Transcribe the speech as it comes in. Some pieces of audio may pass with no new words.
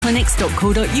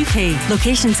clinics.co.uk.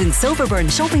 Locations in Silverburn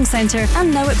Shopping Centre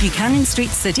and now at Buchanan Street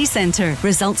City Centre.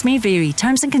 Results may vary.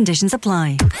 Terms and conditions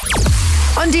apply.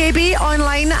 On DAB,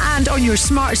 online and on your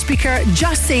smart speaker,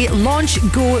 just say Launch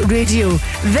Go Radio.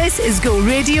 This is Go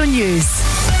Radio News.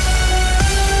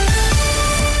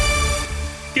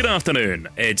 Good afternoon,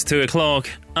 it's 2 o'clock.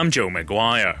 I'm Joe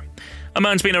Maguire. A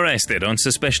man's been arrested on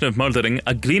suspicion of murdering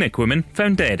a Greenock woman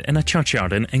found dead in a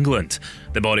churchyard in England.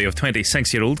 The body of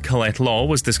 26-year-old Colette Law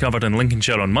was discovered in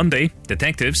Lincolnshire on Monday.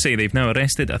 Detectives say they've now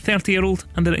arrested a 30-year-old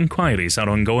and their inquiries are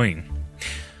ongoing.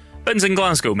 Bins in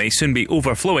Glasgow may soon be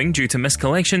overflowing due to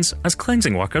miscollections as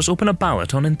cleansing workers open a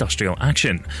ballot on industrial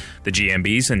action. The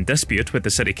GMB's in dispute with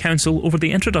the City Council over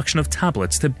the introduction of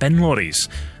tablets to bin lorries.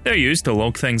 They're used to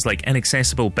log things like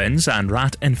inaccessible bins and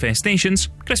rat infestations.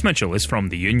 Chris Mitchell is from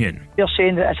the union. They're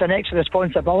saying that it's an extra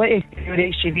responsibility.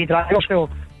 The HGV drivers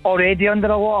feel already under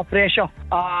a lot of pressure,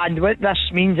 and what this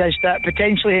means is that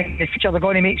potentially in the future they're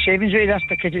going to make savings with this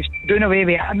because it's doing away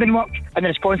with admin work and the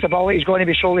responsibility is going to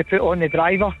be solely put on the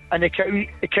driver, and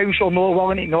the council not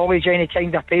willing to acknowledge any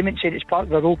kind of payment, saying it's part of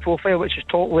the role profile, which is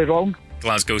totally wrong.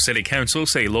 Glasgow City Council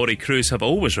say lorry crews have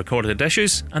always recorded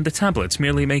issues and the tablets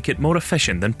merely make it more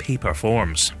efficient than paper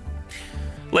forms.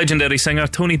 Legendary singer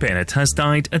Tony Bennett has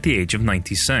died at the age of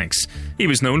 96. He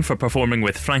was known for performing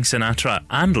with Frank Sinatra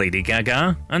and Lady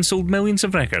Gaga and sold millions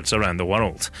of records around the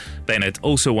world. Bennett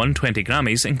also won 20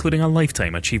 Grammys, including a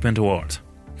Lifetime Achievement Award.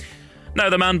 Now,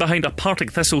 the man behind a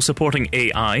Partick Thistle supporting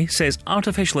AI says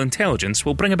artificial intelligence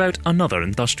will bring about another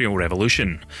industrial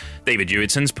revolution. David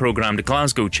Hewitson's programmed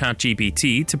Glasgow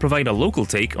ChatGPT to provide a local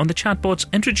take on the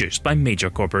chatbots introduced by major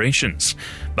corporations.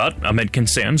 But amid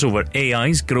concerns over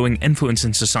AI's growing influence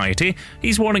in society,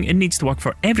 he's warning it needs to work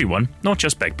for everyone, not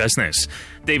just big business.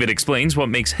 David explains what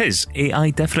makes his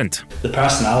AI different. The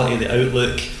personality, the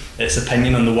outlook, its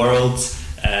opinion on the world,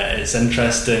 its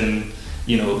interest in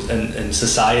in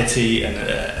society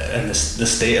and the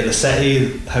state of the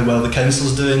city, how well the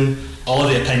council's doing. All of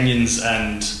the opinions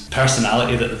and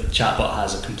personality that the chatbot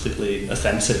has are completely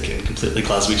authentic and completely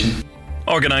Glaswegian.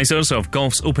 Organisers of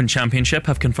Golf's Open Championship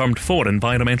have confirmed 4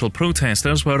 environmental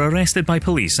protesters were arrested by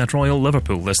police at Royal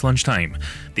Liverpool this lunchtime.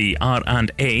 The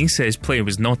R&A says play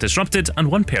was not disrupted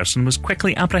and one person was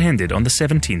quickly apprehended on the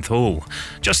 17th hole.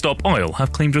 Just Stop Oil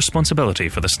have claimed responsibility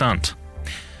for the stunt.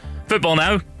 Football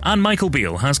now, and Michael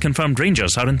Beale has confirmed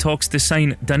Rangers are in talks to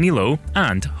sign Danilo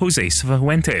and Jose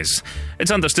Cifuentes.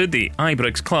 It's understood the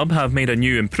Ibrox club have made a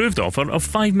new improved offer of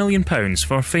 £5 million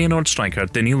for Feyenoord striker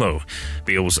Danilo.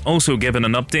 Beale's also given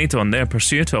an update on their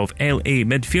pursuit of LA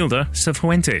midfielder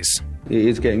Cifuentes. It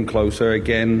is getting closer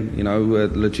again,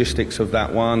 logistics of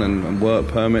that one and work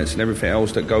permits and everything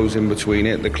else that goes in between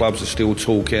it. The clubs are still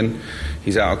talking.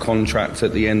 He's out of contract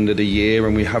at the end of the year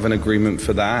and we have an agreement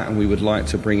for that, and we would like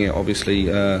to bring it obviously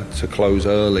to close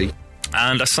early.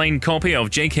 And a signed copy of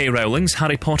J.K. Rowling's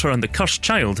Harry Potter and the Cursed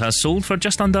Child has sold for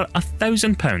just under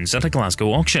 £1,000 at a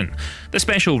Glasgow auction. The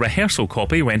special rehearsal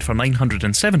copy went for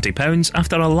 £970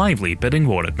 after a lively bidding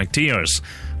war at McTears.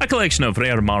 A collection of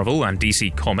rare Marvel and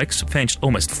DC comics fetched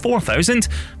almost £4,000,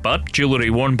 but jewellery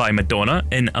worn by Madonna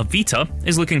in Avita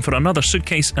is looking for another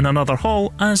suitcase in another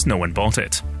hall as no one bought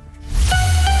it.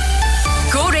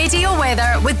 Go Radio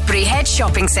weather with Braehead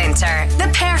Shopping Centre. The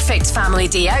perfect family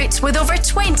day out with over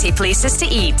 20 places to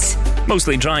eat.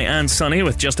 Mostly dry and sunny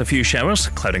with just a few showers,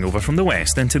 clouding over from the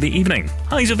west into the evening.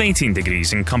 Highs of 18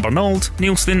 degrees in Cumbernauld,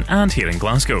 Neilston and here in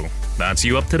Glasgow. That's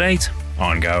you up to date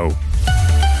on Go.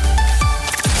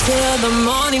 Till the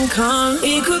morning comes,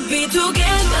 we could be together.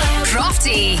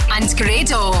 Crofty and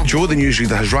Grado. Joe, the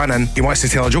newsreader, has run in. He wants to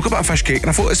tell a joke about a fish cake, and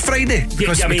I thought it's Friday.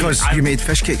 Because you made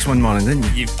fish cakes one morning,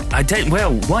 didn't you? I did,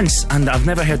 well, once, and I've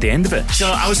never heard the end of it. So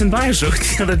I was in Byres Road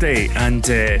the other day, and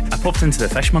I popped into the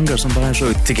fishmongers on Byres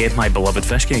Road to get my beloved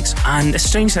fish cakes. And a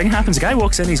strange thing happens. A guy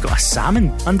walks in, he's got a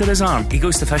salmon under his arm. He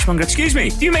goes to the fishmonger, "Excuse me,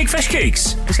 do you make fish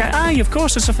cakes?" This guy, "Aye, of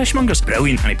course, it's a fishmonger's."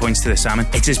 Brilliant. And he points to the salmon.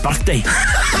 It's his birthday.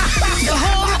 The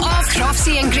home of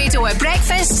Crofty and Grado at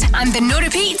breakfast and the no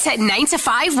repeat at 9 to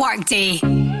 5 workday.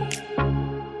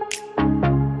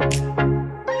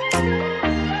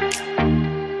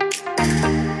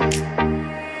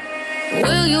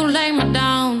 Will you lay me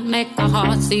down, make my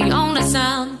heart the only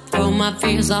sound, throw my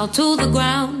fears all to the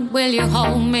ground? Will you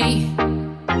hold me?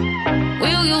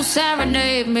 Will you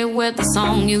serenade me with the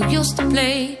song you used to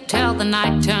play till the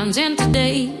night turns into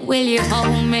day? Will you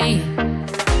hold me?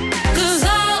 'Cause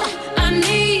all I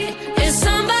need is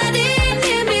somebody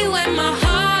near me when my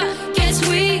heart gets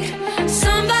weak.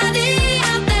 Somebody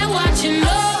out there watching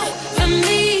over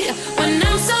me when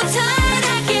I'm so tired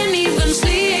I can't even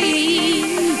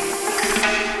sleep.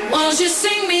 Won't you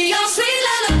sing me your sweet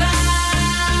lullaby?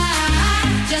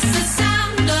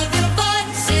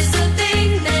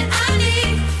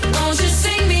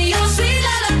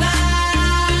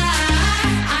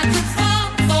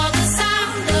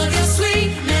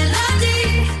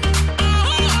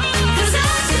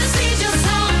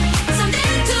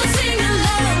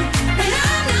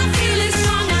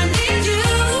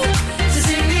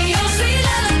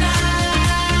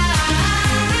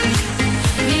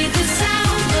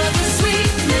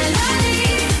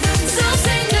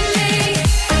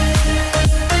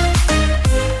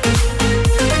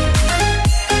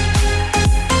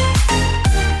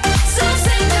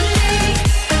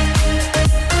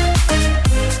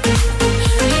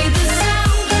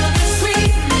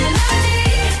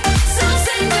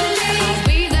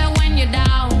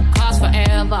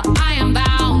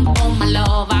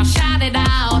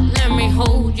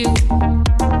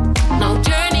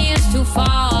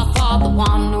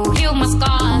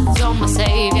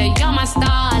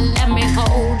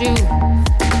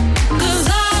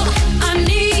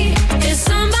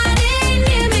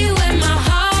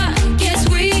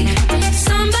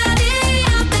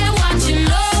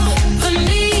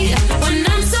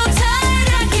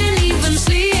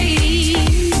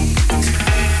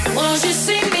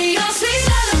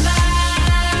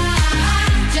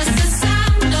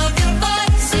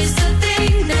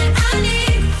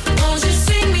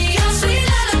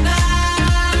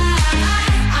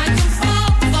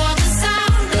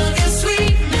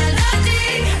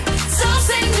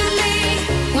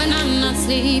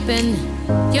 sleeping,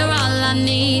 you're all I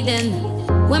need. And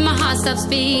when my heart stops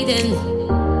beating,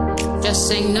 just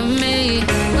sing to me.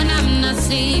 When I'm not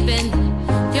sleeping,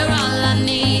 you're all I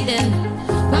need. And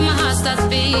when my heart stops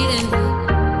beating,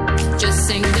 just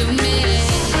sing to me.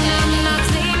 I'm not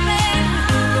sleeping,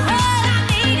 you're all I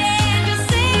need. And just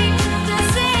sing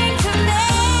to me.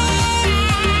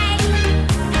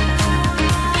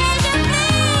 And just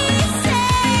please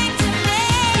sing to me.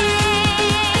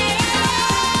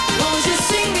 Won't you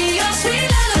sing me your sweet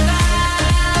lullaby?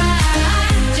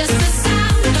 Just the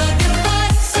sound of your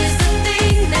voice is the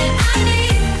thing that I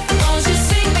need. Won't you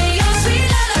sing me your sweet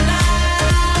lullaby?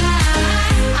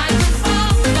 I could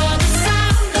fall for the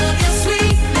sound of your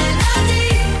sweet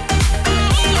melody.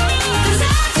 'Cause I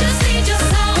just need your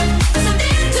song,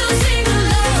 something to sing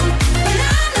along. When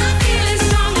I'm not feeling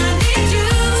strong, I need you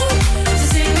to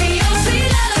sing me your sweet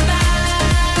lullaby.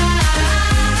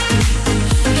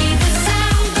 Need the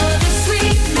sound of your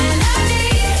sweet melody,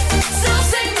 so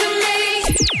sing to me.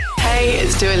 Hey,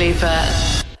 it's Dua Lipa.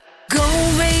 Go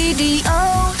Radio.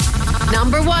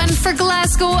 Number 1 for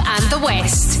Glasgow and the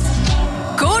West.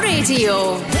 Go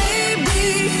Radio.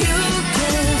 Baby, you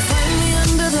can find me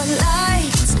under the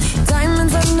lights,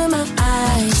 diamonds under my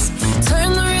eyes. Turn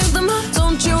the rhythm up,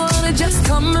 don't you wanna just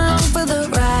come along for the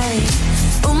ride?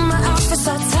 Oh, my outfit's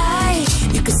so tight,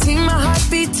 you can see my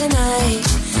heartbeat tonight.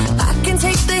 I can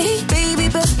take the heat, baby,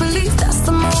 best believe that's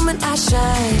the moment I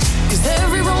shine. 'Cause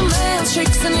every romance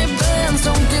shakes and it bends,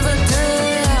 don't give a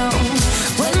damn.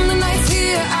 When the night's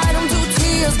here, I don't do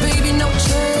tears, baby, no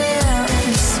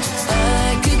chance. I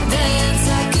could dance,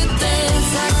 I could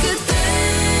dance, I could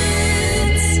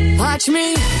dance. Watch me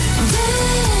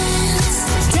dance,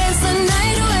 dance the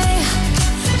night away.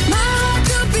 My heart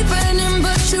could be burning,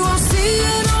 but you won't see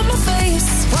it on my face.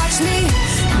 Watch me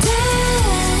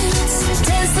dance,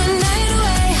 dance the night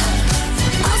away.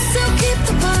 I'll still keep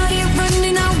the party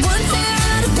running, I want hair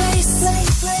out of place.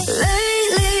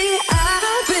 Lately,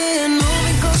 I've been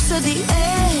moving close to the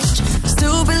edge,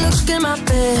 still be looking my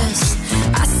best.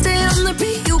 I stay on the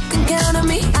beat, you can count on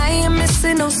me, I ain't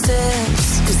missing no steps.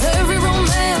 'Cause every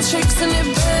romance shakes and it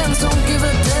bends, don't give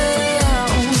a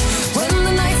damn. When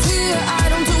the night's here, I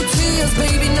don't do tears,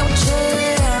 baby, no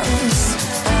chance.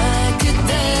 I could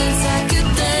dance, I could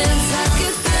dance, I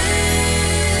could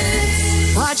dance.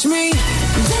 Watch me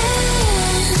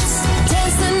dance,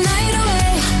 dance the night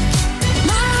away.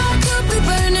 My heart could be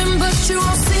burning, but you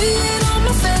won't see it on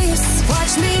my face.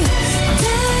 Watch me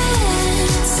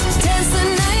dance, dance the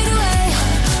night away.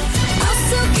 I'll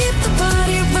still keep the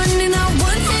party running, I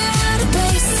want hair out of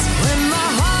place. When my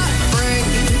heart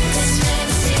breaks,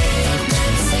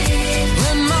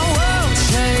 when my world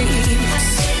shakes,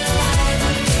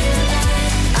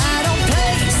 I don't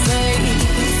play safe,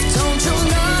 don't you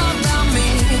know about me?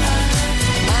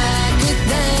 I could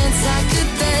dance, I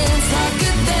could dance, I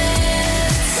could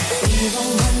dance. Even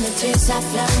when the tears are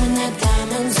flowing, the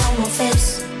diamonds on my face,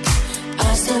 I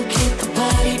still keep the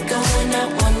party going, not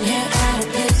one hair out of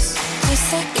place. Yes,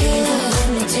 I can. Even when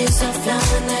the tears are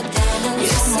flowing, the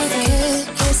diamonds on my face,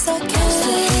 yes, I can. I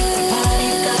still keep the party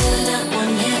going, not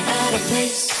one hair out of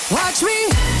place. Watch me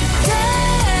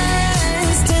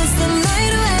dance, dance the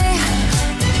night away.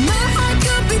 My heart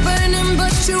could be burning,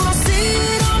 but you won't see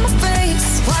it on my face.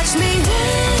 Watch me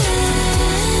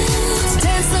dance,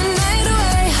 dance the night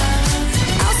away.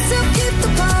 I'll still keep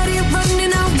the party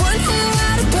running, I want hair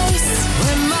out of place.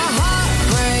 When my heart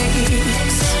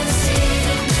breaks,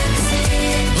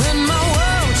 when my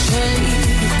world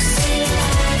shakes,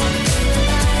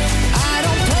 I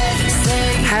don't play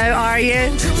safe. How are you?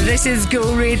 This is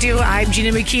Go Radio. I'm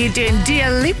Gina McKie doing Dua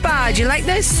Lipa. Do you like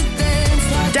this?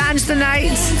 Dance the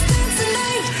Night.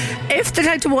 If the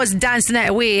title was Dance the Night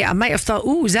Away, I might have thought,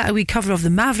 oh, is that a wee cover of the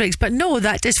Mavericks? But no,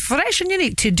 that is fresh and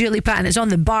unique to Dua Lipa, and it's on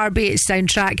the Barbie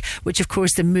soundtrack, which of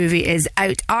course the movie is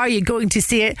out. Are you going to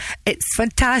see it? It's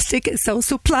fantastic. It's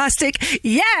also plastic.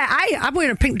 Yeah, I'm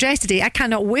wearing a pink dress today. I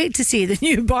cannot wait to see the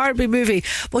new Barbie movie.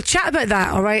 We'll chat about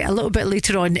that, all right, a little bit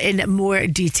later on in more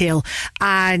detail.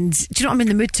 And do you know what I'm in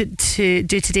the mood to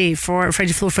do today? For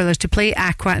Friday Floor Fillers to play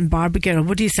Aqua and Barbie Girl.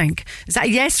 What do you think? Is that a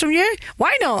yes from you?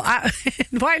 Why not?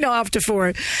 Why not after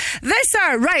 4? This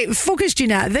hour, right, focus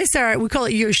Gina. This hour, we call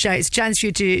it Your Shout. It's a chance for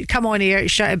you to come on air,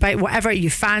 shout about whatever you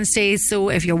fancy. So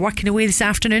if you're working away this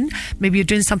afternoon, maybe you're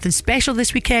doing something special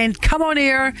this weekend, come on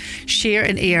air, share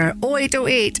and air.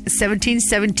 0808 17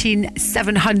 17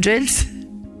 700.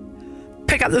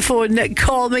 Pick up the phone,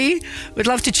 call me. We'd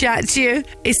love to chat to you,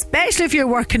 especially if you're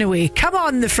working away. Come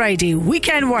on, the Friday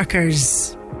Weekend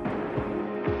Workers.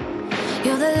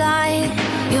 You're the light,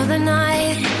 you're the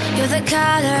night, You're the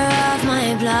color of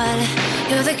my blood.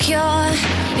 You're the cure,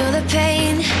 you're the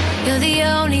pain. You're the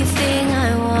only thing I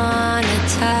wanna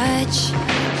touch.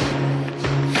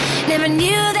 Never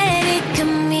knew that it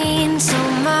could mean so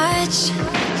much.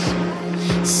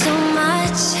 So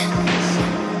much.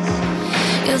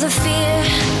 You're the fear,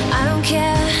 I don't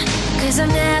care, 'cause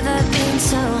I've never been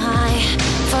so high.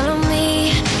 Follow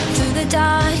me through the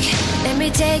dark. Let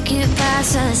me take you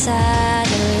past the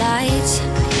satellites.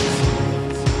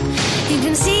 You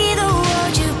can see the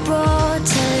world you brought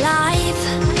to life.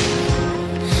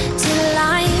 To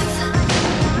life.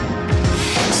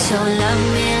 So love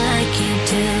me like you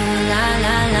do. La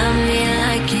la, love me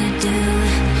like you do.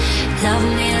 Love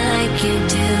me like you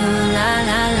do. La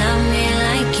la, love me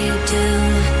like you do.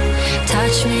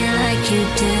 Touch me like you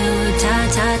do. Ta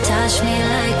ta, touch me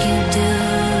like you do.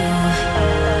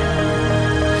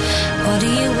 What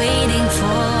are you waiting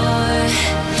for?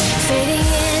 Fading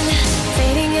in,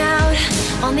 fading out,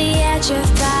 on the edge of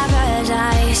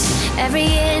paradise. Every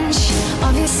inch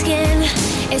of your skin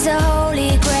is a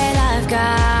holy grail I've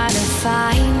gotta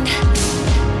find.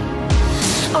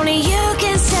 Only you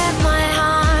can set my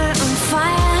heart on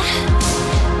fire.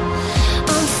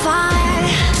 On fire.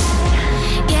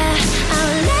 Yeah,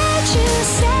 I'll let you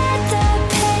set the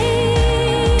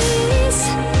pace.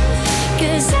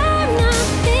 'Cause I'm not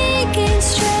thinking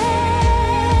straight.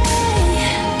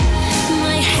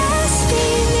 My head's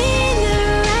spinning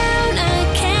around, I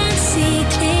can't see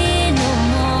clear no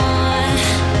more.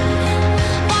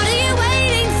 What are you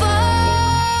waiting for?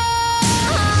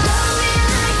 Love me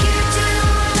like you do.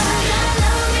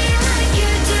 Love me like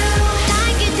you do.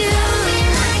 Like you do. Love me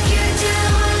like you do.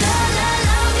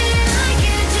 Love me like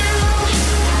you do.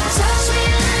 Touch me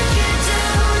like you do.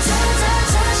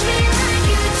 Touch me like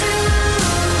you do.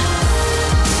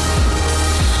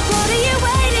 What are you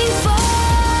waiting for?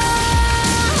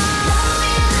 Love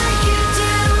me like you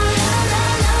do.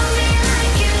 Love me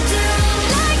like you do.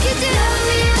 Like you do. Love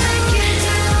me like you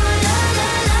do.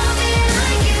 Love me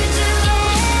like you do.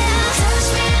 Touch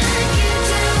me like you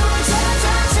do.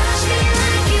 Touch me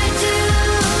like you do.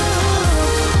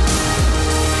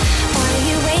 What are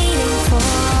you waiting for?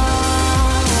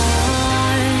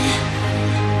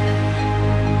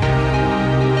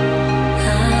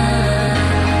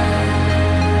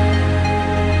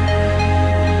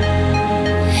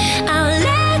 I'll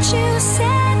let you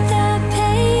set the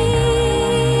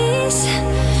pace.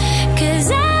 'Cause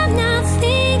I'm not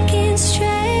thinking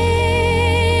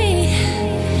straight.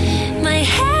 My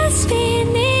head's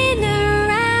spinning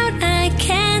around, I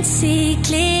can't see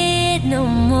clear no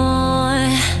more.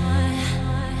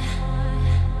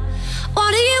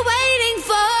 What are you waiting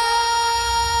for?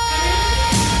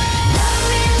 Love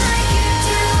me like you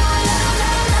do.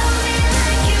 Love me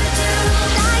like you do.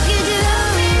 Like you do.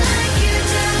 Love me like you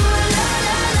do.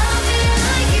 Love me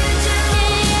like you do.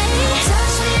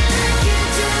 Touch me like you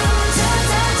do.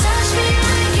 Touch me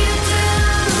like you do.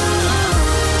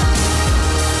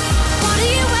 What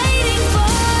are you waiting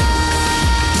for?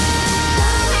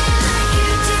 Love me like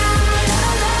you do.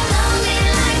 Love me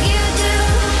like you do.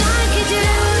 Like you do.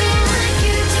 Love me like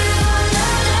you do.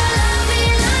 Love me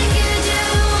like you do.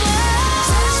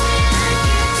 Touch me like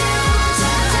you do.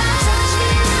 Touch me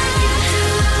like you do.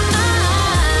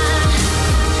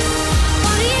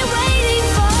 What are you waiting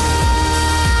for?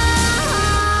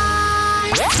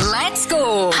 Let's go.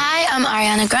 Hi, I'm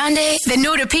Ariana Grande. The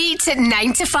no repeat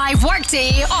 9 to 5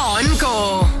 workday on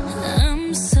Go.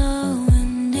 I'm so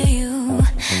into you,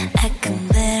 I can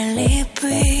barely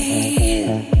breathe.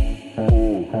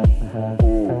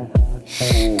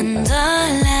 And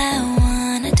all I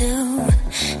wanna do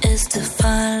is to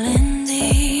fall in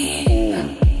deep.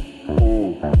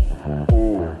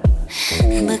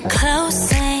 But close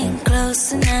ain't close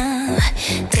enough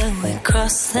till we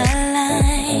cross the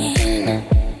line.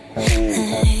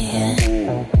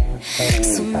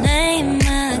 So name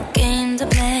a game to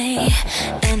play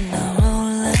and I'll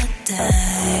roll the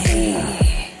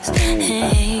dice.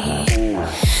 Hey.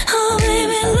 Oh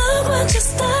baby, look what you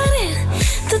started.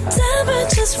 The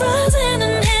temperature's rising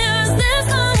and here is this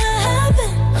gonna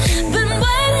happen. Been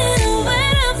waiting and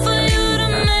waiting for you to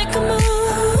make a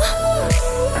move.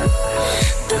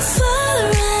 Before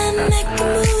I make a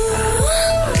move.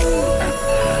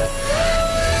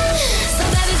 So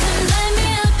baby, come light me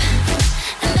up.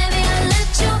 And baby, I'll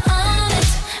let you on it.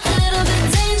 A little bit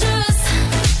dangerous,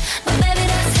 but baby,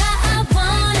 that's how I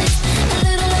want it. A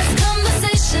little less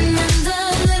conversation and a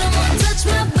little more touch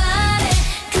my body.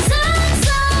 'Cause I'm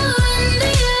so into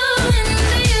you,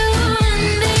 into you, into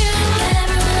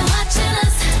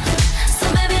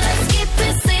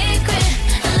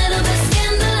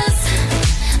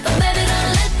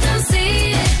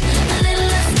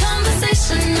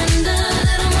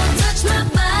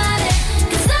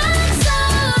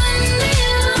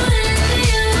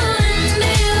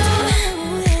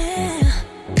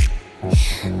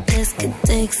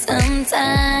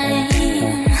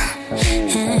time.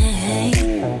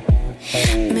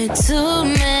 Made too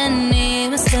many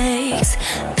mistakes.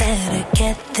 Better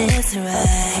get this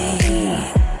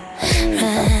right.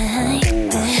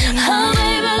 Oh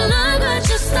baby, look what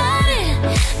you started.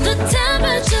 The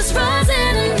temperature's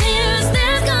rising and here's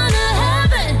this gonna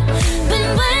happen. Been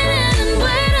waiting and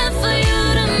waiting for you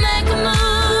to make a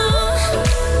move.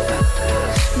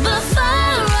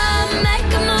 Before I make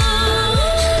a move.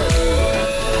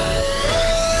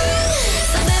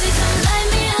 So baby, come light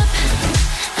me up.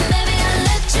 And baby, I'll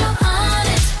let you on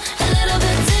it. A little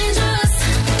bit dangerous,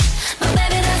 but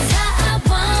baby, that's how I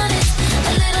want it.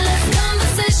 A little less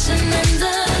conversation and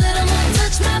a little more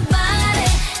touch my body.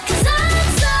 'Cause I'm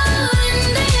so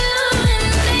into you,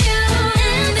 into you,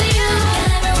 into you.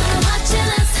 And everyone watching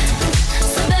us,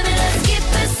 so baby, let's keep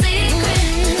it secret.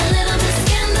 A little bit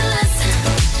scandalous,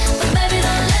 but baby,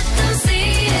 don't let them see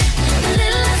it. A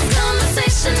little less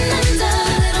conversation and a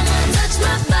little more touch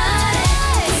my body.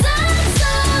 'Cause I'm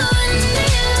so into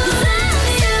you,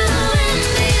 into you,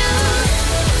 into you.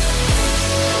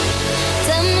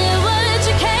 Tell me what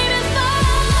you came in for.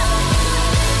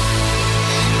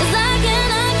 'Cause I can't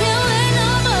wait no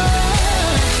more.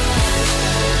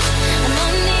 I'm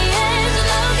on the edge of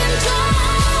no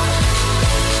control.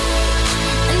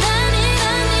 And I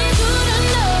need you to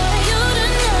know, you to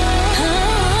know.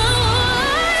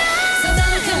 So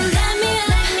baby, come light me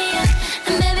up,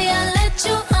 and baby, I'll let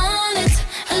you on it.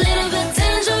 A little bit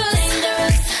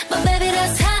dangerous, but baby,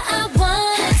 that's how I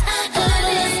want it. A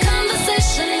little less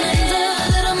conversation and a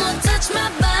little more touch my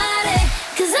body.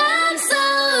 'Cause I'm so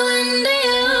into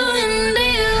you, into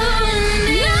you,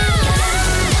 into you.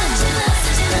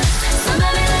 So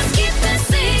baby, let's keep it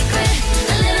secret.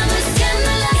 A little bit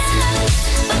scandalous,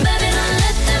 but baby, don't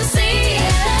let them see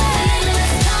it. A little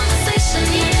less conversation,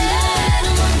 yeah. A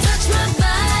little more touch my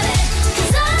body.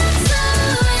 'Cause I'm so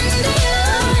into you,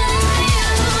 into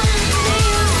you, into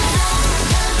you.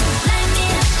 Light me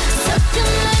up, so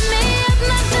come light me up,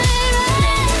 my baby.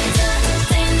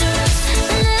 Dangerous,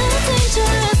 a little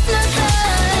dangerous, my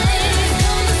baby.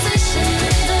 Conversation,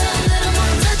 a little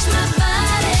more touch my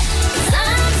body. 'Cause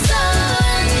I'm so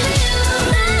into you,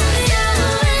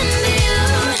 into you.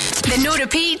 The no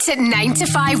repeat 9 to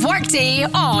 5 workday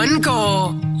on Go.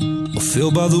 I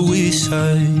fell by the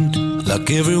wayside like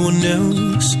everyone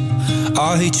else.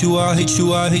 I hate you, I hate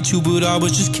you, I hate you, but I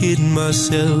was just kidding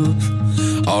myself.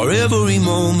 Our every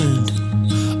moment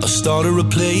I started a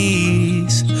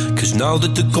place. 'Cause now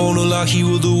that they're gone, all I hear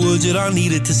were the words that I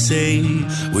needed to say.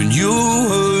 When you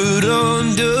hurt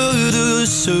under the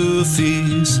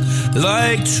surface,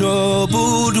 like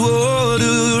troubled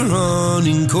water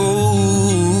running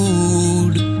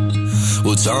cold.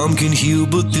 Well, time can heal,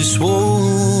 but this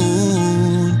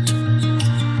won't.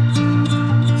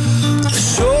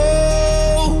 So,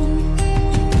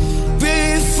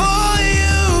 before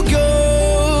you go,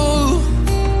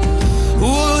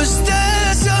 was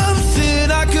there something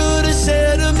I could have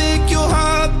said to make your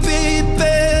heart beat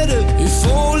better? If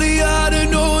only I'd have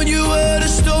known you were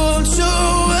the storm to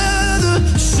weather.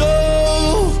 So,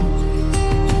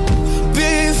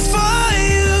 before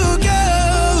you go,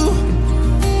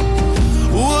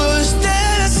 was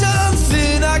there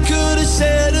something I could have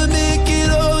said to make it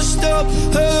all stop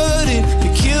hurting?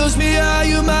 It kills me how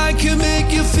your mind can make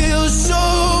you feel so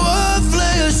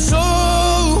worthless. So,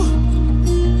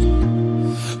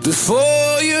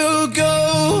 before you go,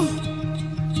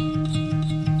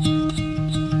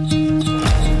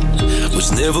 was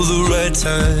never the right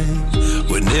time,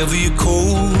 whenever you're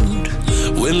cold.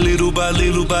 Went little by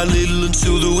little by little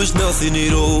until there was nothing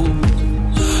at all.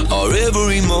 Our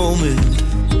every moment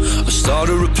I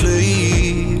started to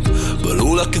play, but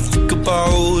all I can think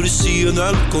about is seeing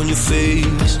that look on your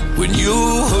face. When you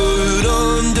hurt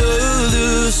under the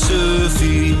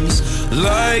surface,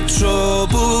 like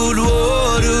troubled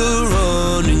water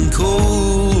running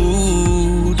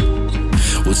cold.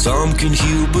 Well, time can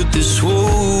heal, but this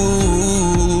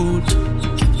won't.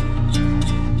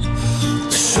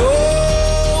 So,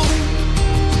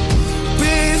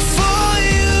 before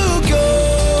you go,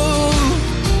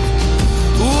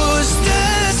 was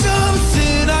there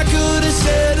something I could have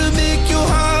said to make your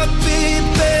heart beat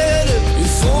better?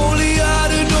 If only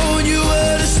I'd have known you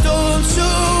were the storm to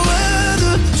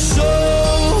weather. So,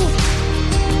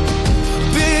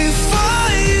 before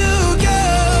you go,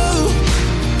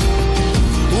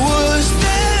 was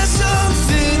there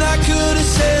something I could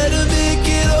have said to me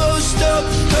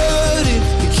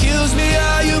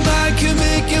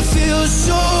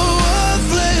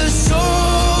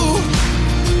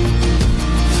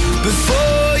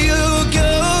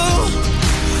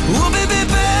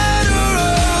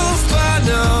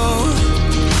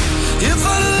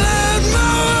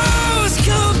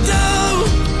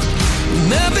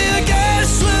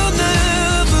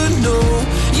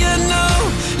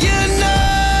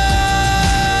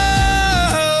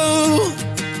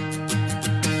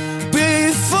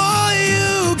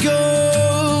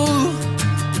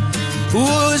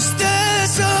Was there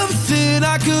something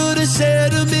I could have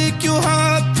said to make your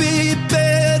heart beat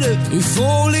better? If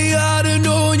only I'd have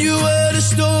known you were the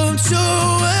storm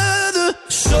to weather.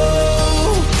 So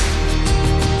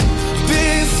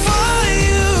before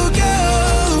you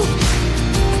go,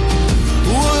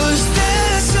 was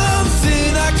there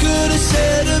something I could have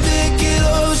said to make it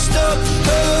all stop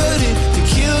hurting? It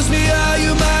kills me how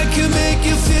your mind can make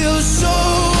you feel so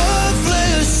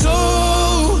worthless. So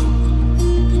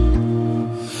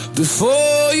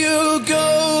before you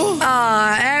go.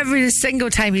 Every single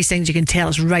time he sings, you can tell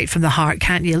it's right from the heart,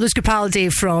 can't you? Luz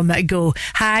Capaldi from Go.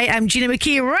 Hi, I'm Gina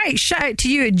McKie. Right, shout out to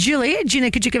you, Julie.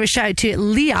 Gina, could you give a shout out to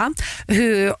Leah,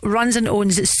 who runs and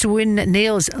owns Swoon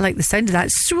Nails? I like the sound of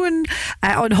that. Swoon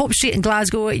on Hope Street in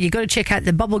Glasgow. You got to check out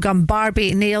the Bubblegum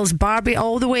Barbie Nails. Barbie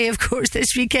all the way, of course,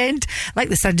 this weekend. I like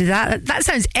the sound of that. That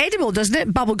sounds edible, doesn't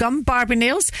it? Bubblegum Barbie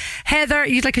Nails. Heather,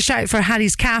 you'd like a shout out for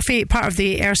Harry's Cafe, part of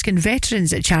the Erskine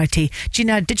Veterans charity.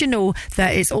 Gina, did you know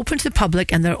that it's open to the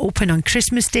public and they're open on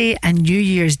Christmas Day and New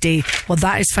Year's Day? Well,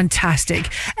 that is fantastic.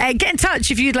 Get in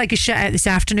touch if you'd like a shout out this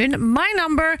afternoon. My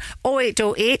number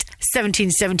 0808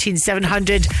 17 17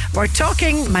 700. We're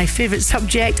talking my favourite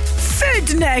subject,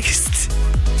 food, next.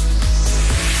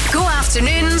 Go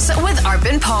afternoons with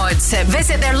Urban Pods.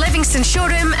 Visit their Livingston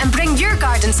showroom and bring your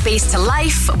garden space to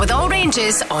life with all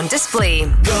ranges on display.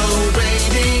 Go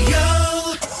Radio.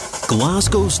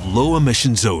 Glasgow's low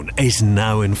emission zone is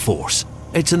now in force.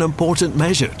 It's an important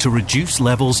measure to reduce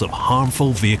levels of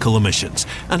harmful vehicle emissions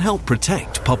and help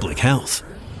protect public health.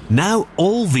 Now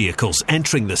all vehicles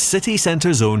entering the city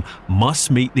centre zone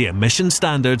must meet the emission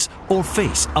standards or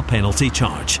face a penalty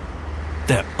charge.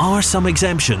 There are some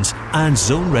exemptions and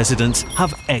zone residents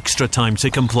have extra time to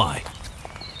comply.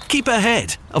 Keep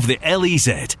ahead of the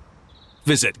LEZ.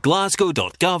 Visit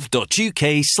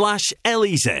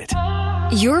glasgow.gov.uk/LEZ.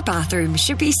 Your bathroom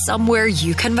should be somewhere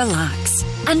you can relax.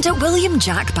 And at William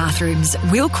Jack Bathrooms,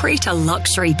 we'll create a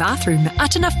luxury bathroom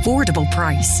at an affordable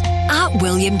price. At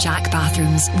William Jack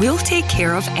Bathrooms, we'll take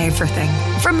care of everything,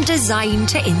 from design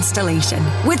to installation,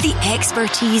 with the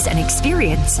expertise and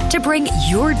experience to bring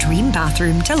your dream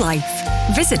bathroom to life.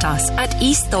 Visit us at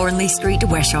East Thornley Street,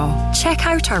 Wishaw. Check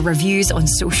out our reviews on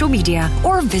social media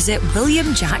or visit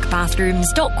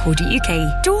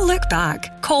williamjackbathrooms.co.uk. Don't look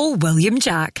back. Call William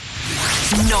Jack.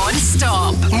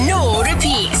 Non-stop, no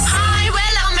repeats. I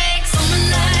will mix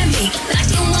woman like me, like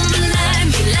a woman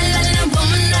like me, la la la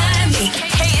woman like me.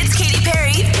 Hey, it's Katy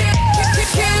Perry.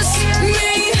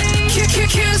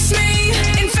 Kiss me,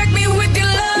 infect me with your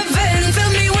love and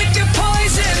fill me with your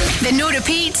poison. The no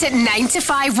repeat 9 to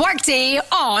 5 workday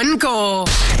on Go.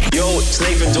 Yo, it's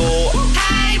Nathan Dorr.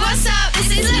 Hey, what's up?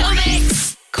 This is Little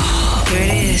Mix. Here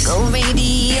it is. Go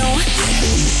Radio.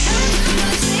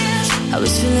 I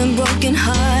was feeling broken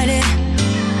hearted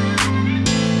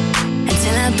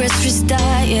until I pressed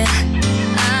restart, yeah.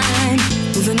 I'm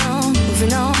moving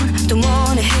on, don't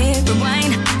wanna hit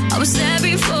rewind. I was there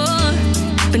before,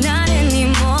 but not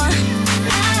anymore.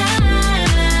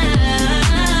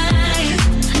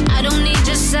 I don't need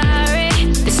your sorry,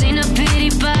 this ain't a pity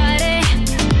party.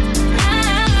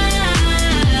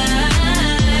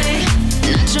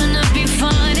 Not tryna be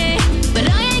funny, but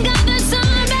I ain't got the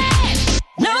time, babe.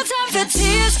 No time for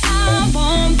tears, I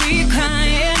won't be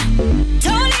crying.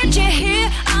 Don't need you here,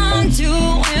 I'm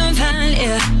doing fine,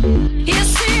 yeah. You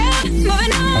see it,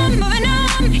 moving on.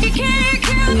 You can't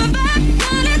kill my back,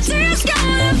 now the tears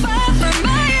gonna fall from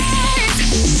my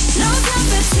eyes. No time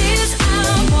for tears, I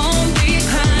won't be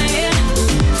crying.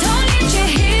 Don't need you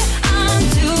here, I'm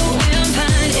doing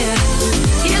fine, yeah.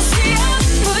 You see it,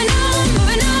 moving on.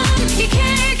 You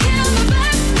can't kill my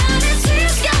back, now the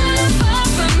tears gonna fall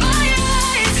from my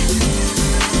eyes.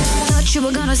 Thought you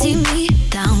were gonna see me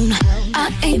down.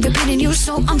 I ain't repeating you,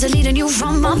 so I'm deleting you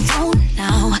from my phone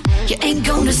now. You ain't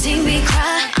gonna see me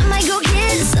cry. I might go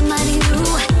get somebody new,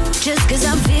 just cause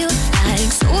I feel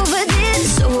like so over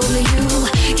this, so over you.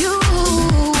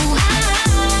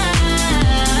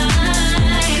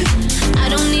 I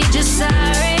don't need your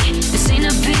sorry, this ain't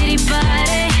a pity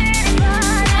party.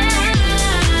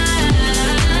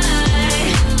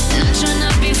 Not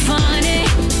tryna be funny,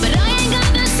 but I ain't got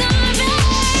the time,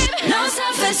 babe. No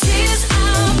time for tears, I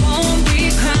won't be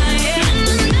crying.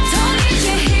 Don't need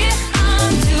you here,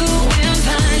 I'm doing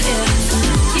fine, yeah.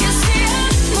 You see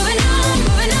it, moving on.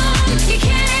 You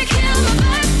can't kill my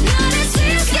back, now the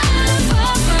tears gonna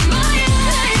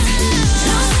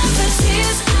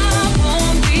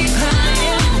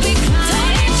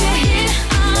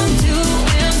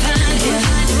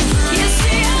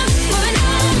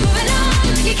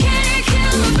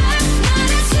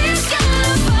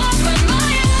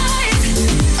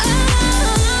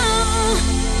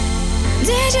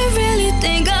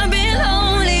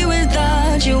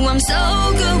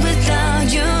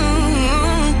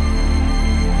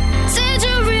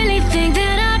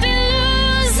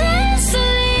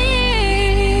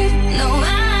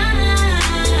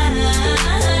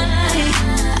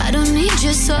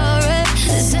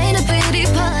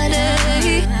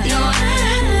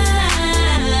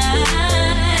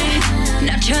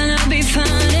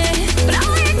find it, but I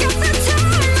wake up and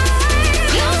turn right.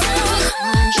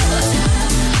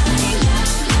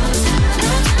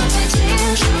 No time for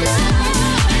tears.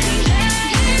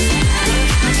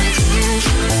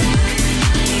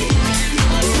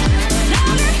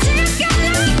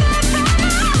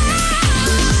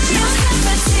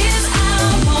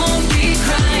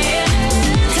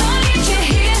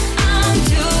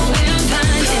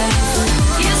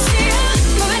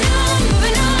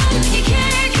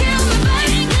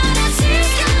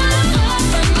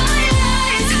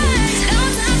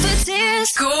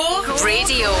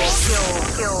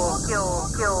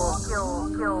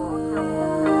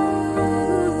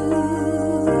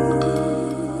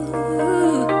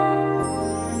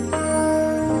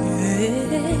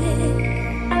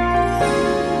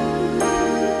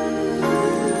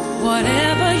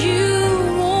 Whatever you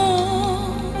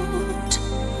want,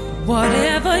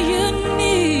 whatever you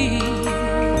need,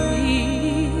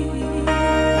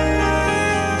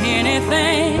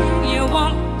 anything you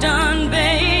want done,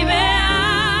 baby,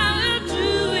 I'll do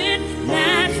it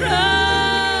naturally.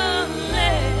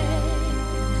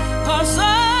 'Cause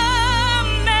I'm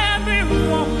every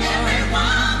woman.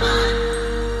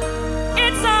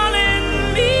 It's all in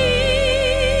me.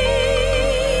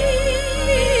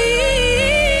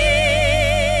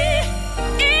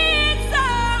 It's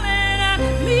all in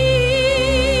me.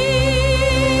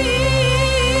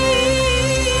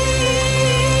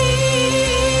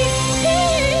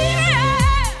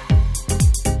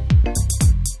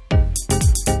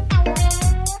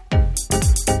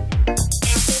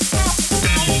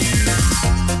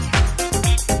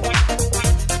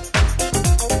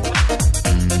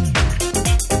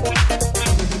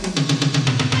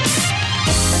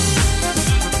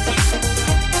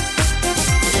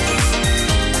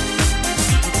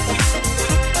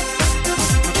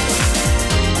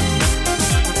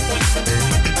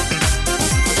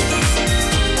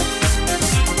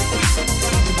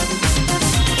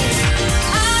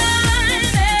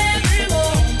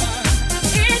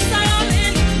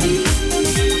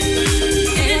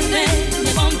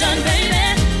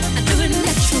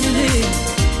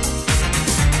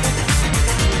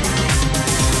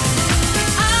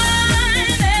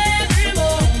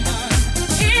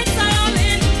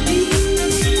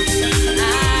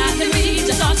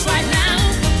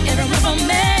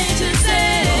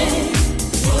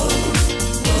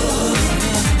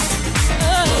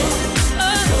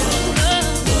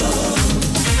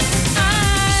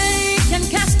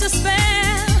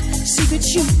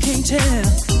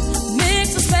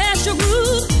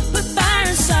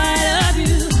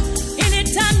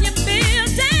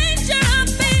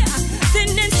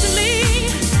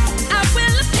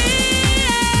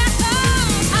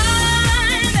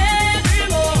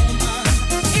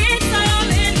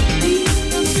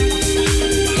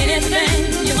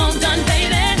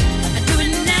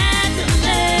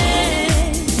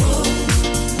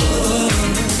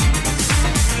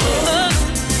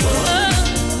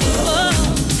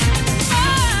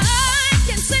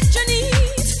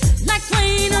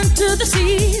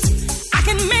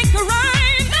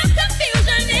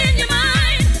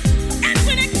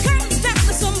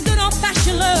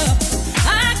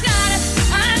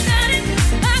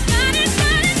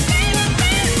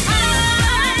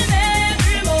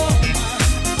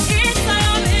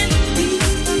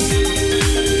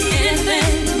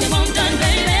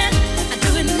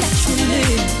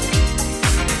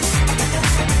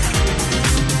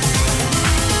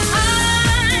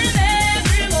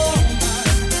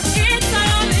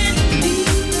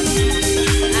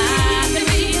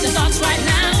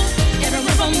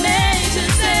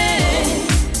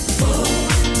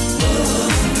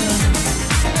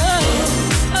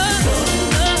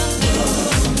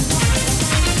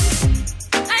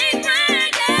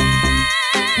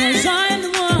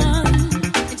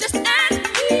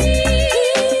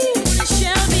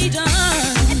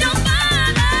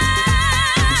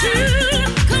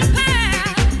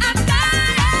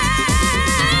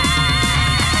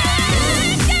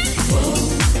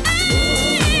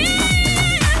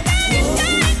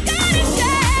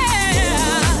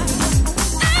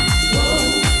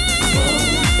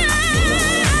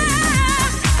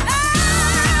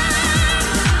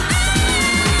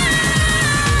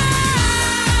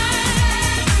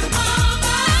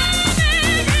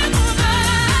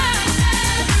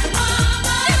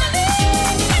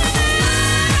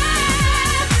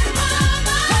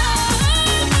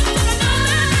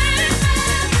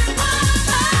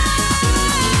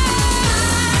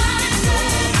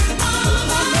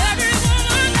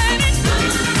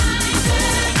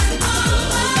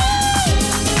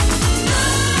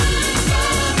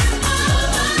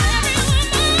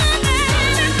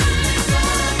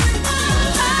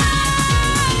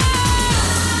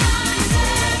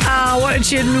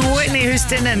 Temptation, Whitney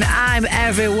Houston, and I'm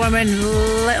Every Woman.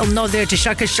 Little nod there to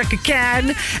Shaka Shaka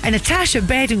Khan and Natasha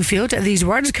Bedingfield. These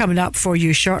words coming up for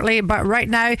you shortly, but right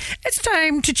now it's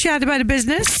time to chat about a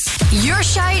business. Your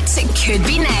shout could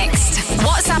be next.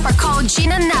 WhatsApp or call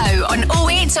Gina now on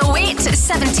 0808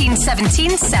 17 17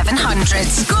 700.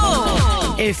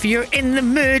 Go! If you're in the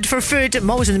mood for food, I'm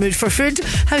always in the mood for food.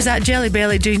 How's that jelly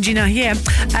belly doing, Gina? Yeah.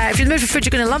 If you're in the mood for food,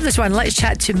 you're going to love this one. Let's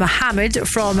chat to Mohammed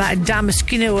from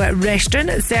Damaskino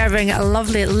Restaurant, serving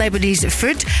lovely Lebanese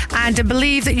food. And I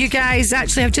believe that you guys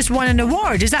actually have just won an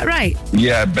award. Is that right?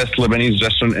 Yeah, best Lebanese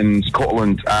restaurant in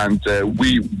Scotland, and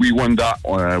we won that.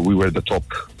 We were the top.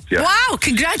 Yeah. Wow,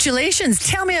 congratulations.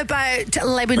 Tell me about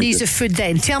Lebanese food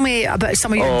then. Tell me about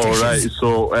some of your dishes. Right.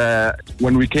 So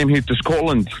when we came here to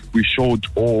Scotland, we showed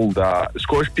all the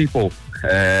Scottish people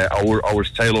our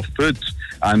style of food,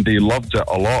 and they loved it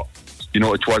a lot. You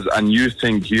know, it was a new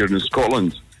thing here in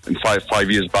Scotland in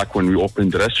five years back when we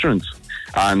opened the restaurant.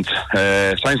 And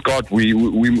thank God we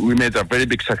made a very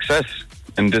big success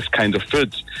in this kind of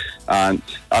food. And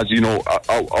as you know,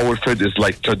 our food is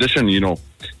like tradition, you know.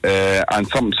 And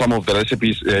some of the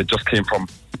recipes just came from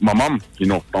my mum. You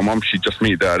know, my mum, she just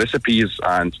made the recipes,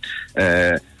 and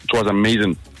it was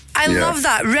amazing. I love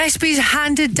that. Recipes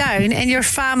handed down in your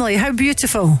family. How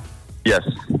beautiful. Yes,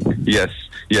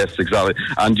 exactly.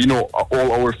 And you know,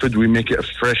 all our food, we make it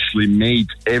freshly made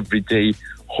every day,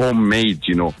 homemade.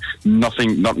 You know,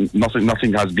 nothing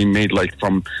has been made like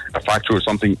from a factory or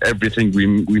something. Everything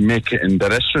we make it in the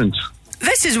restaurant.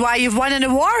 This is why you've won an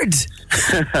award.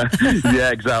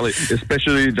 Yeah, exactly.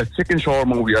 Especially the chicken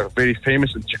shawarma. We are very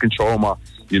famous in chicken shawarma.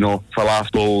 You know,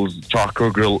 falafels,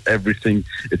 charcoal grill, everything.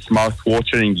 It's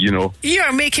mouth-watering, you know.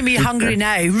 You're making me hungry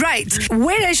now. Right.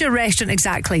 Where is your restaurant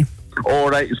exactly? All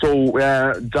right. So,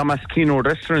 Damaskino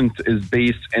Restaurant is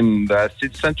based in the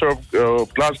city centre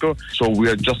of Glasgow. So, we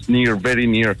are just very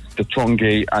near the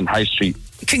Tongay and High Street.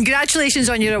 Congratulations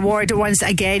on your award once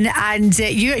again, and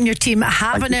you and your team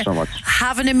have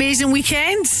an amazing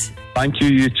weekend. Thank you,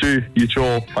 you too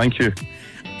all. Thank you.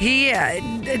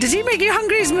 Does he make you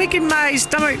hungry? He's making my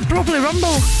stomach properly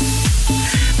rumble.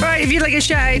 Right, if you'd like a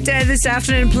shout this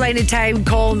afternoon, plenty of time,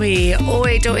 call me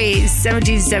 0808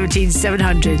 17 17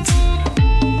 700.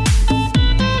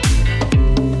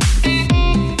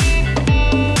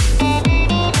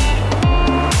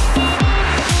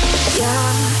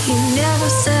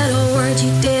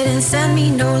 Send me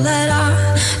no letter.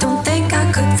 Don't think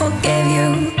I could forgive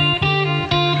you.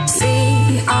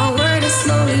 See, our word is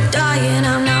slowly dying.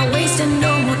 I'm not wasting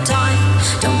no more time.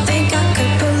 Don't think I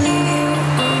could believe you.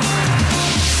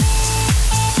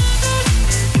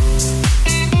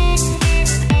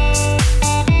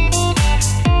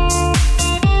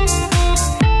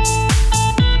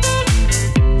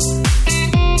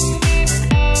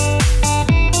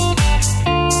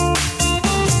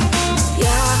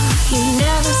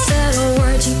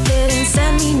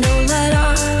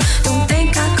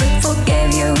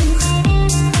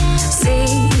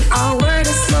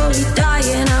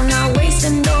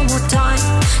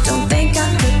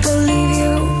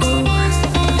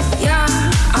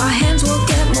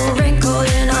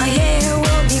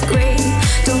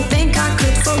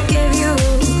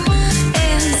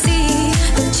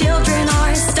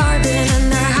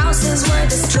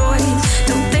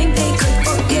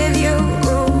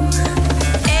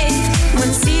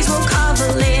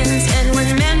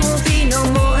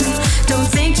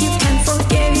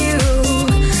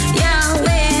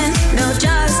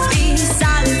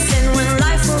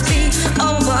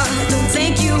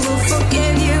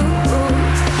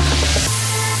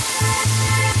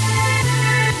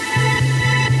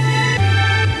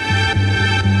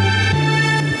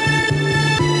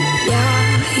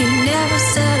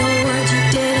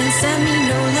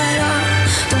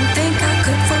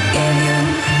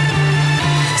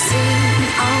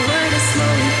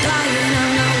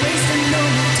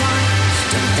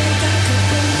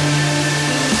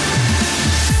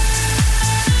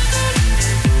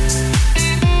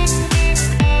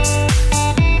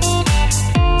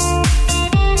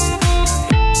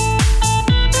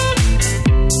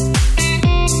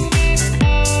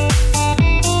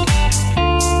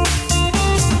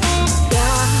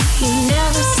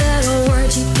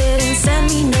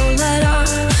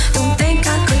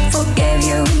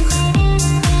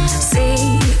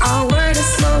 Our word is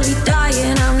slowly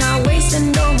dying. I'm not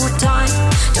wasting no more time.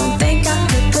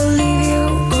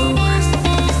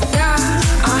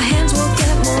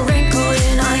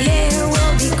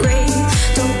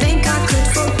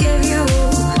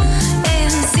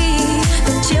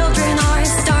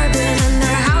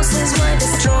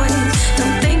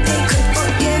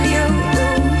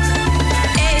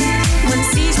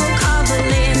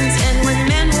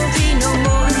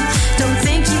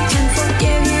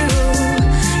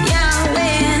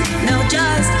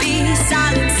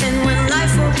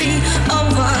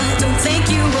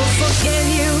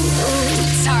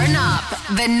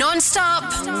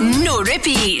 No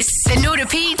repeats. The No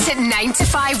Repeat 9 to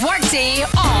 5 workday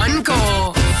on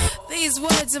Go. These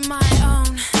words are my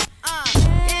own.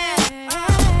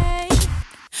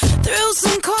 Threw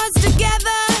some chords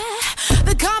together.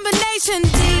 The combination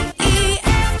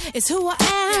D-E-F is who I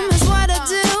am, is what I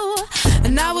do.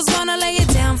 And I was gonna lay it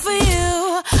down for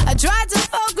you. I tried to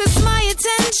focus my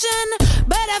attention,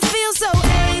 but I feel so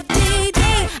ADD.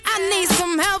 I need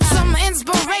some help, some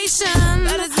inspiration,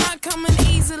 but it's not coming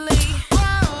easily.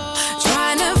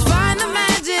 Trying to find the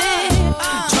magic,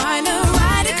 trying to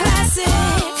write a classic.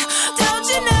 Don't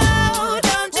you know,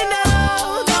 don't you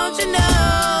know, don't you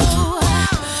know?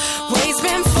 Waste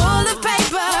bin full of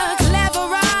paper, clever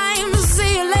rhymes,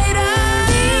 see you later.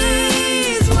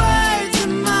 These words are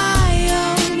my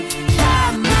own,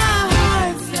 let my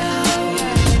heart flow.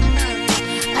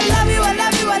 I love you, I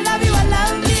love you, I love you, I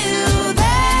love you.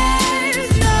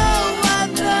 There's no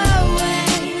other way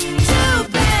to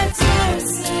better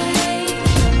say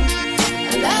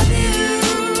I love you,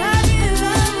 love you,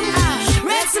 love you.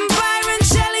 Read some Byron,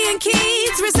 Shelley and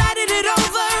Keats, recited it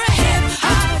over a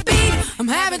hip-hop beat. I'm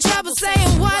having trouble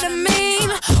saying what I mean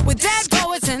with dead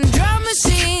poets and drum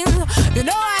machines. You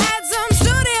know I had some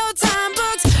studio time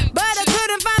books, but I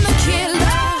couldn't find the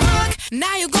killer hook.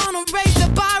 Now you're gonna raise the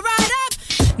bar right up.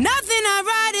 Nothing I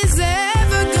write is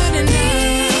ever good enough.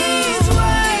 These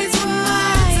words were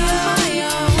my own.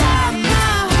 Let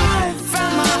my heart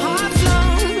from my heart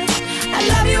flown. I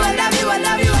love you, I love you, I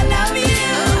love you, I love you.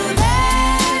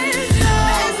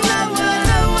 There's no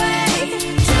other way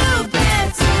to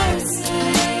better say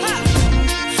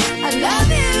I love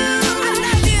you, I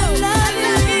love you, I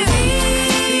love you.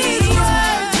 These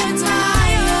words are my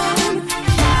own.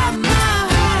 Let my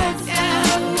heart flow.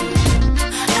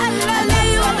 I love you, I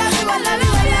love you, I love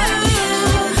you, I love you.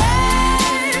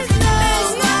 There's no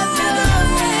other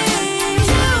way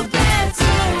to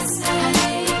better say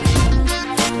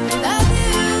I love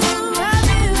you, love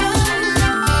you.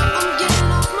 I'm getting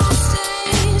off my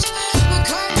stage, the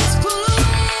curtains pull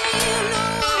away. No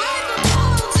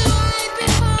microphone to hide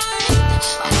behind.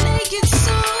 I'm naked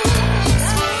soul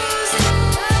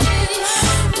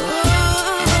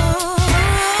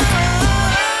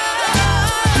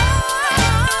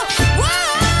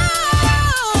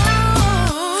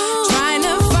Trying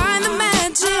to find the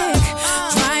magic,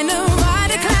 trying to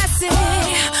write a classic.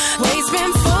 Waste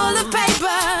bin full of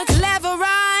paper, clever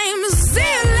rhymes. See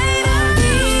you later.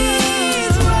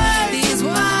 These words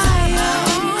my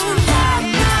own. Let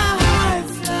my heart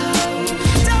flow.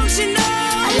 Don't you know?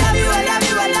 I love you, I love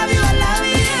you, I love you, I love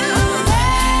you.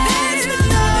 There's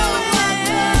no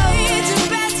way to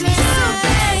better say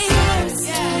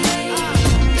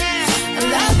I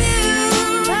love you,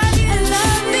 I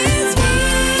love these words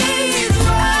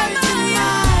are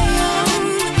my own.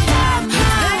 Let my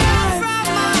heart from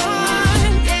my heart.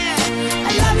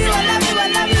 I love you, I love you, I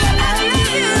love you, I love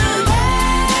you.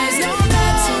 There's no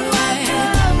better way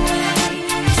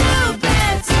to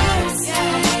better say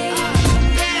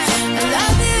I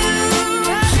love you,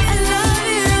 I love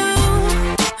you.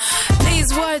 These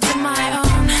words are my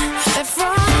own, they're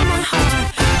from my heart.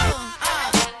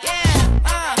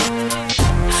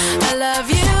 I love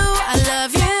you, I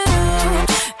love you.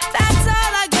 That's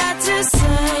all I got to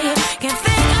say. Can't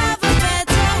think of a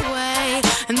better way.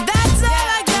 And that's all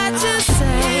I got to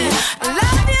say. I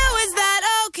love you, is that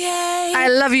okay? I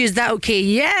love you, is that okay?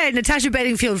 Yeah, Natasha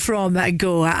Bedingfield from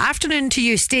Go. Afternoon to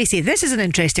you, Stacey. This is an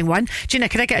interesting one. Gina,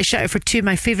 can I get a shout out for two of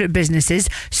my favourite businesses?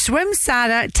 Swim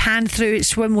Sarah Tan Through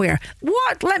Swimwear.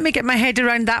 What? Let me get my head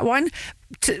around that one.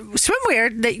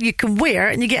 Swimwear that you can wear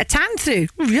and you get a tan through.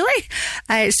 Really?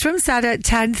 Swim Sarah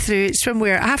Tan Through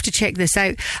Swimwear. I have to check this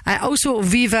out. Also,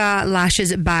 Viva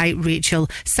Lashes by Rachel.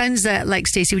 Sounds like,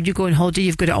 Stacey, when you go on holiday,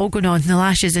 you've got it all going on in the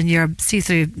lashes and you're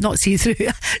see-through. Not see-through.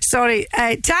 Sorry.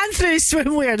 Tan Through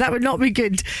Swimwear. That would not be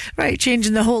good. Right,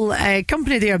 changing the whole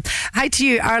company there. Hi to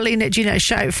you, Arlene. Gina, a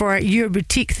shout out for Your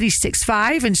Boutique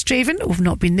 365 in Straven. Oh, I've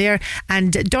not been there.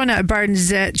 And Donna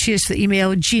Burns, cheers for the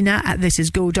email. Gina at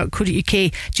thisisgo.co.uk.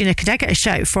 Gina, could I get a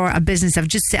shout for a business I've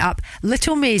just set up?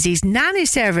 Little Maisie's Nanny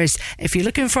Service. If you're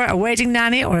looking for a wedding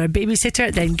nanny or a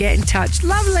babysitter, then get in touch.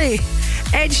 Lovely.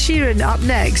 Ed Sheeran up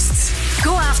next.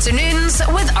 Go afternoons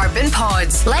with Urban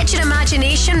Pods. Let your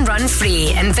imagination run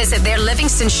free and visit their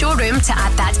Livingston showroom to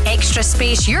add that extra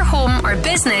space your home or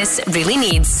business really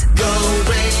needs. Go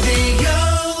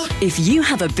Radio. If you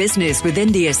have a business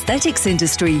within the aesthetics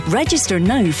industry, register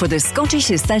now for the Scottish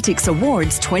Aesthetics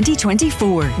Awards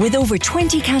 2024. With over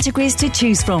 20 categories to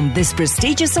choose from, this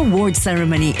prestigious awards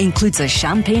ceremony includes a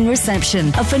champagne reception,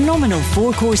 a phenomenal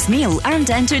 4-course meal and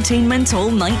entertainment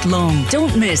all night long.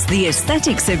 Don't miss the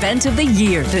aesthetics event of the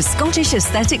year, the Scottish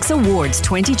Aesthetics Awards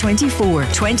 2024,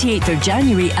 28th of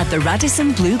January at the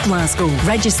Radisson Blu, Glasgow.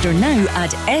 Register now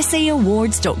at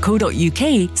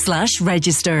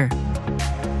saawards.co.uk/register.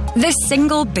 The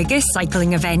single biggest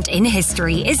cycling event in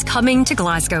history is coming to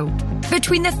Glasgow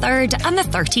between the 3rd and the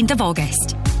 13th of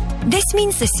August. This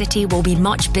means the city will be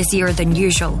much busier than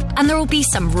usual, and there will be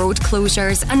some road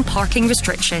closures and parking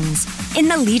restrictions in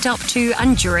the lead up to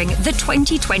and during the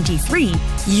 2023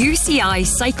 UCI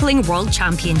Cycling World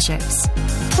Championships.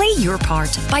 Play your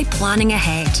part by planning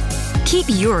ahead. Keep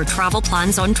your travel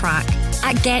plans on track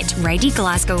at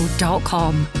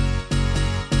getreadyglasgow.com.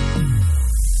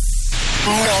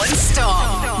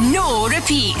 Non-stop, no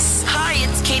repeats. Hi,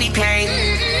 it's Katy Perry.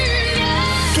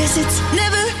 Guess it's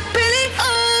never really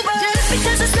over. Just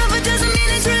because it's over doesn't mean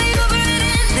it's really over.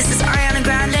 This is Ariana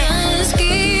Grande. Just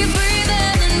keep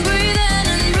breathing and breathing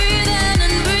and breathing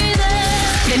and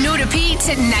breathing. The no repeats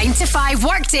at 9 to 5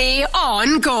 workday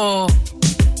on Go.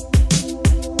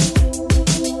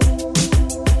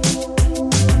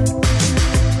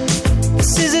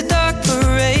 This is a dark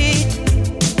parade,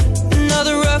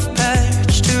 another rough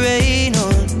patch to rain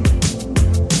on,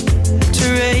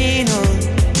 to rain on.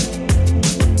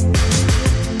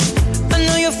 I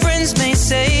know your friends may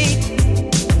say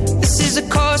this is a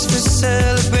cause for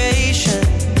celebration.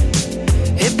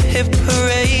 Hip hip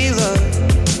hooray, love.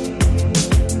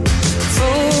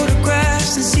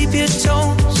 Photographs and sepia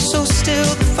tones, so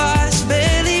still the fire's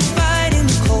barely fighting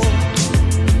the cold.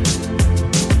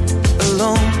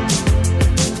 Alone.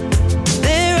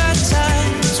 There are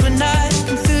times when I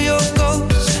can feel your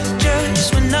ghost,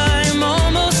 just when I'm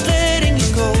almost letting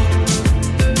you go.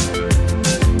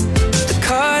 The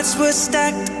cards were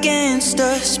stacked against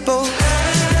us both.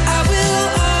 I will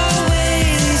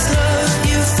always love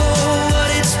you for what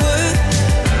it's worth.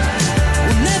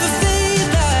 We'll never fade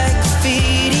like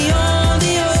graffiti on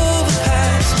the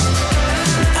overpass.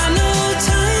 I know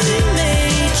time may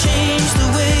change the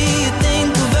way you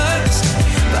think of us,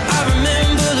 but I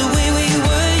remember the way we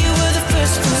were. You were the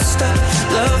first full stop,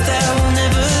 love that will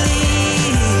never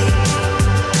leave.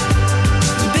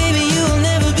 Baby, you'll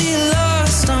never be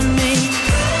lost on me.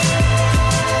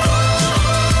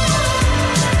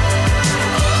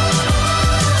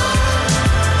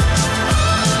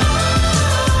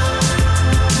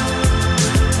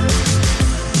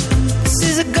 This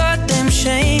is a goddamn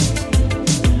shame.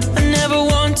 I never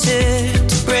wanted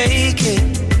to break it,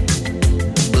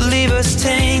 will leave us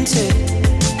tainted.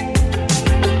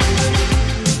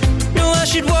 No, I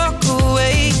should walk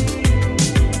away,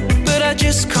 but I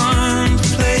just can't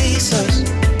replace us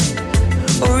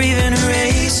or even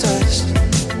erase us.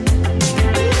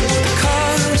 The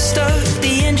car stuck,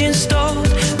 the engine stalled,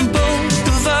 and both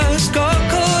of us got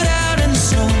caught out in the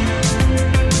snow.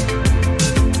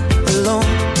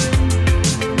 Alone.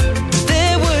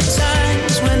 There were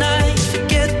times when I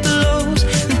forget the lows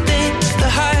and think the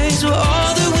highs were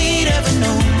all that we'd ever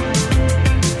known.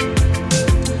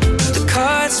 The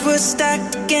cards were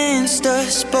stacked against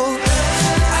us both.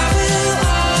 I will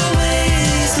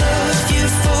always love you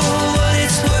for what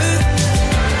it's worth.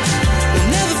 We'll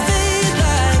never fade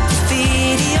like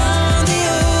graffiti on the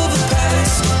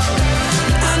overpass.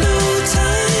 I know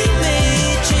time may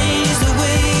change the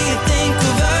way you think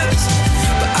of us,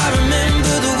 but I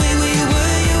remember the way we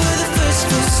were. You were the first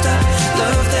full stop,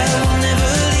 love that will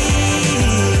never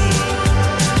leave.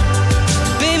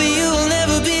 Baby, you will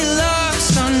never be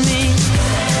lost on me.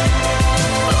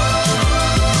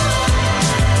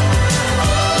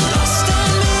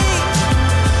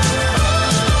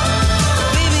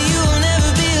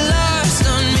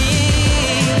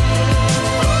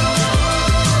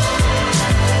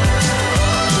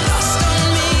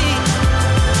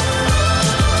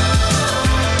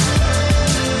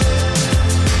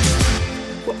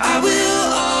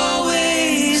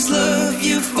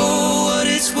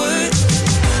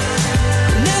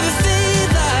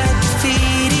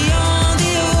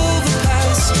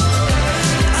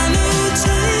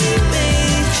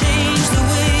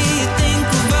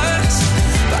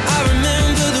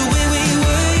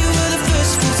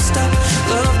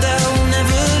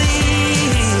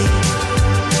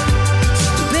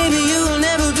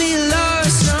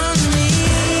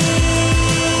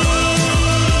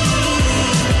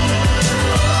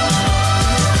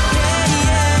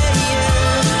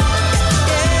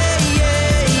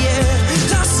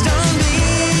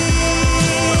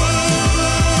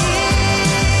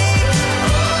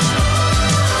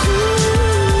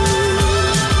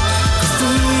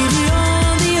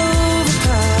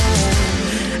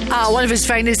 his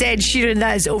finest, Ed Sheeran.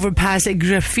 That is Overpass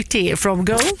Graffiti from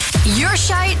Go. Your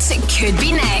shout could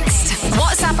be next.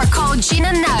 WhatsApp or call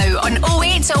Gina now on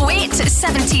 0808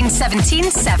 17 17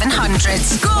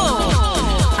 700. Go!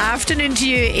 Afternoon to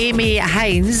you, Amy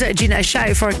Hines. Gina, a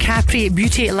shout for Capri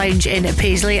Beauty Lounge in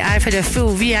Paisley. I've had a full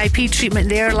VIP treatment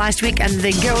there last week and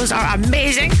the girls are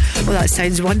amazing. Well, that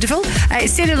sounds wonderful.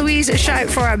 Sarah Louise, a shout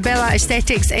for Bella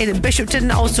Aesthetics in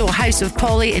Bishopton. Also House of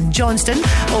Polly in Johnston.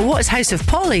 Oh, what is House of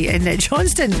Polly in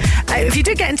Johnston? If you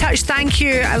do get in touch, thank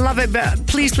you. I love it, but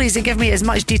please give me as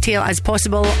much detail as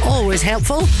possible. Always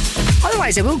helpful.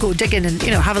 Otherwise, I will go digging and,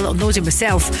 have a little nosy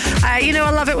myself. I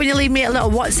love it when you leave me a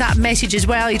little WhatsApp message as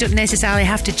well. You don't necessarily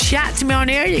have to chat to me on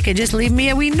air. You can just leave me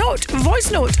a wee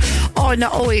voice note on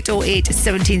 0808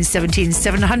 17 17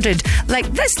 700.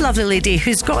 Like this lovely lady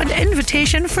who's got an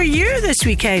invitation for you this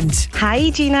weekend. Hi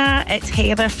Gina, it's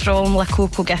Heather from La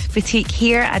Coco Gift Boutique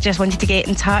here. I just wanted to get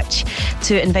in touch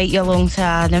to invite you along to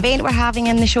an event we're having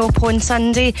in the shop on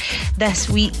Sunday. This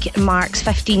week marks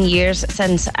 15 years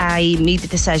since I made the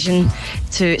decision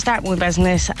to start my own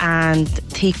business and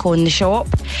take on the shop.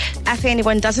 If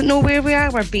anyone doesn't know where we are,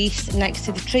 we're based next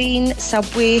to the train,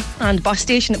 subway and bus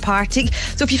station at Partick.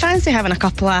 So if you fancy having a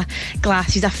couple of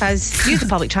glasses of fizz, use the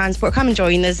public transport, come and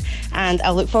join us, and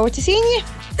I'll look forward to seeing you.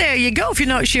 There you go. If you're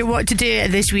not sure what to do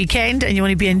this weekend and you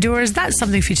want to be indoors, that's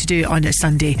something for you to do on a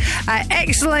Sunday.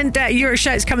 Excellent. Your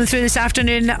shouts coming through this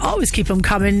afternoon. Always keep them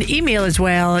coming. Email as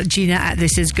well,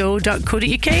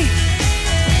 gina@thisisgo.co.uk.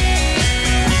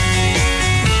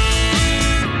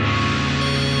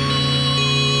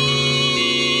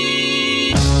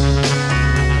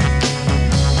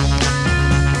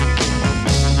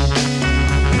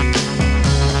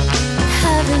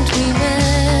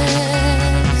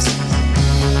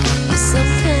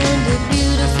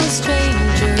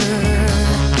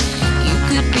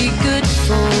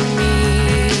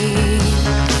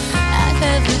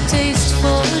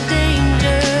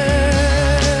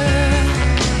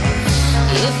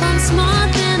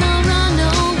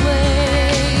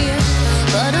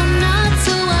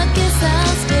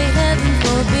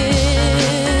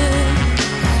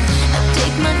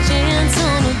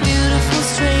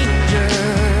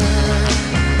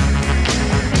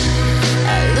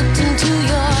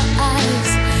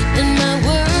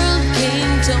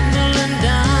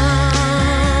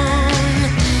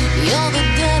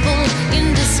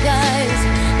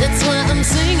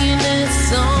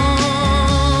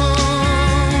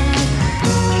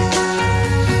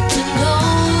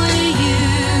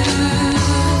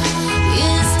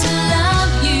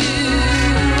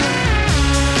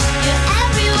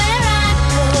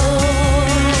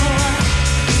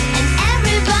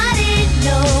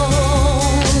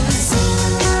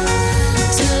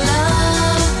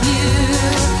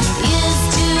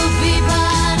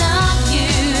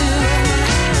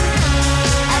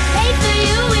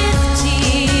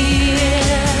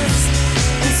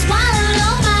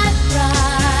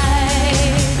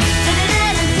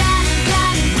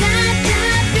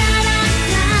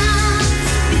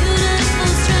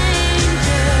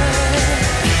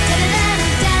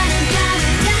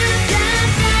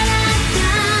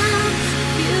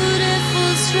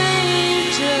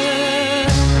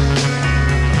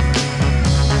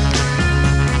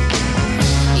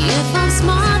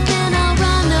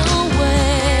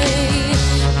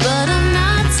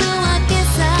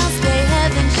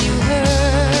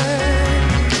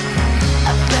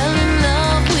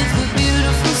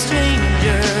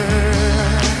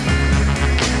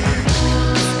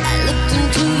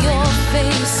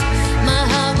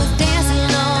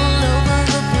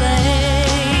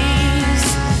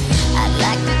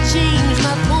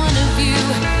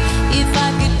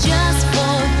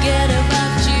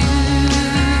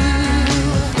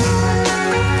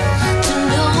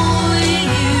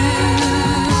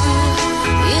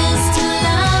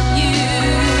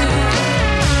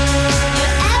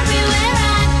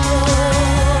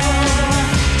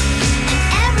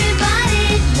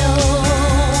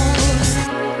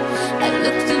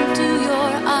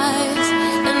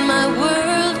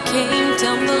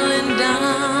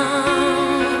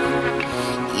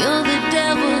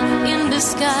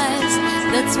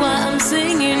 That's why I'm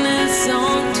singing this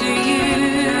song to you.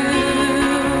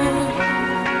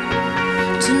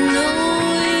 To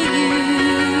know you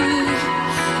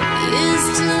is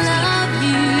to love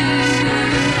you.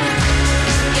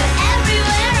 You're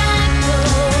everywhere I go.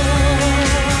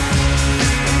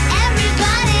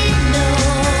 Everybody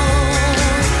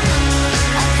knows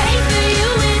I pray for you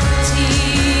with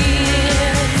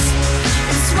tears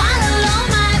and swallow all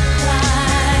my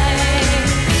pride.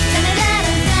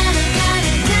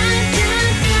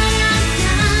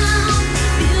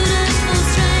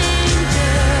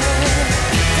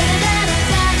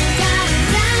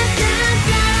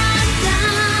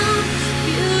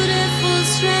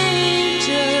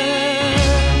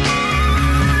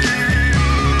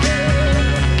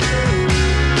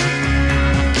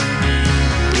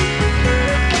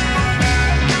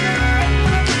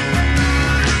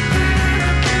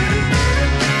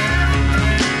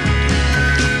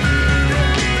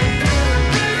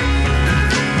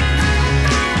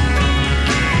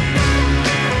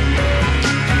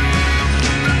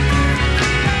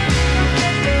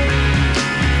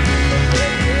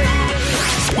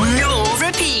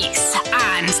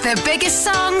 the biggest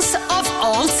songs of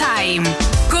all time.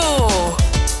 Go!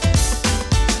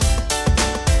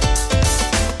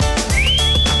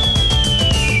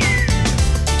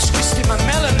 Twisted my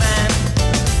melon, man.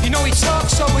 You know he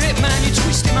talks so hip, man. You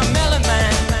twisted my melon,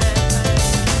 man.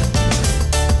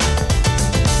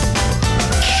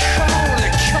 Call the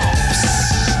cops.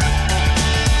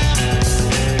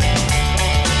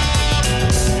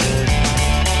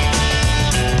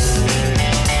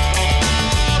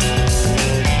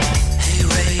 Hey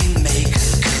Rainmaker,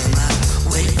 come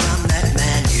away from that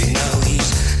man. You know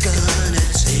he's gonna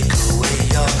take away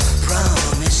your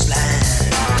promised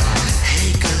land.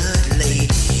 Hey good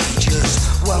lady, just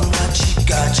want what you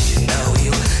got. You know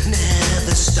he'll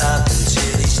never stop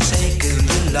until he's taken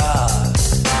your lot.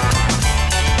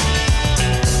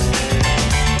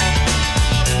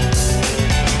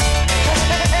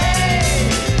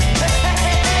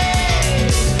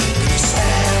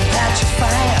 Stand at your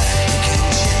fire, you can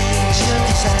change your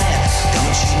desire.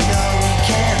 Don't you know he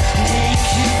can make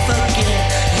you forget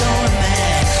you're a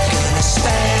man? Gonna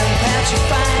stand at your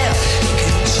fire, you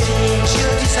can change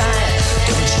your desire.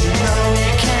 Don't you know he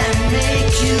can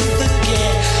make you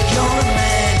forget you're a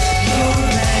man? You're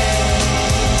a man.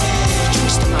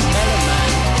 Twist my melon,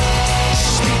 man.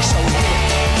 Speak so hip.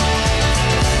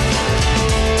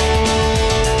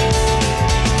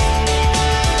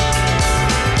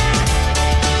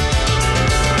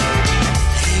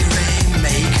 Hey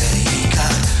Rainmaker, he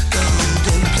got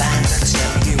golden plans. I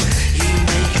tell you, he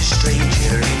make a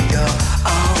stranger in your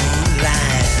own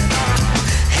land.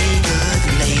 Hey good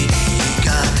lady, he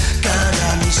got God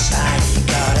on his side. He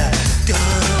got a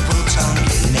double tongue.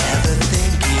 You never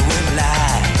think he would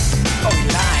lie. Oh, he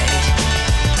lied.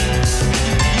 Ooh,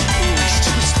 he's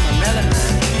twisted my melon,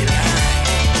 man. He lied.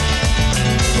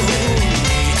 Ooh,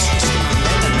 you twisted my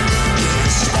melon, man.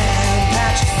 Stand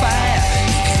at your fire,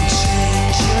 he can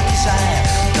change your desire.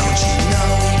 Don't you know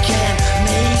he can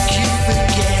make you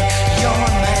forget you're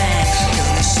a man?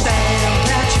 Gonna stand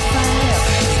at your fire,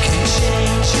 he can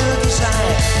change your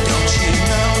desire. Don't you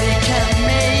know he can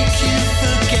make you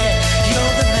forget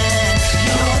you're the man?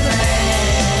 You're the man.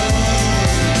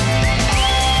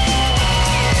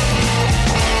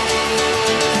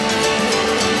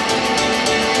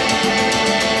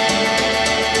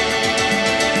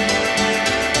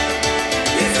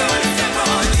 He's gonna step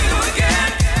on you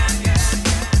again.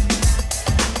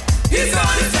 He's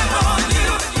gonna step on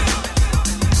you.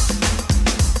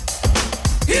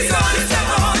 He's gonna step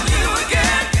on you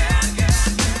again.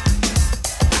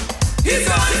 He's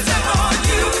gonna step on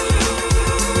you.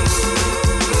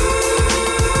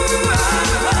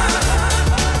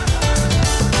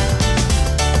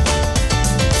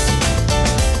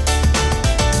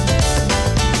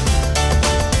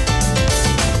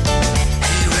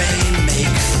 Hey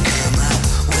Rainmaker, come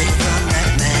away from that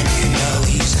man. You know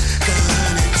he's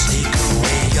gonna take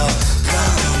away your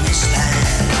promised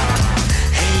land.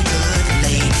 Hey good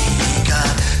lady, he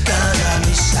got God on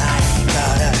his side. He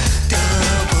got a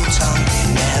double tongue. You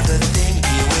never think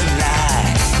he would lie.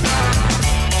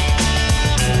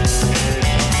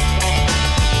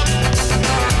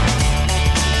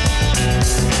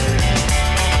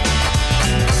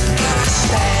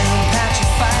 Stand at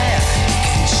your fire, he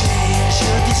can change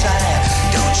your desire.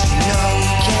 Don't you know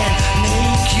he can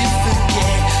make you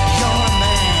forget you're a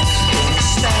man? Gonna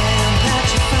stand at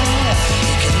your fire,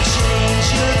 he can change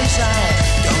your desire.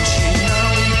 Don't you know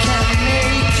he can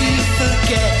make you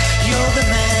forget you're the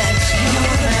man?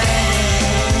 You're the man.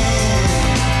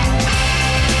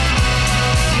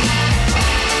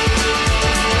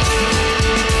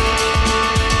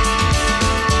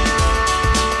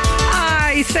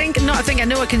 I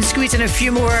know I can squeeze in a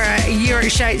few more year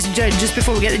shouts just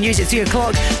before we get the news at 3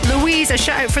 o'clock. Louise, a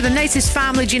shout out for the nicest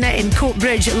family, Gina in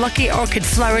Coatbridge. Lucky Orchid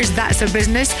Flowers, that's their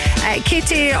business.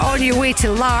 Katie, on your way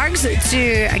to Largs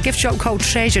to a gift shop called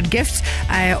Treasured Gifts,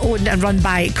 owned and run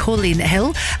by Colleen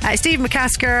Hill. Steve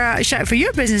McCasker, a shout out for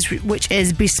your business, which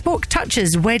is Bespoke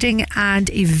Touches, wedding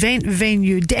and event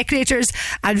venue decorators.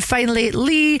 And finally,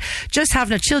 Lee, just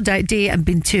having a chilled out day and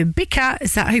been to Bika,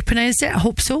 is that how you pronounce it? I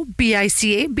hope so.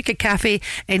 BICA, Bika Cafe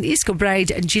in East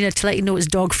Kilbride. And Gina, to let you know, it's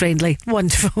dog friendly.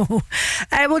 Wonderful.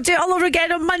 We'll do it all over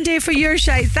again on Monday for your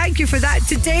shout. Thank you for that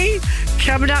today.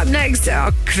 Coming up next,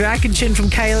 a cracking tune from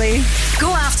Kylie.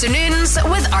 Go afternoons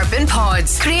with Urban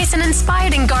Pods. Create an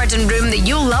inspiring garden room that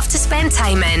you'll love to spend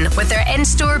time in with their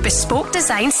in-store bespoke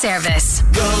design service.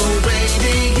 Go,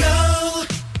 baby, go.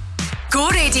 Go Go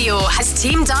Radio has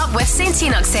teamed up with St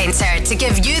Enoch Centre to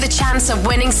give you the chance of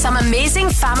winning some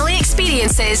amazing family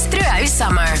experiences throughout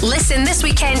summer. Listen this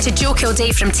weekend to Joe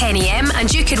Kilday from 10am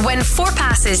and you could win 4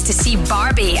 passes to see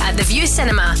Barbie at the View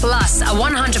Cinema, plus a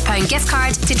 £100 gift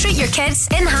card to treat your kids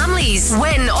in Hamleys.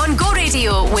 Win on Go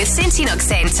Radio with St Enoch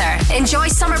Centre. Enjoy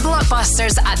summer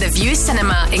blockbusters at the View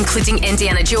Cinema, including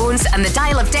Indiana Jones and the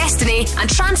Dial of Destiny and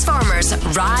Transformers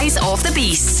Rise of the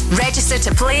Beast. Register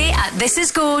to play at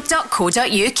thisisgo.co.uk.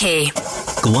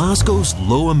 Glasgow's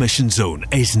low emission zone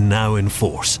is now in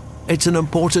force. It's an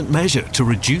important measure to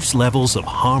reduce levels of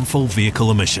harmful vehicle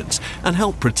emissions and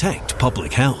help protect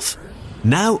public health.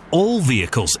 Now all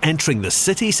vehicles entering the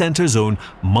city centre zone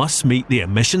must meet the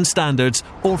emission standards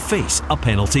or face a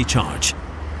penalty charge.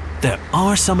 There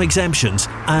are some exemptions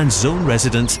and zone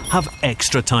residents have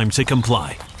extra time to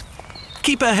comply.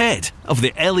 Keep ahead of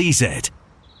the LEZ.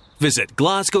 Visit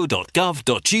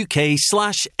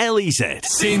glasgow.gov.uk/LEZ.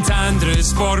 St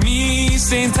Andrews for me,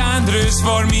 St Andrews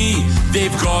for me.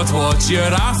 They've got what you're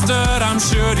after, I'm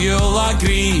sure you'll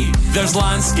agree. There's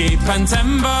landscape and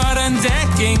timber and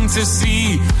decking to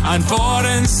see, and for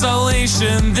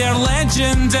installation they're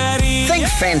legendary. Think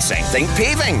fencing, think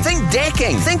paving, think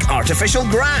decking, think artificial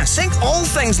grass, think all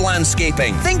things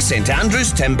landscaping. Think St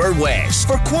Andrews Timber West.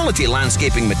 For quality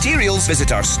landscaping materials,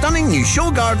 visit our stunning new show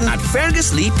garden at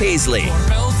Fergus Lee Paisley. For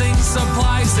building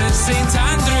supplies, there's St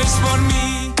Andrews for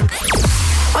me.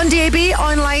 On DAB,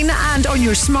 online and on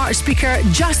your smart speaker,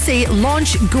 just say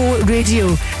Launch Go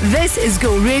Radio. This is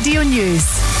Go Radio News.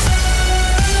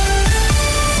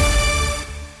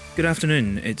 Good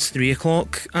afternoon, it's 3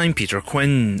 o'clock. I'm Peter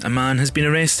Quinn. A man has been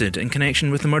arrested in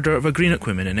connection with the murder of a Greenock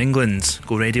woman in England.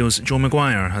 Go Radio's Joe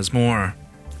Maguire has more.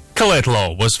 Colette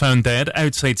Law was found dead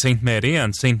outside St Mary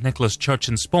and St Nicholas Church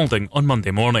in Spalding on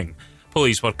Monday morning.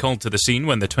 Police were called to the scene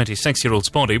when the 26-year-old's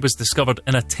body was discovered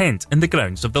in a tent in the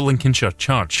grounds of the Lincolnshire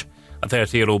Church. A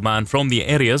 30-year-old man from the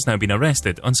area has now been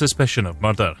arrested on suspicion of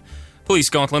murder. Police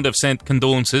Scotland have sent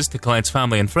condolences to Colette's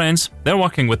family and friends. They're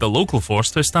working with the local force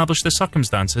to establish the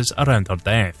circumstances around her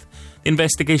death. The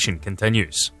investigation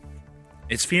continues.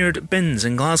 It's feared bins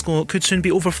in Glasgow could soon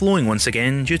be overflowing once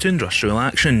again due to industrial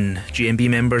action. GMB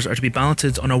members are to be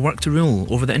balloted on a work to rule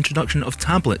over the introduction of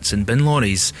tablets in bin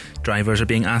lorries. Drivers are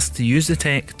being asked to use the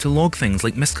tech to log things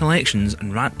like missed collections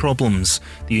and rat problems.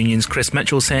 The union's Chris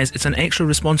Mitchell says it's an extra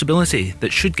responsibility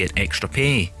that should get extra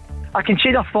pay. I can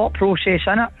see their thought process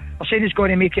in it. They're saying it's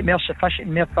going to make it more sufficient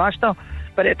and more faster,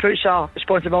 but it puts a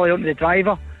responsibility on the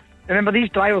driver. Remember, these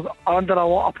drivers are under a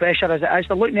lot of pressure as it is.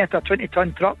 They're looking at a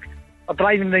 20-ton truck. They're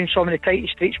driving down some of the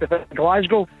tightest streets within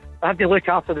Glasgow. They have to look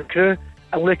after the crew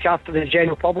and look after the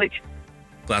general public.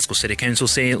 Glasgow City Council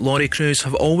say lorry crews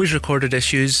have always recorded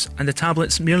issues and the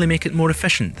tablets merely make it more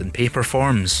efficient than paper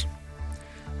forms.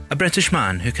 A British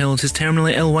man who killed his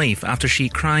terminally ill wife after she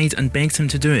cried and begged him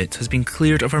to do it has been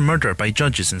cleared of her murder by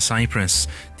judges in Cyprus.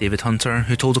 David Hunter,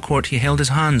 who told a court he held his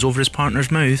hands over his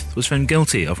partner's mouth, was found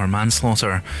guilty of her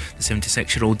manslaughter. The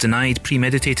 76-year-old denied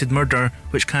premeditated murder,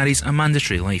 which carries a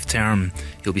mandatory life term.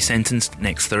 He'll be sentenced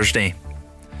next Thursday.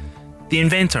 The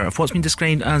inventor of what's been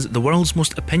described as the world's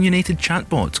most opinionated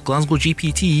chatbot, Glasgow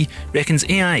GPT, reckons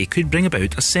AI could bring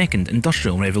about a second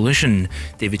industrial revolution.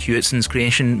 David Hewittson's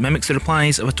creation mimics the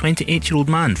replies of a 28-year-old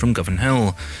man from Govan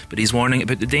Hill, but he's warning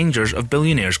about the dangers of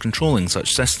billionaires controlling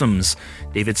such systems.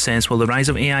 David says while the rise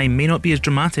of AI may not be as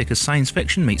dramatic as science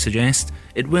fiction might suggest,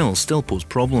 it will still pose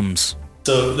problems.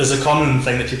 So there's a common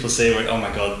thing that people say where, oh my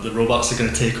god, the robots are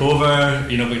going to take over,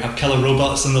 we have killer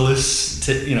robots on the loose,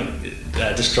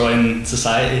 destroying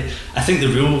society. I think the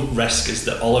real risk is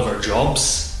that all of our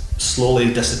jobs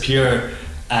slowly disappear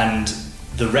and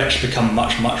the rich become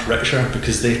much, much richer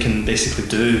because they can basically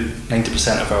do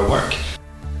 90% of our work.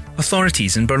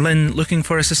 Authorities in Berlin looking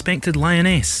for a suspected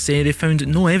lioness say they found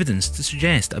no evidence to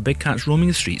suggest a big cat's roaming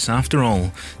the streets after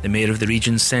all. The mayor of the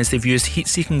region says they've used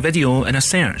heat-seeking video in a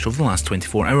search over the last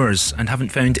 24 hours and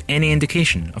haven't found any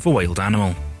indication of a wild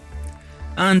animal.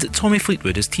 And Tommy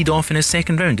Fleetwood is teed off in his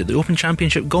second round at the Open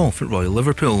Championship Golf at Royal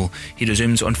Liverpool. He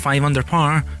resumes on 5 under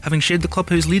par, having shared the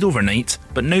clubhouse lead overnight,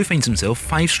 but now finds himself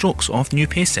 5 strokes off new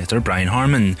pace setter Brian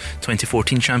Harman.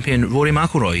 2014 champion Rory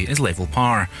McIlroy is level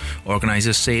par.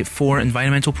 Organisers say 4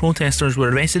 environmental protesters were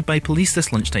arrested by police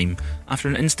this lunchtime after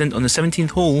an incident on the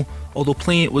 17th hole, although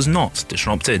play was not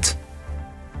disrupted.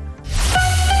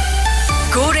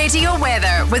 Go Radio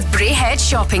weather with Braehead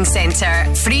Shopping Centre.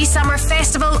 Free summer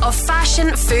festival of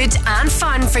fashion, food and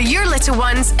fun for your little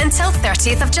ones until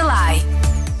 30th of July.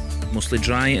 Mostly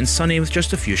dry and sunny with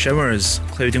just a few showers,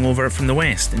 clouding over from the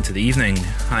west into the evening.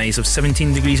 Highs of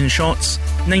 17 degrees in Shotts,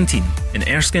 19 in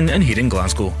Erskine and here in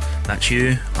Glasgow. That's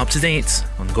you, up to date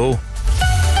on Go.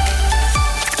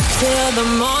 till the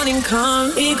morning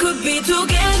comes. We could be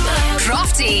together.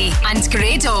 Crofty and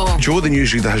Grado. Joe, the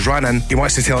newsreader, has ran in. He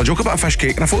wants to tell a joke about a fish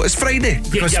cake, and I thought it's Friday.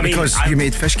 Because you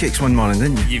made fish cakes one morning,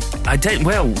 didn't you? I did,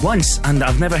 well, once, and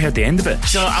I've never heard the end of it.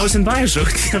 So I was in Byers Road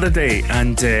the other day,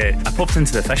 and I popped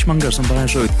into the fishmongers on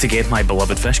Byers Road to get my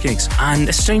beloved fish cakes. And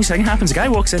a strange thing happens. A guy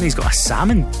walks in, he's got a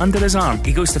salmon under his arm.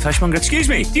 He goes to the fishmonger, "Excuse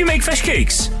me, do you make fish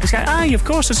cakes?" This guy, "Aye, of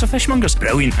course, it's a fishmonger's."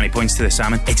 Brilliant. And he points to the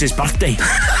salmon. It's his birthday.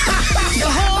 The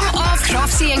home of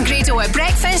Crofty and Grado at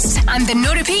breakfast and the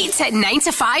no repeat at 9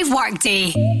 to 5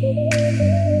 workday.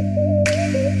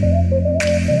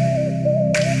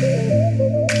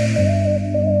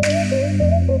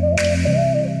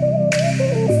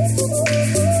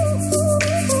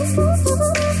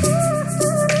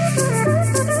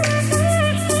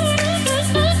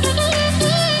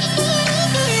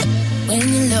 When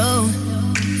you're low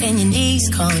and your knees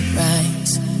can't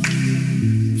rise,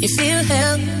 you feel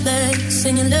helpless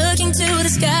and you're looking to the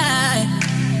sky.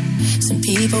 Some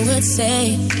people would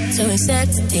say to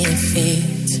accept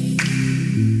defeat.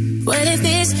 What if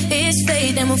this is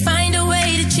fate? Then we'll find a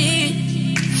way to cheat.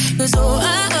 'Cause we'll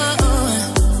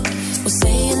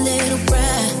say a little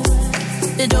prayer.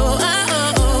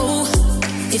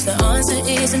 If the answer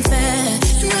isn't fair,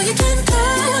 you know you can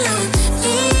call on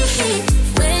me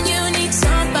when you need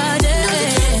somebody.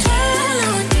 You can call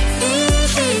on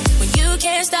me when you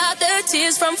can't stop the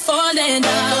tears from falling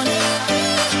down.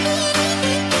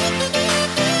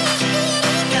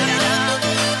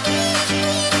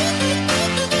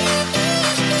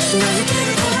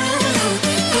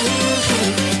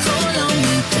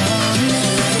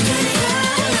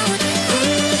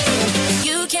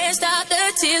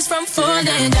 From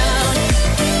falling down.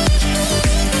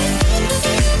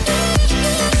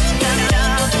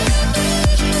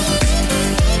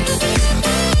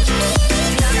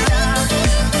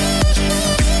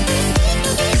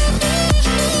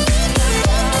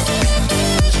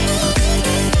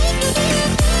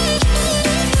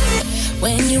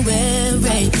 When you're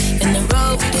weary and the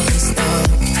road is long,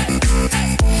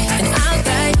 and I'll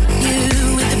guide you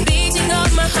with the beating of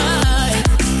my heart.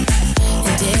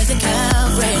 And there's a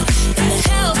Calvary and the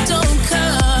help don't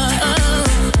come.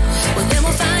 Well, then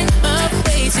we'll find a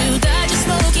way to dodge a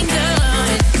smoking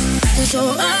gun. So,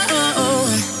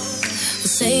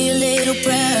 we'll say a little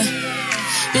prayer.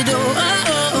 But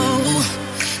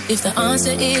if the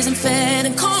answer isn't fair,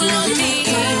 then call on me.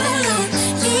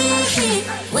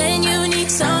 When you need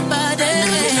somebody.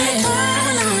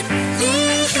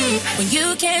 When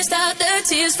you can't stop the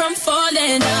tears from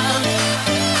falling down.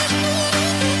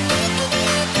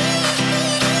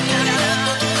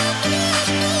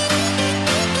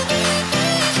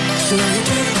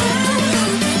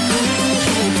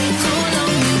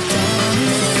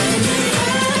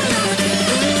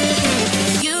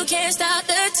 You can't stop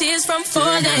the tears from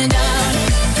falling down.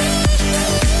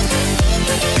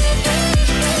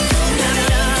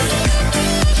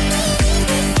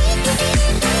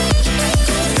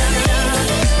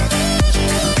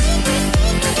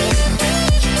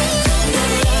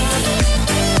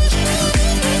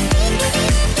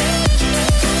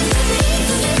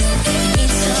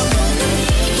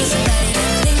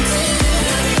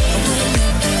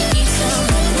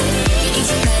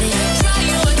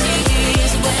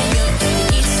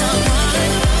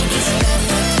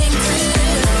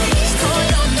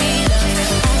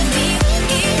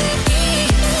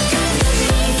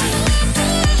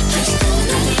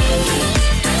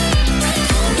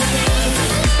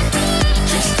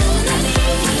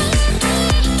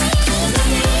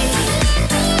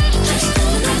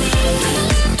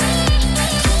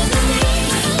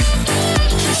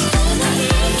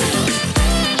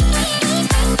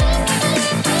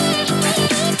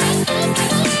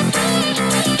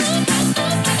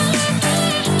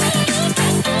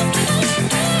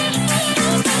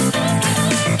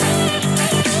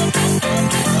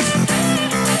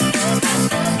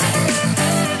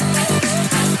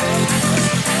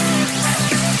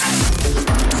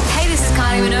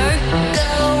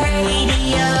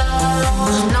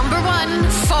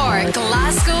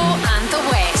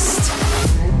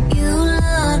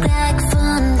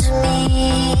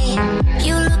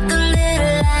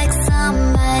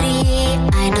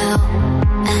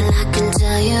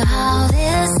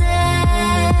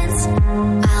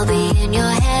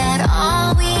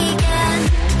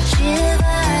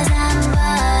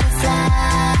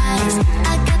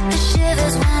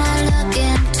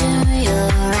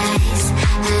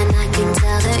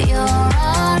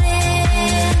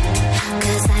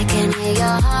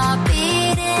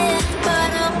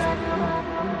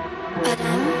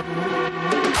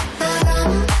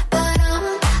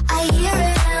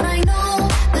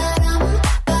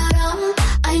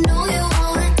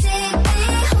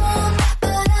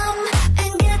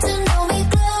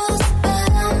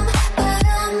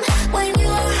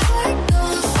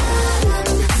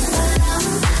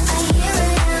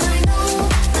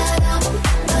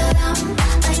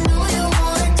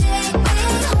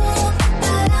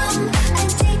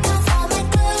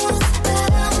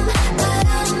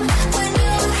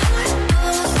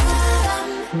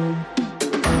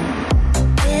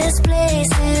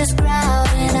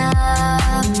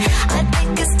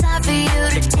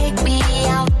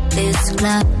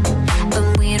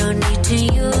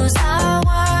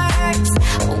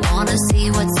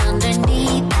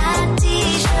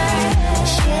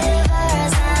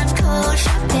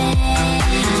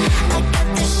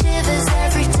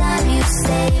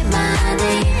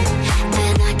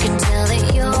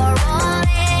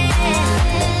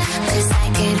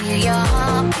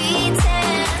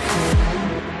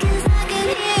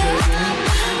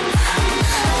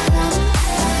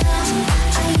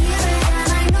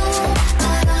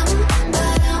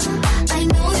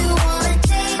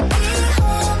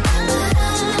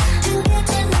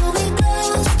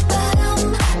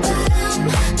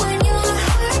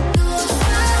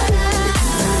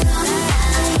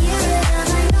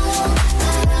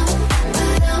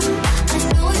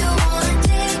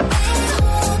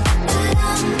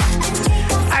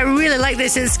 like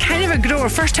this? It's kind of a grower.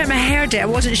 First time I heard it, I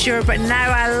wasn't sure, but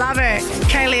now I love it.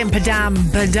 Kylie and Padam,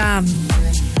 Badam.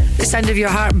 The sound of your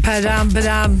heart, Padam,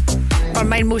 Badam. Or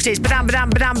mine most days, Badam, Badam,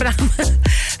 Badam,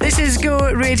 Badam. This is Go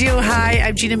Radio. Hi,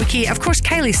 I'm Gina McKie. Of course,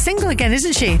 Kylie's single again,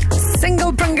 isn't she?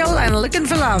 Single Pringle and looking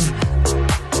for love.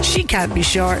 She can't be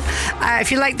short. If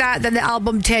you like that, then the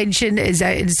album Tension is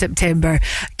out in September.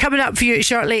 Coming up for you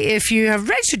shortly, if you have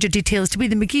registered your details to be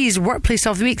the McGee's Workplace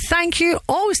of the Week, thank you.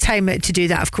 Always time it to do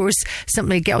that, of course.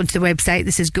 Simply get onto the website.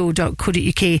 This is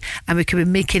go.co.uk and we could be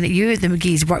making you the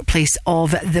McGee's Workplace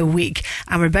of the Week.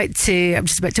 And I'm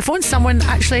just about to phone someone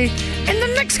actually in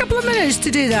the next couple of minutes to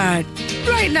do that.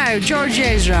 Right now, George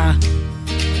Ezra.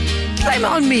 Blame it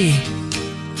on me.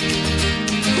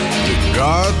 The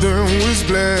garden was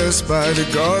blessed by the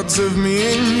gods of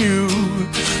me and you.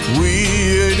 We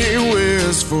headed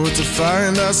westward to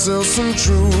find ourselves some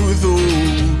truth. Oh,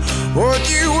 what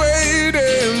you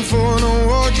waiting for? No,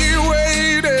 what you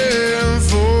waiting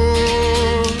for?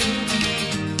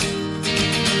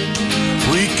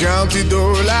 We counted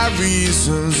all our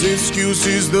reasons,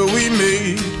 excuses that we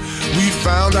made. We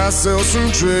found ourselves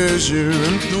some treasure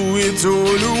and threw it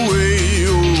all away.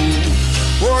 Oh,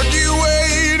 what you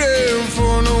waiting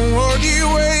for? No, what you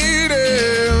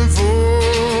waiting for?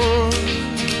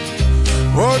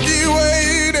 What you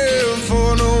waiting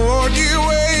for? No, what you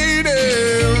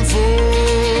waiting for?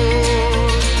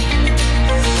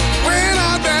 When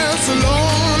I dance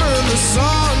alone and the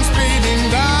sun's beating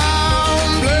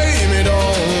down, blame it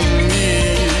on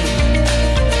me.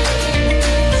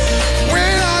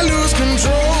 When I lose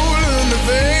control and the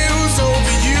veil's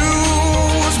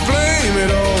overused, blame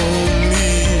it on me.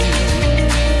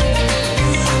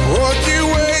 What you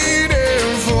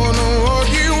waiting for? No, what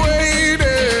you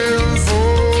waiting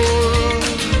for?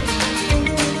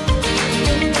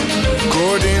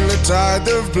 Caught in the tide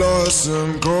of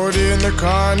blossom, caught in the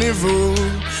carnival.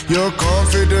 Your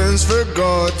confidence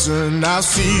forgotten, I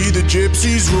see the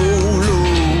gypsies roll.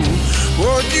 Oh,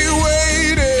 what you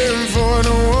waiting for?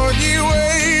 No, what you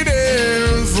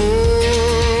waiting for?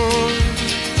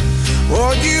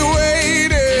 What you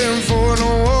waiting for? No,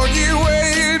 what you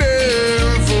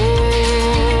waiting for?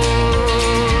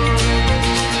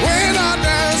 When I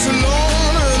dance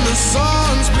alone and the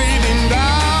sun's bleeding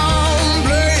down,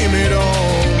 blame it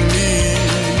on me.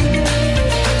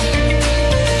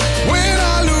 When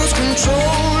I lose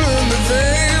control and the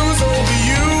veil's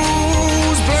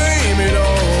overused, blame it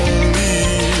on me.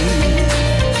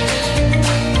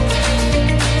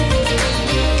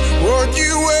 What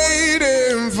you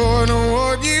waiting for? No,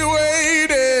 what you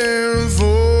waiting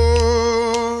for?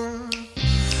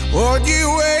 What you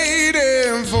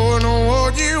waiting for? No,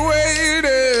 what you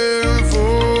waiting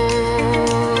for?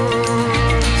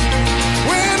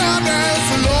 When I dance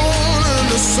alone and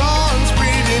the sun's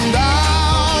beating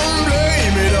down,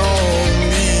 blame it on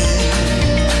me.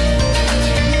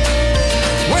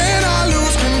 When I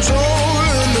lose control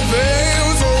and the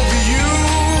veil's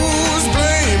overused,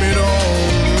 blame it on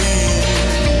me.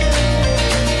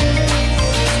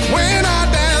 When I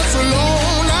dance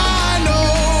alone, I know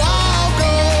I'll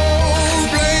go,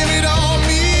 blame it on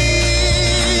me.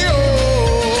 Oh,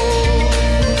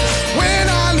 when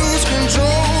I lose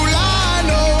control, I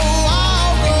know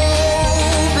I'll go,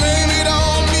 blame it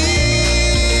on me.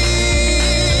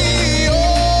 Oh,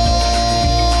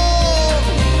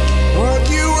 what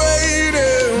you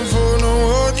waiting for? No,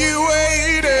 what you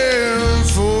waiting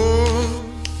for?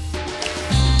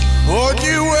 What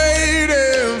you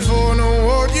waiting for? No,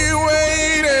 what you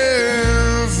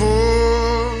waiting for?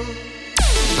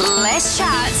 Less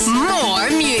chat, more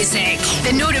music.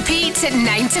 The no repeat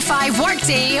 9 to 5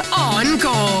 workday on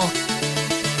Go.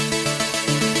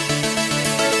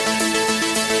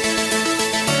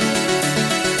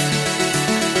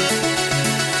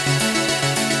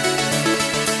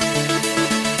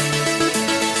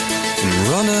 I'm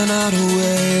running out of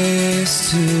ways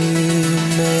to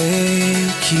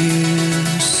make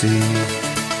you see.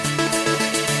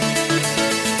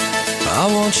 I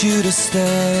want you to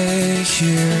stay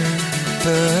here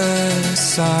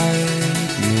beside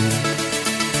me.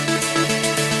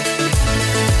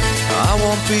 I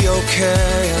won't be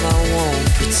okay and I won't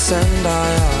pretend I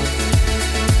am.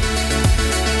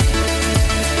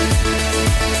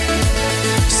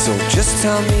 So just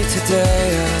tell me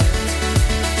today and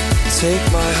take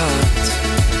my hand.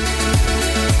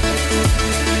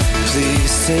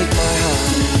 Please take my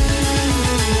hand.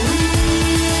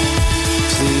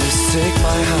 Please take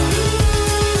my hand.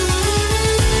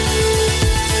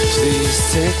 Please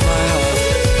take my hand.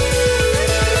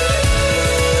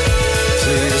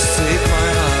 Please take my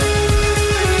hand.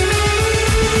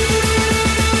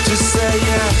 Just say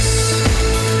yes.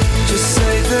 Just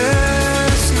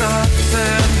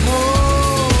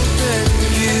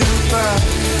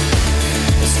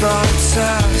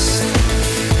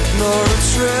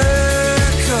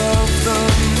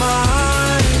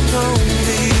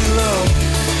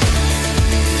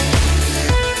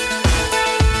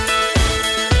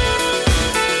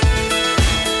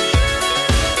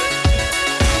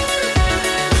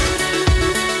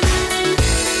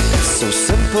So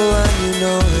simple and you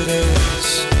know it is.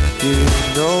 You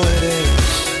know it is.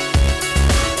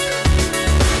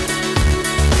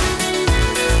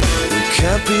 We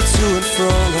can't be to and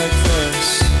fro like this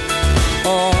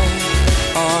all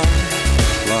our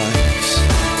lives.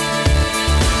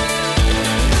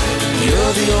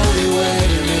 You're the only way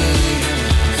to me.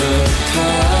 The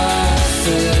path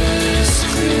is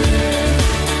clear.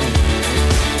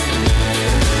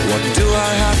 What do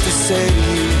I have to say to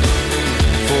you?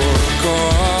 For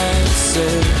God's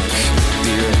sake,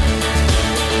 dear.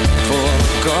 For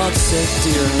God's sake,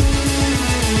 dear.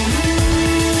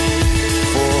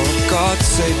 For God's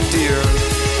sake, dear.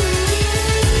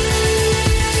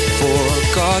 For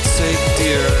God's sake,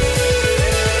 dear.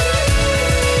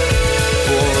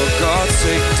 For God's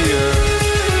sake, dear.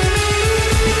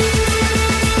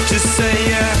 Just say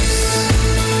yes.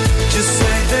 Just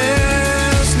say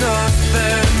there's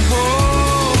nothing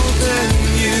holding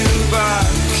you back.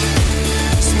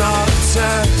 It's not a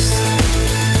test,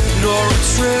 nor a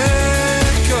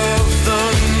trick of the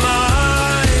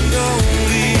mind,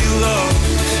 only love.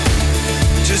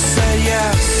 Just say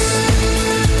yes,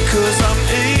 'cause I'm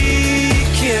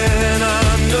aching, I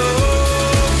know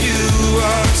you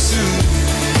are too.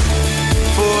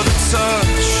 For the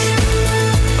touch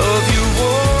of your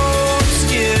warm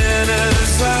skin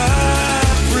as I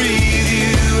breathe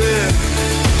you in.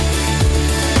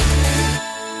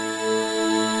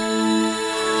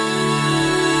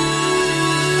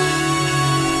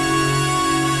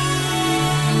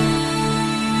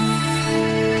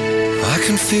 I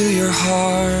can feel your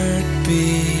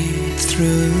heartbeat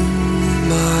through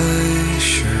my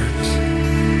shirt.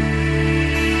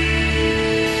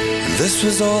 And this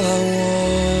was all I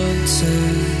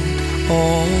wanted,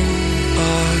 all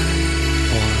I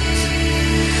want.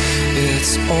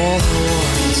 It's all I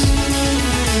want.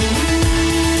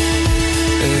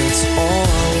 It's all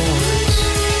I want.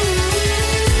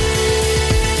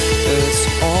 It's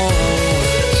all I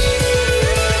want.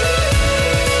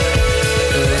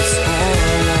 It's all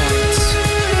I want.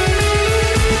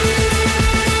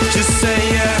 Just say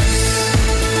yes.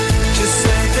 Just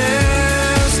say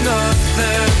there's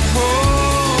nothing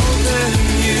holding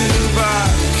you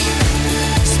back.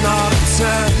 It's not a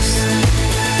test,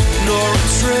 nor a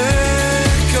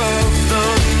trick of the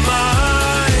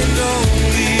mind,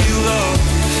 only love.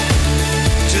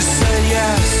 Just say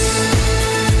yes,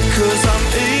 'cause I'm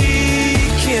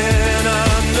aching, I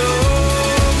know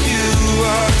you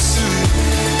are too.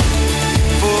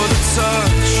 For the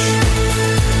touch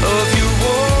of your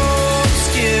warm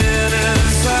skin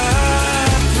as I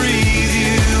breathe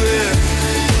you in.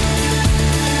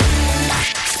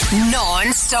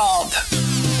 Non-stop.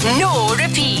 No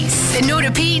repeats. No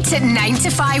repeats at 9 to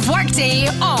 5 workday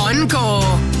on Go.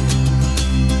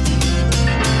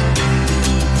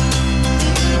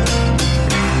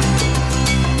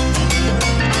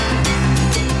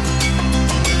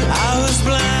 I was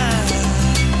blind,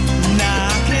 now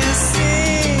I can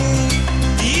see.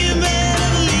 You made a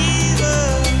believer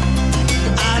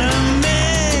out of me.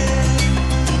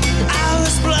 I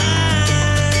was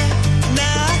blind,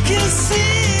 now I can see.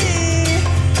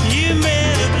 You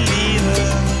made a believer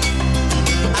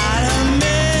out of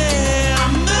me.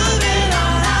 I'm moving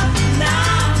on.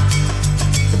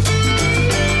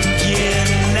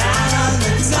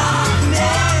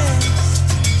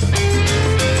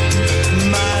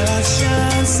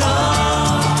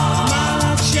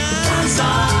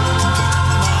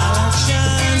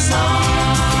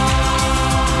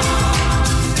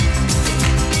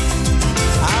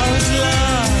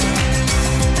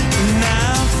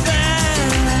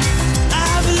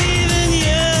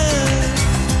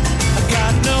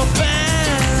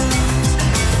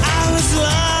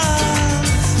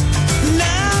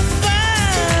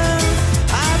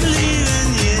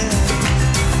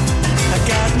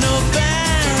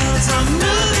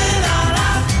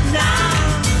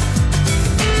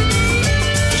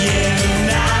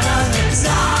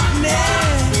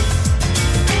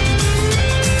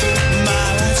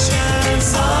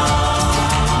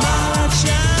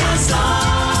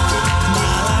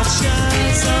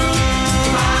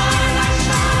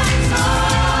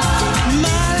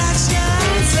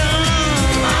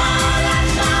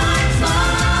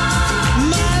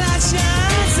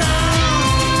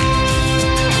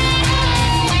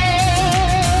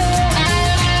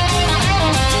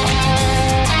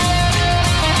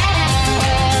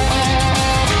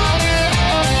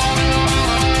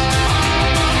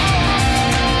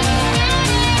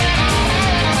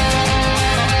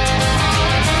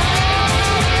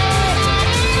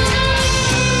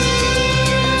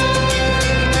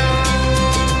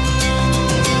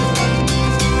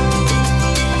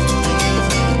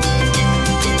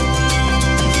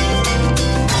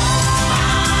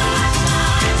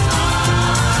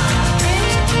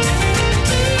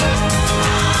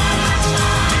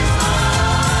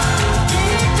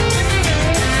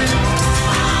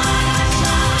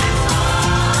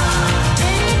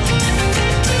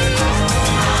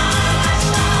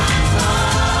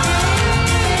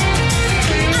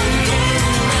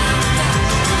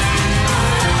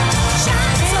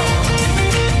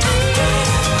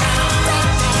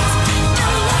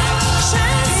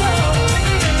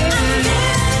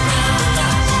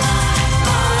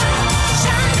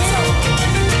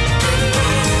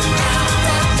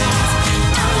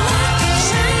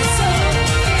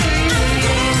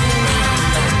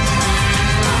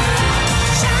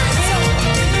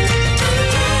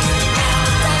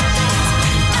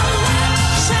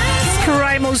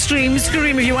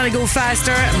 Scream if you want to go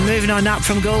faster. Moving on up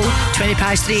from Go, 20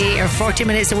 past 3 or 40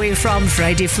 minutes away from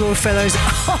Friday Floor Fillers.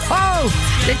 Oh,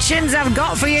 the tunes I've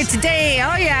got for you today.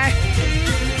 Oh yeah.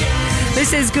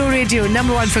 This is Go Radio,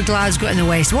 number one for Glasgow and the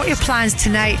West. What are your plans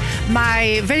tonight?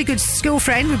 My very good school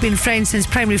friend, we've been friends since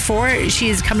primary 4. She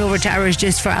is coming over to ours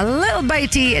just for a little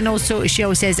bitey, and also she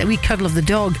always says a wee cuddle of the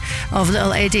dog of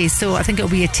little Eddie. So I think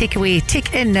it'll be a takeaway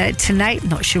take-in tonight.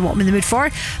 Not sure what I'm in the mood for.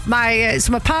 My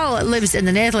pal lives in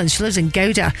the Netherlands. She lives in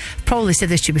Gouda. Probably said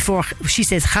this to you before. She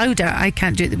says Gouda. I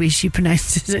can't do it the way she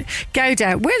pronounces it.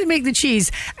 Gouda, where they make the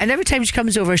cheese. And every time she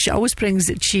comes over, she always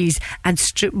brings cheese and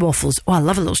strip waffles. Oh, I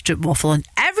love a little strip waffle. And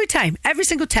every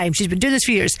single time, she's been doing this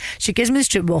for years, she gives me the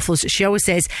strip waffles. She always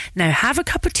says, now have a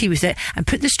cup of tea with it and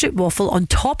put the strip waffle on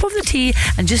top of the tea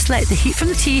and just let the heat from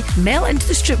the tea melt into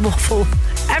the strip waffle.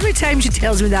 Every time she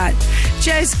tells me that.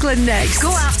 Jess Glynn next.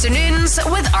 Go afternoons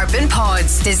with Urban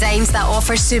Pods. Designs that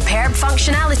offer superb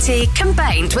functionality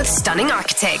combined with stunning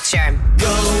architecture.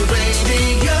 Go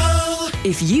Radio.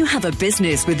 If you have a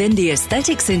business within the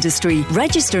aesthetics industry,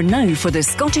 register now for the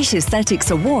Scottish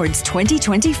Aesthetics Awards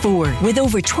 2024. With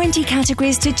over 20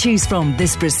 categories to choose from,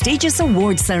 this prestigious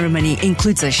award ceremony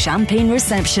includes a champagne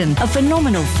reception, a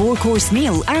phenomenal 4-course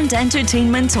meal and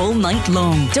entertainment all night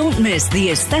long. Don't miss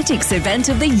the aesthetics event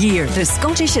of the year, the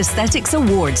Scottish Aesthetics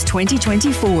Awards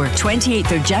 2024,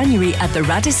 28th of January at the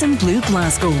Radisson Blu,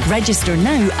 Glasgow. Register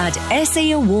now at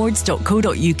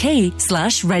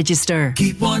saawards.co.uk/register.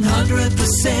 Keep 100%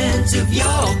 of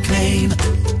your claim.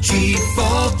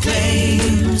 G4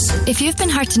 Claims. If you've been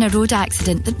hurt in a road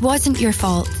accident that wasn't your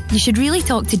fault, you should really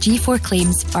talk to G4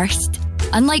 Claims first.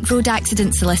 Unlike road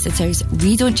accident solicitors,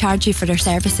 we don't charge you for our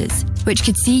services, which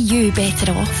could see you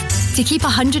better off. To keep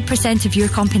 100% of your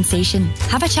compensation,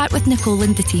 have a chat with Nicole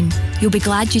and the team. You'll be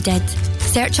glad you did.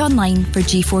 Search online for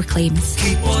G4 Claims.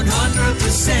 Keep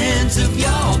 100% of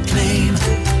your claim.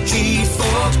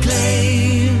 G4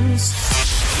 Claims.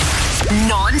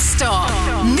 Non-stop,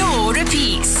 no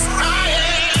repeats. I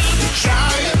am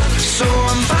shy, so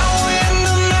I'm bowing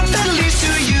up at least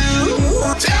to you.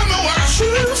 Tell me what I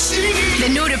should see. The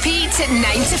no repeat 9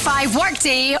 to 5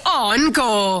 workday on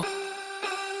Go.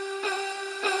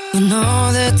 You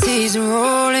know the tears are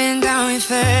rolling down your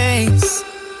face,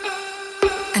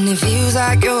 and it feels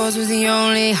like yours was the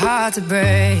only heart to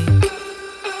break.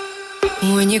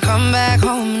 When you come back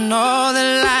home and all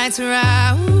the lights are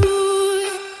out,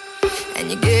 and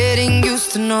you're getting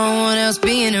used to no one else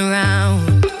being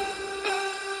around.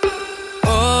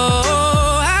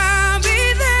 Oh, I'll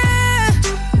be there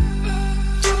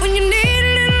when you need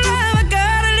a little love. I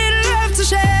got a little love to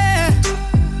share.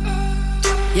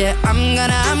 Yeah, I'm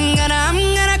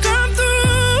gonna come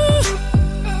through.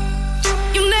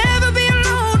 You'll never be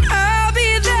alone. I'll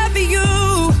be there for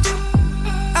you.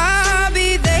 I'll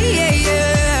be there, yeah,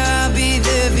 yeah. I'll be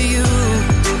there for you.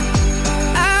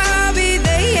 I'll be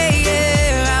there, yeah,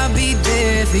 yeah. I'll be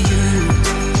there for you.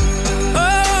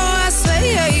 Oh, I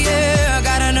say, yeah, yeah. I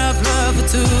got enough love for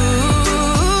two.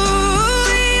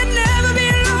 You'll never be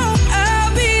alone.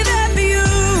 I'll be there for you.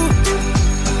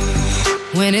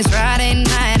 When it's Friday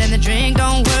night and the drink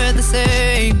don't work the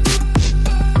same,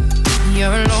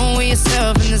 you're alone with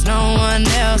yourself and there's no one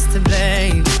else to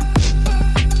blame.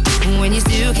 When you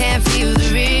still can't feel the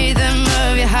rhythm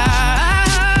of your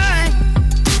heart,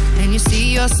 and you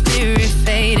see your spirit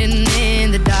fading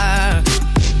in the dark.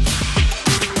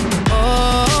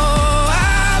 Oh,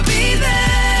 I'll be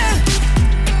there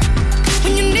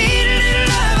when you need a little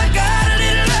love. I got a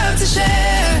little love to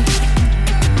share.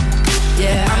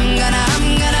 Yeah, I'm gonna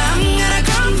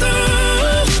come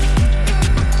through.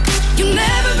 You'll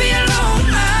never be alone.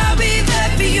 I'll be there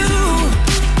for you.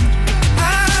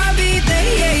 I'll be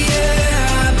there, yeah,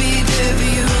 yeah. I'll be there for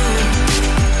you.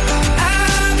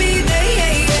 I'll be there,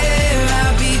 yeah, yeah.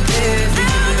 I'll be there for you.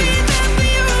 I'll be there for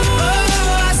you.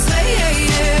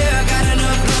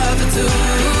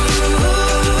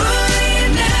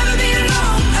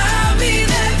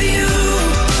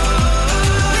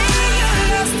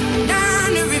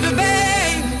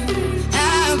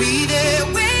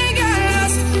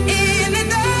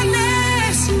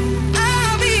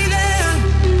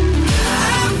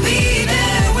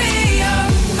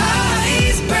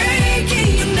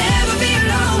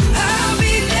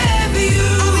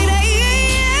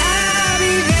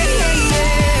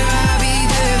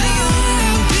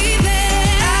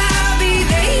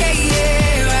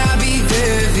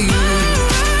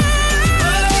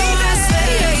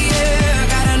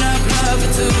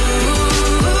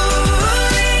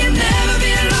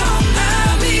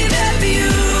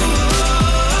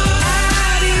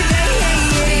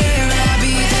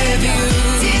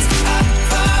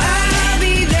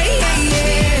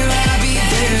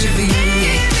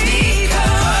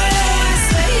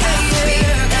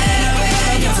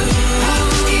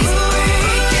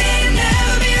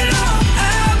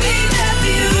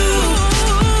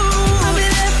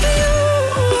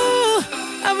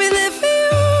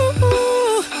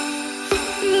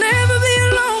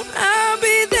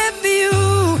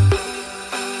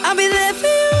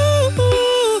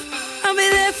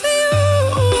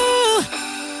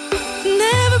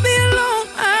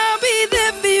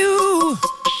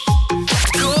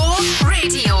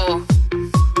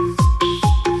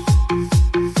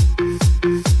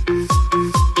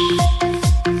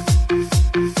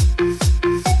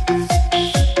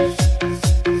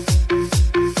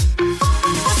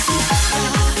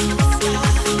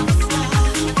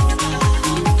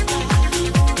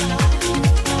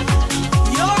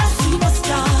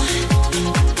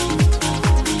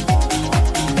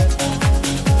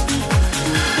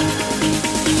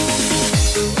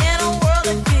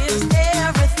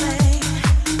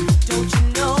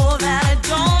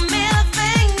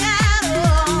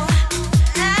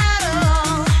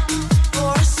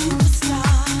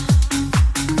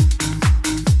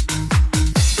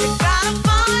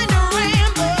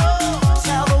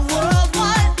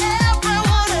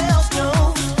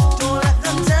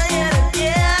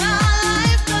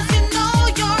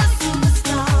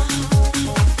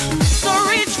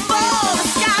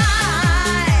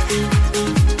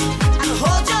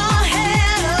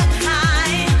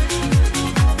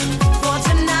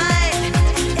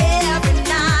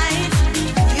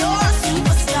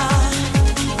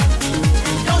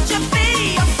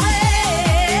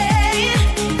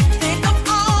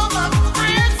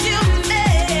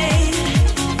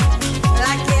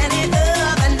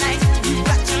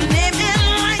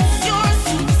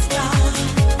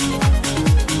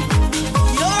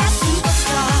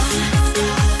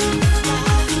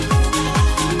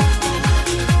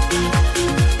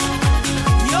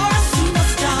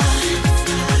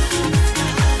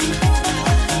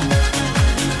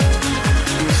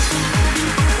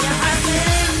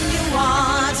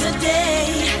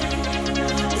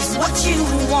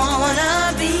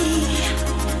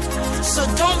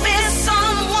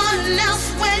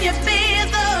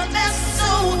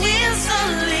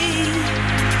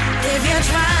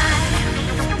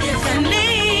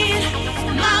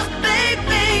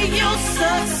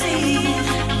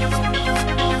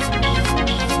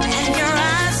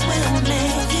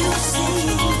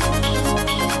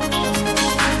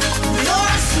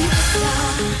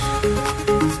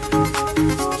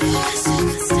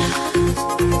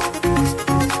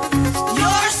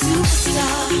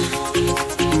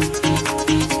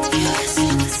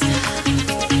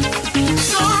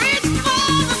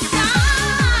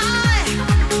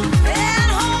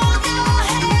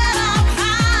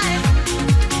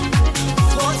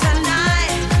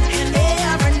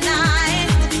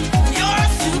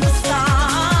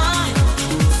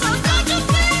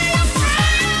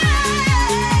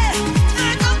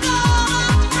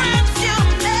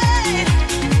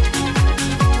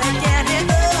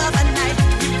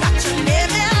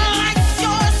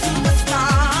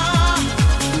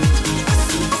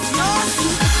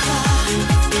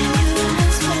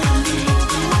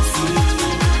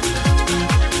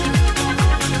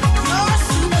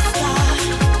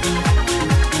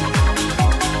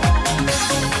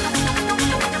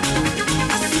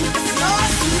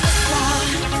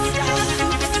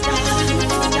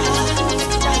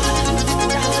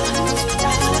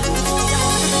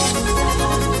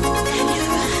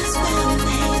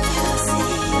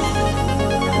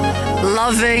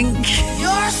 I think. You're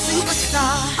a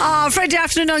superstar. Oh, Friday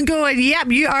afternoon on Go. And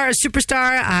yep, you are a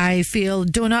superstar. I feel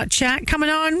donut chat coming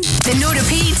on. The no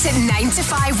repeat 9 to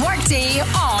 5 workday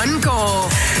on Go.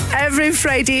 Every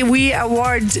Friday we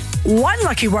award one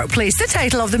lucky workplace the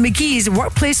title of the McGee's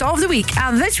Workplace of the Week.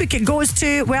 And this week it goes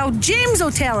to, well, James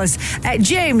will tell us.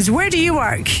 James, where do you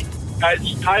work?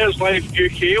 It's Tyres Life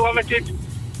UK Limited.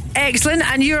 Excellent.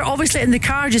 And you're obviously in the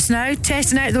car just now,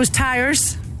 testing out those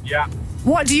tyres. Yeah.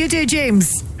 What do you do,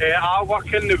 James? I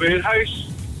work in the warehouse.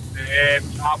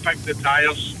 I pick the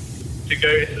tyres to go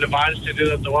out in the vans to do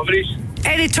the deliveries.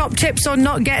 Any top tips on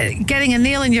not getting a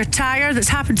nail in your tyre? That's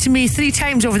happened to me 3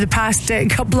 times over the past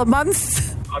couple of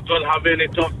months. I don't have any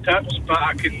top tips, but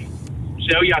I can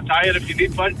sell you a tyre if you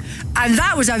need one. And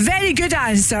that was a very good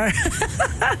answer.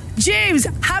 James,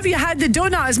 have you had the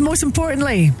donuts, most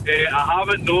importantly? I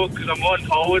haven't, no, because I'm on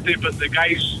holiday, but the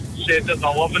guys said that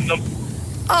they're loving them.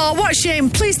 Oh, what a shame.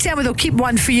 Please tell me they'll keep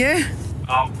one for you.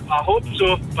 I hope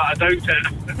so, but I doubt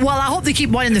it. Well, I hope they keep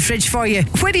one in the fridge for you.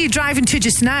 Where are you driving to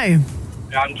just now?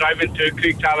 I'm driving to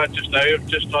Creektower just now,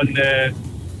 just on the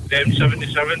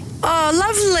M77. Oh,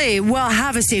 lovely. Well,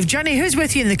 have a safe journey. Who's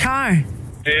with you in the car?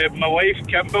 My wife,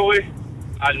 Kimberly,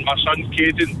 and my son,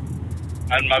 Caden,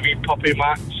 and my wee puppy,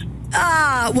 Max.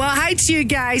 Ah, well, hi to you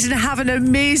guys and have an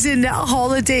amazing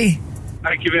holiday.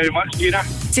 Thank you very much, Gina.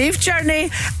 Safe journey.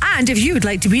 And if you would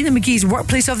like to be in the McGee's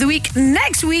Workplace of the Week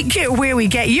next week, where we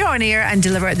get you on air and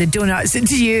deliver the donuts to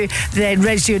you, then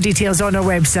register your details on our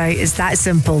website. It's that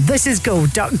simple. This is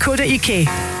go.co.uk.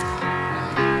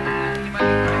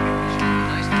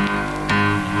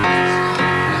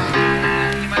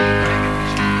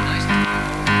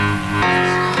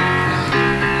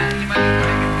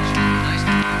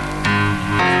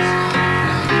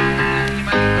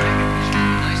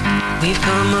 We've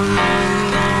come a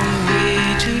long, long way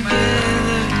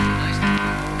together,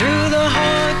 through the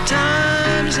hard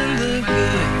times and the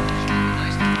good.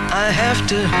 I have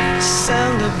to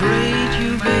celebrate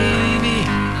you, baby.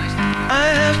 I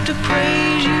have to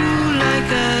praise you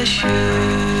like I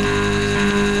should.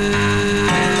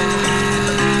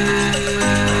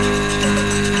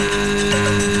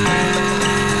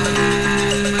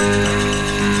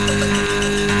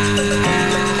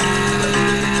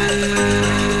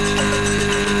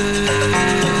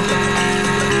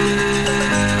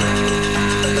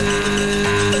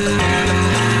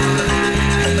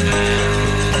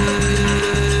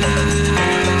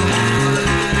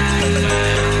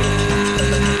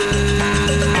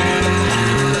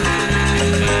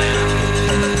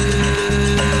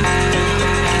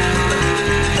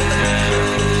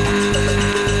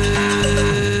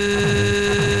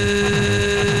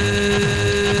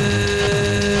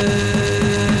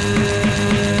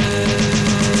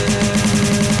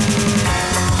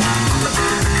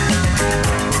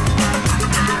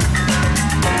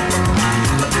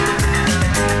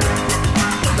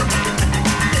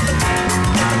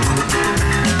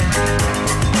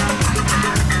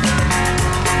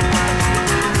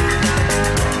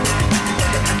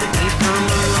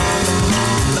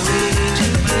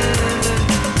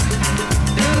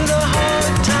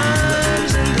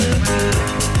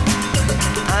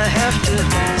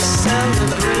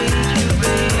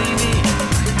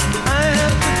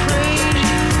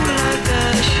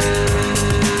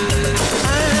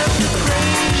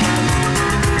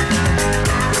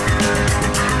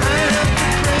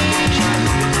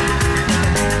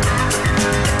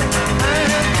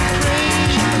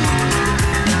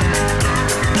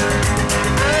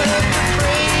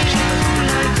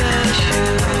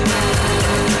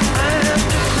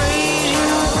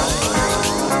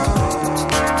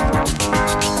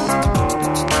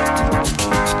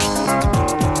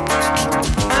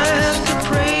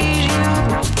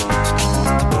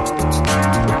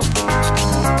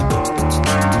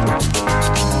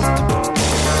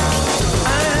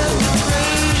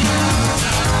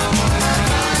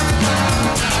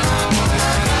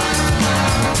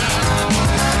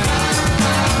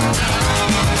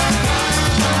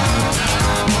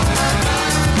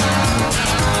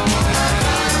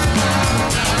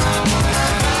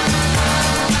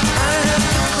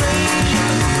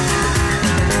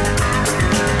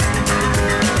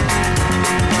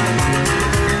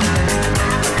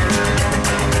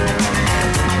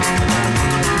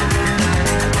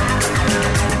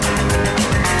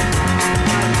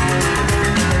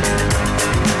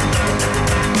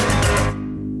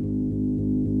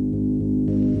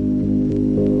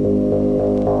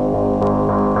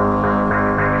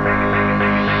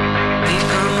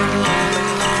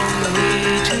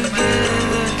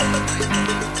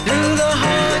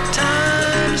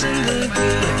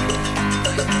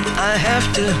 I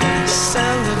have to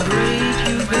celebrate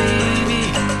you, baby.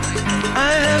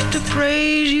 I have to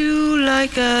praise you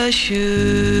like I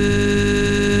should.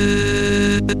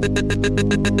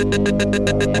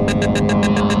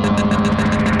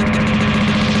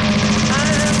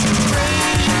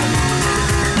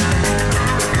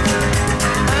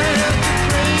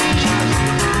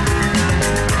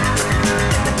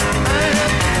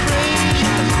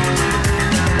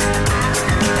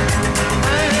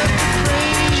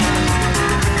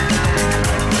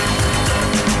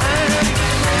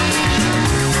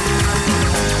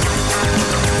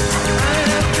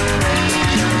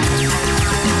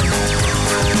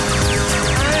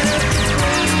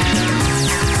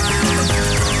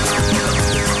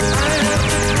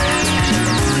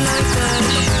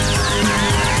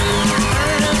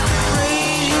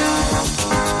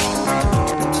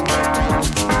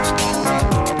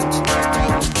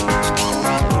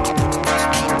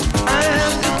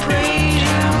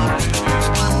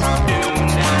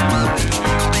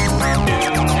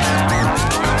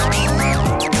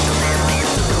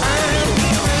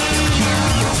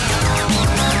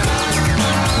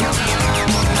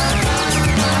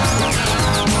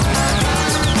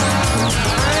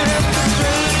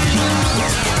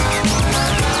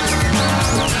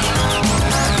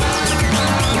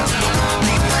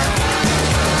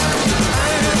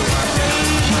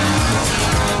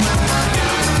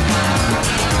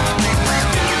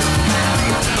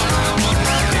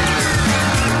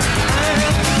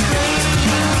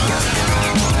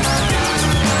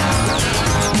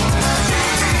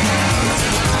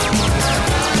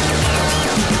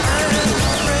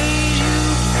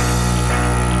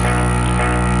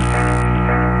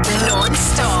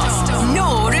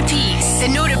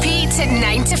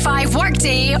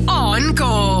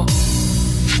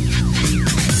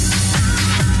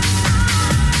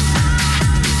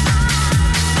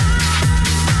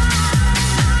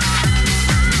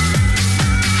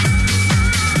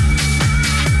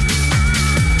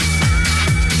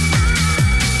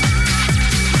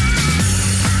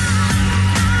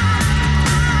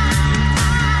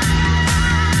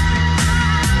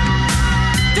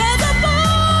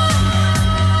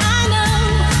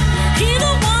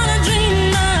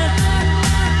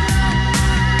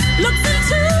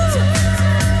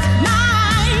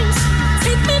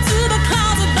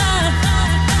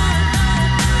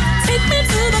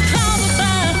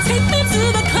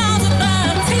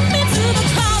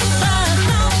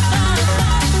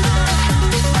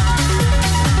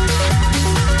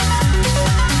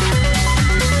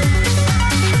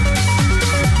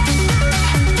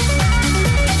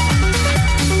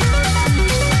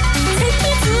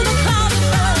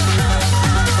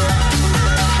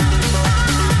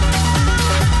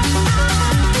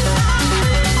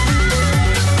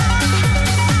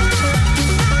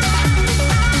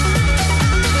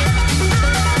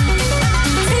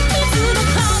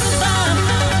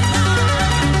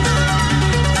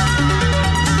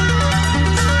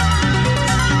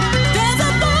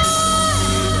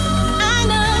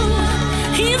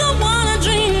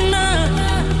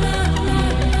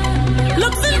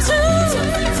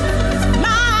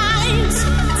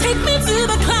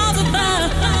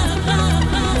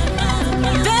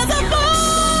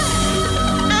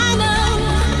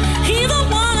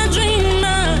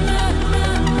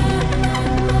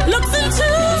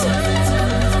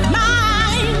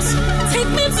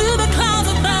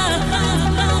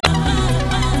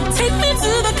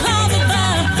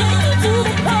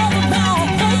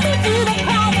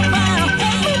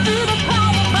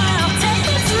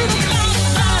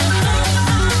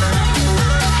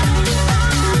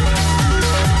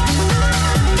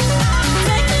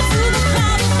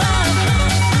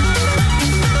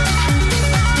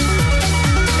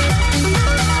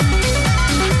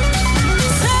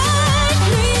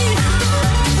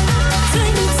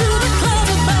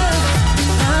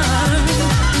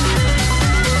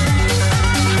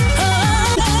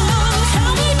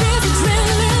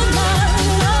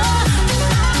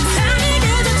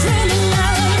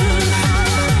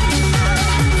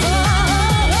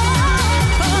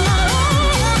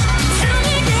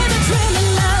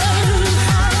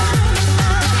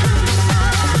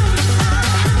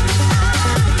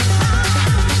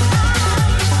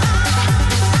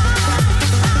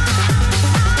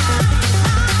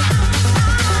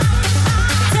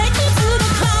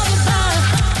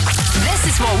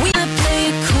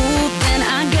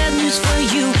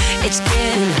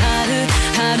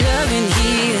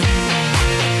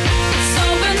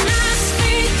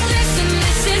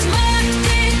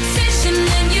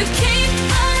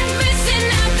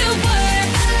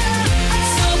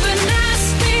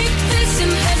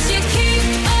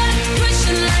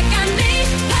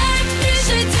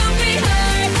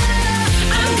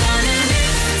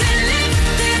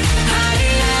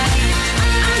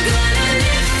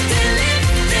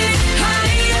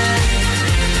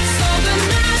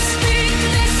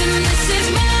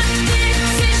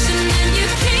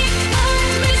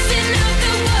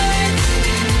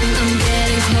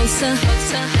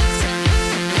 closer.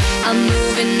 I'm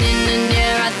moving in and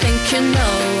yeah, I think you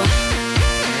know.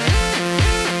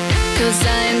 'Cause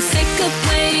I am sick of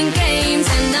playing games,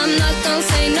 and I'm not gonna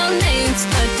say no names,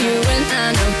 but you and I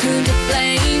know who to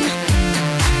blame.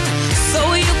 So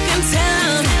you can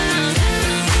tell them,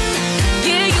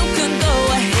 yeah, you can go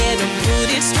ahead and put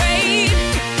it straight.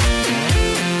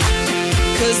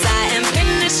 'Cause I am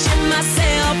finishing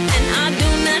myself, and I do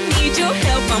not need your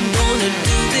help. I'm gonna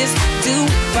do this, do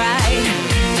right.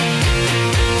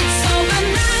 So when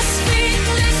I speak,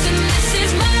 listen, this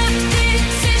is my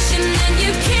decision, and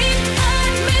you keep on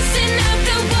missing out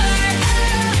the word.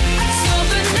 So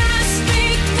when I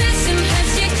speak, listen, as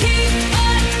you keep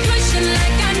on pushing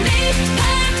like I need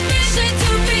permission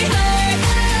to be heard.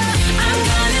 I'm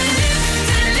gonna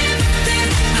lift it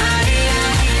higher.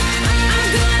 I'm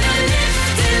gonna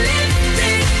lift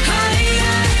it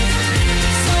higher.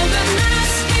 So when I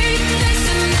speak,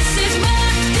 listen, this is my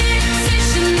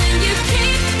decision, and you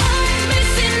keep on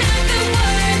missing out the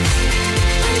words.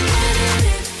 I'm gonna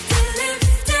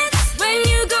lift it. When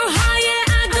you go higher,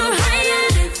 I go higher.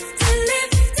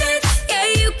 Lift it. Yeah,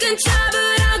 you can try,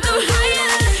 but I'll go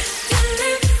higher.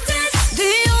 Lift it.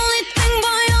 The only thing,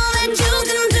 boy, all that you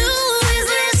can do is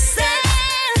listen.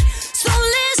 So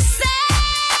listen.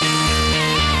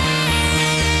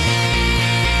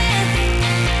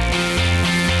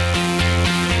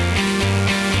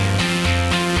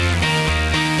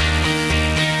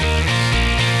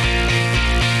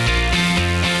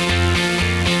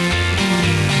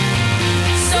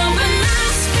 So when I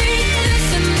speak,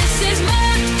 listen, this is my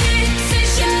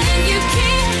decision, and you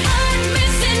keep on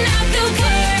missing out the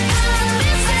word.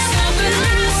 So when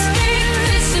I speak,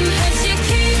 listen, as you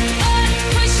keep on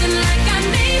pushing like I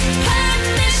need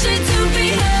permission to be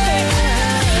heard.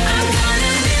 I'm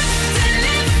gonna lift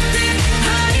it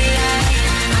higher.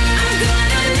 I'm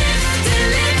gonna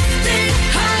lift it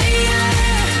higher.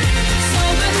 So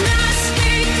when I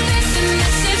speak, listen,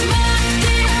 this is my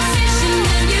decision,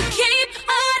 and you keep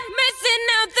on missing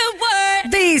out the word.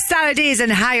 The Saturdays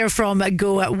and Higher from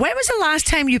Go. When was the last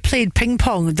time you played ping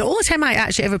pong? The only time I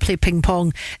actually ever play ping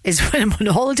pong is when I'm on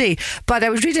holiday. But I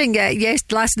was reading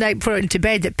last night before I went to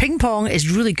bed that ping pong is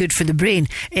really good for the brain.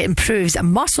 It improves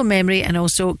muscle memory and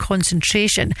also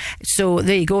concentration. So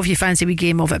there you go if you fancy a wee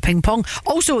game of ping pong.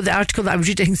 Also, the article that I was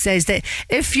reading says that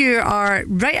if you are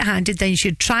right-handed, then you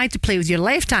should try to play with your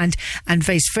left hand, and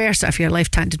vice versa if you're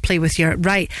left-handed, play with your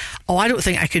right. Oh, I don't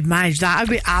think I could manage that. I'd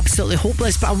be absolutely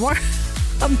hopeless, but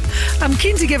I'm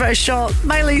keen to give it a shot.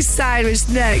 Miley Cyrus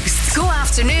next. Go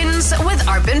afternoons with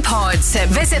Urban Pods.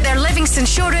 Visit their Livingston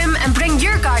showroom and bring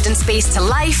your garden space to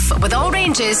life with all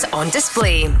ranges on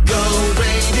display. Go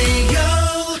Radio.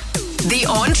 The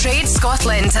On Trade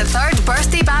Scotland 3rd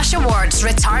Birthday Bash Awards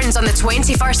returns on the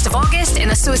 21st of August in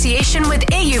association with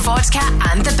AU Vodka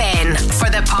and The Ben for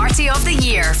the party of the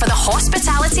year for the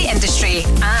hospitality industry.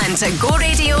 And Go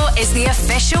Radio is the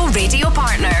official radio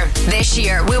partner. This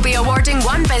year we'll be awarding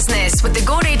one business with the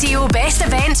Go Radio Best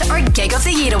Event or Gig of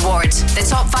the Year Award. The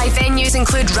top 5 venues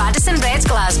include Radisson Reds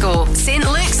Glasgow, St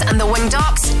Luke's and the Winged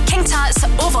Ox, King Tut's,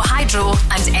 OVO Hydro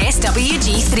and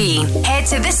SWG3. Head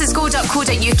to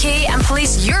thisisgo.co.uk and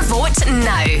place your vote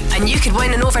now, and you could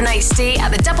win an overnight stay at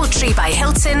the Doubletree by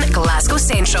Hilton, Glasgow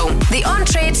Central. The On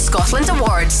Trade Scotland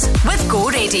Awards with Go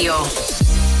Radio.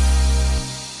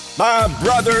 My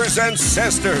brothers and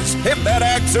sisters, if that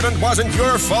accident wasn't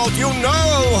your fault, you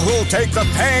know who'll take the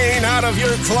pain out of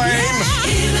your claim.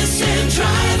 Innocent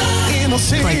driver.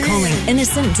 By calling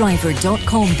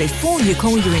innocentdriver.com before you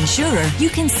call your insurer, you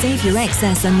can save your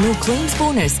excess and no claims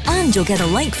bonus, and you'll get a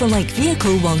like-for-like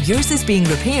vehicle while yours is being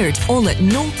repaired, all at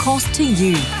no cost to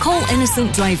you. Call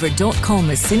innocentdriver.com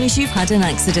as soon as you've had an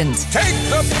accident. Take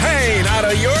the pain out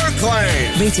of your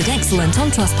claim. Rated excellent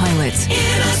on Trustpilot.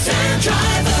 Innocent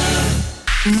driver.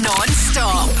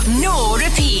 Non-stop, no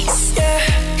repeats. Yeah,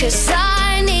 'cause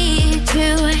I need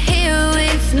you here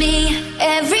with me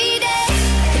every day.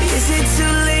 Is it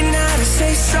too late now to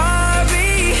say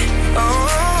sorry?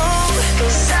 Oh,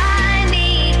 'cause I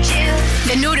need you.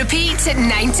 The no repeat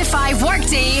 9 to 5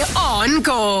 workday on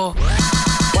Go.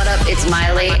 What up, it's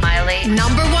Miley.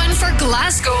 Number 1 for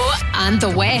Glasgow and the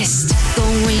West. Go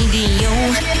Radio.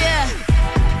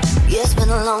 Yeah, it's been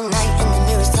a long night and the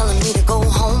mirror's telling me to go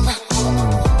home.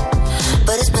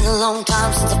 But it's been a long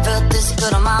time since I felt this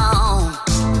good on my own.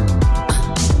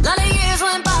 Lot of years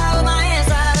went by with my hands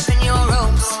tied up in your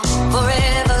ropes.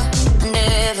 Forever and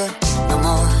ever, no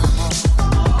more.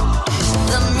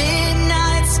 The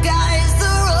midnight sky is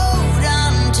the road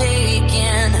I'm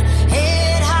taking.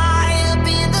 Head high up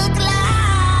in the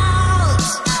clouds.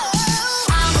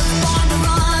 I was born to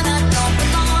run, I don't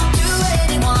belong to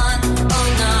anyone.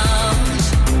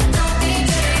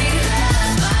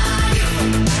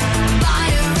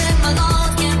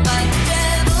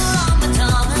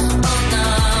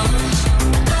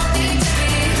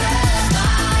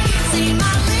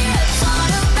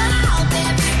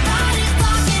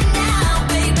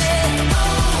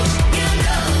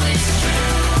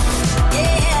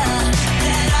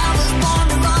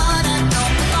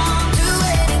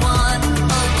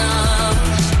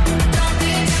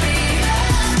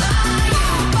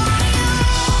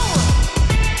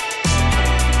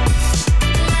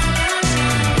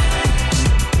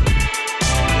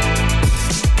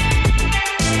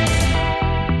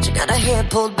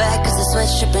 pulled back cause the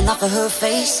sweat's dripping off of her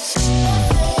face.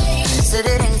 Said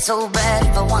it ain't so bad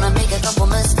if I wanna make a couple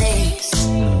mistakes.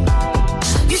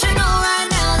 You should know right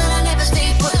now that I never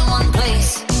stay put in one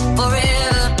place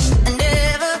forever and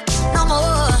ever, no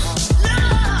more.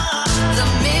 The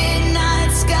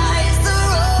midnight sky is the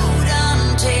road I'm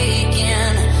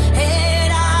taking.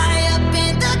 Head high up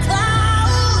in the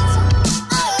clouds.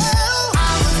 Oh, I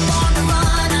was born to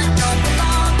run, I don't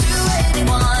belong to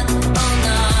anyone. Oh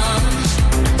no,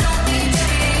 don't need to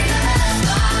be loved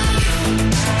by you.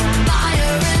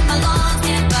 Fire in my lungs,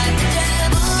 can't fight the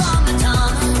devil on my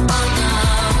tongue. Oh no,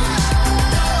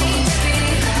 don't need to be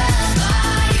loved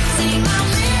by you. See my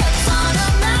lips on a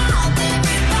mouth,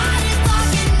 everybody's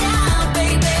talking now,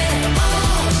 baby.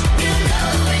 Oh, you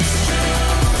know it's true.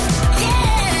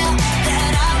 Yeah,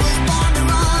 that I was born to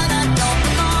run, I don't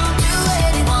belong to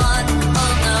anyone.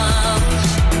 Oh no,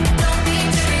 don't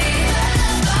need to be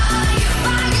loved by you,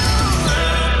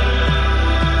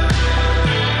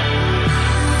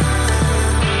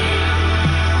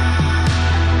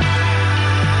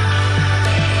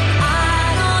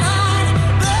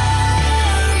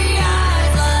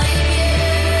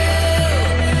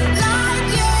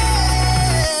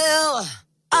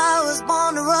 I was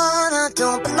born to run, I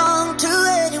don't belong to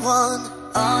anyone.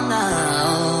 Oh no,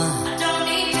 I don't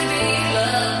need to be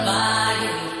loved by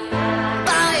you.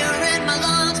 Fire in my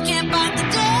lungs, can't fight the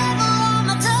devil on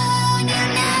my tongue. You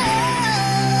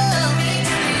know, don't need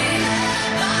to be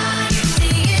loved by you.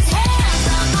 See his hands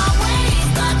on my waist,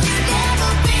 but you never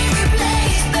be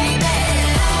replaced, baby.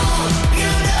 Oh, you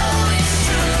know it's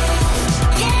true.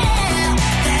 Yeah,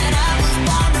 that I was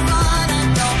born to run, I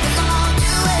don't belong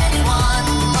to anyone.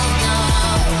 Oh no,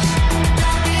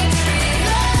 don't need to be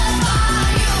loved by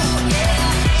you. Yeah.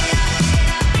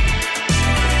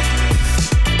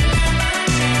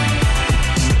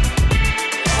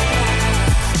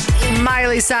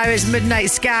 Miley Cyrus, Midnight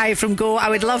Sky from Go. I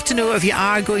would love to know if you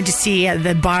are going to see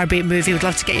the Barbie movie. We'd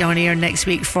love to get you on air next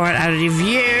week for a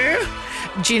review.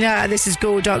 Gina, this is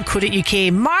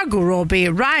go.co.uk. Margot Robbie,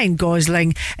 Ryan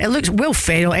Gosling. It looks Will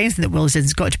Ferrell. Anything that Will's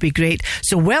in's got to be great.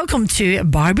 So welcome to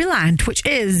Barbie Land, which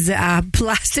is a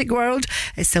plastic world.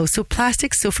 It's so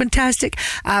plastic, so fantastic.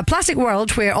 A plastic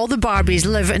world where all the Barbies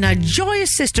live in a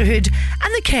joyous sisterhood,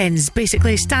 and the Kens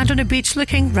basically stand on a beach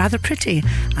looking rather pretty.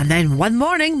 And then one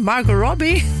morning, Margot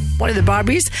Robbie, one of the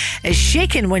Barbies, is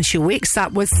shaken when she wakes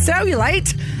up with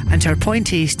cellulite, and her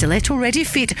pointy stiletto-ready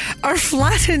feet are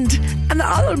flattened, and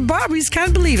the other Barbies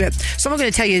can't believe it. So I'm not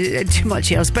going to tell you too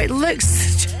much else, but it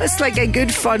looks just like a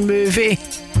good fun movie.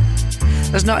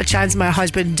 There's not a chance my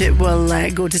husband will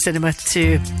go to cinema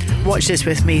to watch this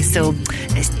with me, so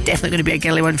it's definitely going to be a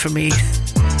girly one for me.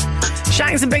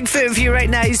 Shanks and Bigfoot for you right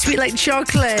now. Sweet like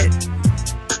chocolate.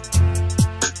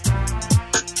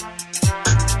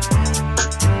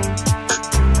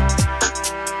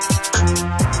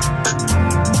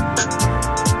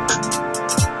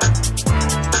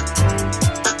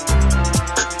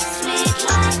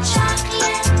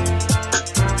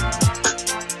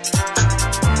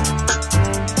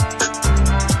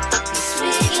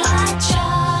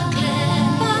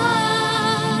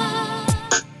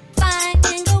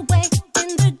 Finding a way in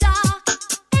the dark,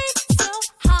 it's so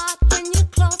hard.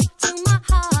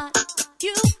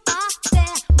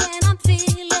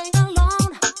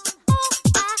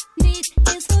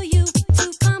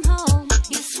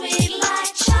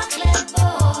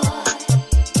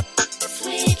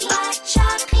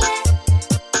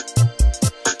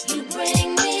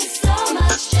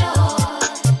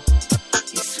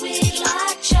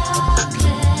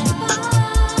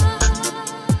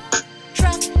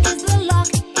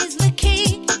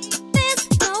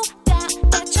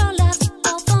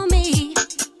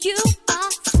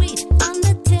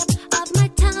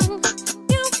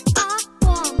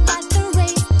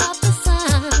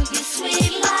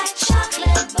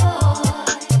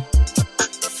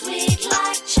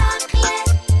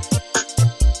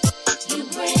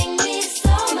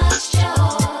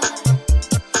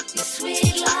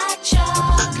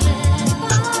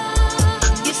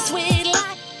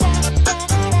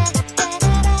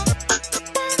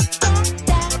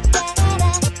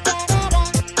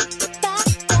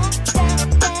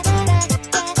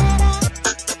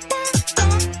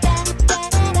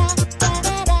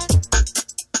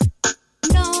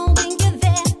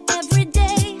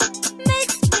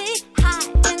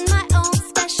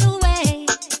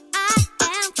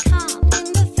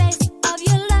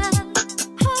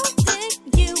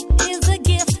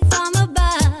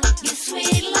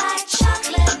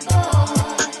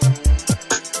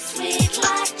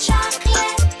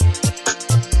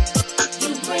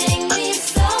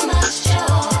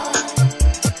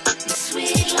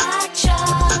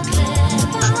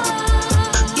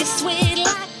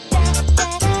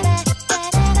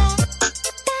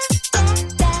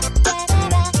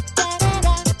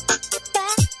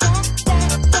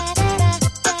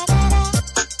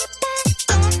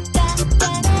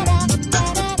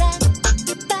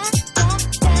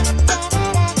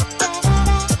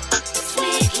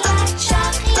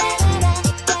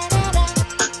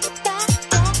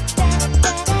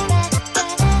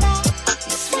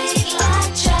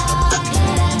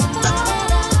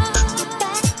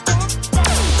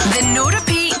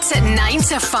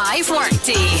 to 5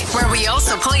 workday, where we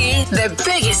also play the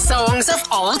biggest songs of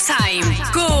all time.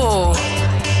 Go!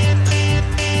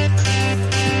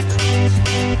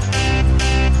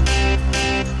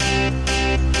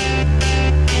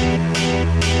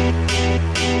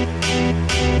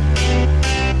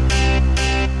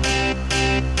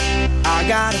 I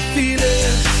got a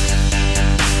feeling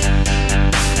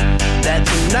that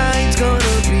tonight's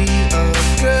gonna be a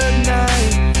good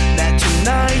night. That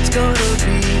tonight's gonna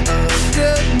be a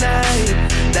good night.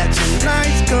 That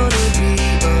tonight's gonna be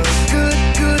a good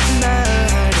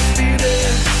night. A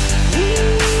feeling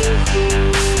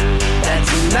that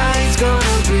tonight's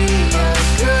gonna be a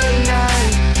good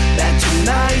night. That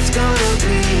tonight's gonna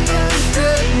be a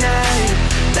good night.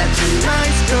 That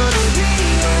tonight's gonna be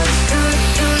a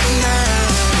good night.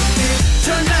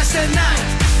 Tonight's the night.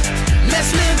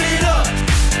 Let's live it up.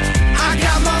 I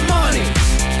got my money.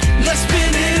 Let's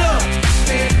spin it up.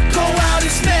 Go out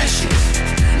and smash it.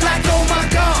 Like oh my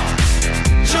God.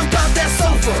 Jump out that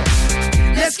sofa.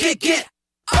 Let's get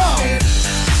on.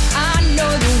 I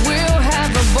know that we'll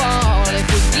have a ball if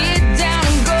we get down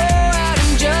and go out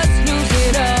and just lose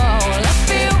it all. I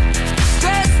feel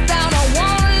stressed out. I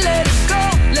wanna let it go.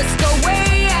 Let's go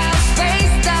way out,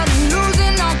 spaced out and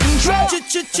losing all control.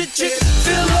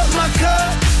 Fill up my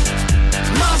cup.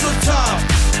 Mazel tov.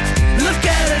 Look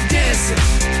at her dancing.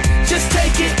 Just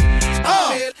take it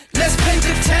off. Let's paint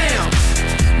the town.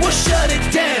 We'll shut it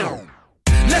down.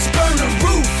 Let's burn the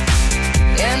roof.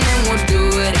 And then we'll do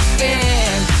it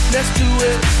again. Let's do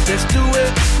it. Let's do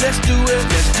it. Let's do it.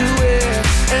 Let's do it.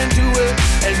 And do it.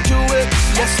 And do it.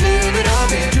 Let's live it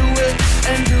up and do it.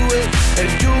 And do it.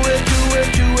 And do it. Do it.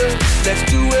 Do it. Let's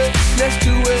do it. Let's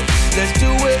do it. Let's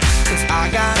do it. 'Cause I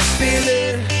got a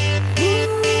feeling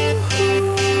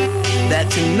that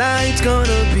tonight's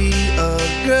gonna be a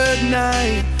good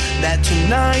night. That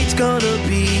tonight's gonna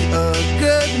be a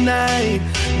good night.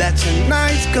 That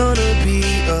tonight's gonna be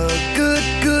a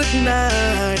good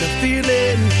night. A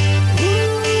feeling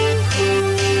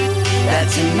that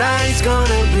tonight's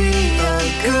gonna be a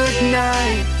good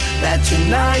night. That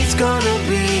tonight's gonna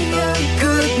be a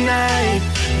good night.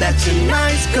 That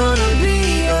tonight's gonna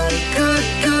be a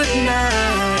good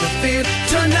night. I feel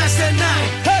tonight's the night.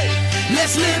 Hey,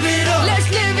 let's live it up. Let's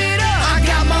live it up. I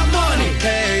got my money.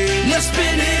 Hey, let's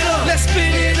spin it up. Let's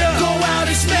spin it up. Go out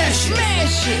and smash it.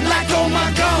 Smash it. Like oh my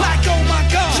God. Like oh my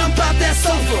God. Jump out that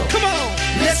sofa. Come on.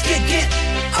 Let's get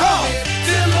off.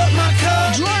 Fill up my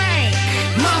cup. Drink.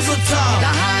 Mazel tov.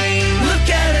 Look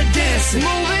at her dancing.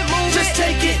 Move it. Just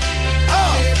take it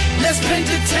off. Let's paint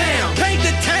the town. Paint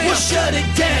the town. We'll shut it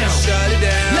down. Shut it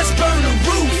down. Let's burn the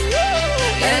roof.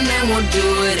 And then we'll do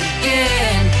it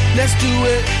again. Let's do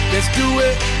it. Let's do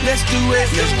it. Let's do it.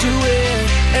 Let's do it.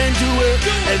 And do it.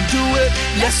 And do it.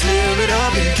 Let's live it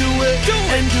up and do it.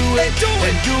 And do it.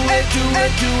 And do it. Do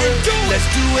it. Do it. Let's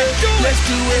do it. Let's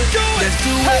do it. Let's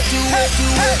do it. Do it. Do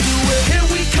it. Do it. Here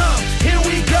we come. Here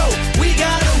we go. We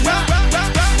gotta rock.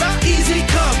 Easy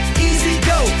come. Easy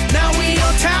go. Now we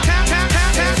on top.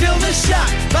 Feel the shot.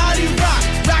 Body rock.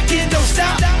 Rockin', don't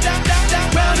stop.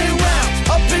 Round and round.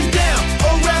 Up and down.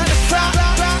 Around the clock.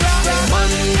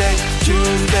 Monday,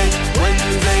 Tuesday,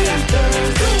 Wednesday, and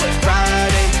Thursday.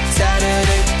 Friday,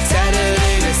 Saturday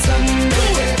to Sunday.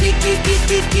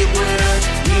 Get with us.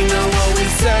 You know what we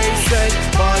say.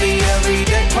 Party every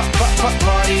day.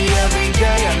 Party every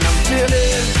day. And I'm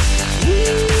feeling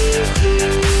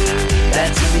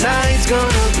that tonight's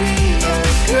gonna be a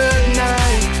good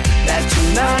night. That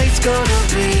tonight's gonna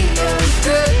be a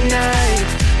good night.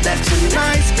 That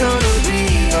tonight's gonna be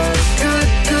a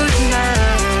good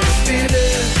night.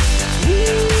 Feeling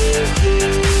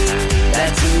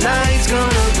that tonight's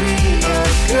gonna be a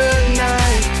good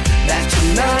night. That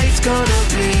tonight's gonna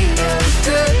be a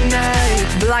good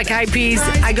night. Black Eyed Peas,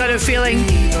 I got a feeling.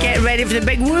 Get ready for the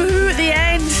big woohoo at the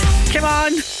end. Come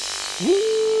on.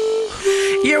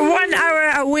 You're 1 hour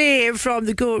away from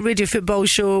the Go Radio Football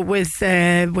Show with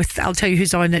I'll tell you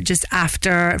who's on it just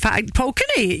after. In fact, Paul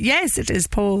Cooney. Yes, it is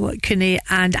Paul Cooney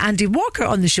and Andy Walker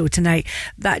on the show tonight.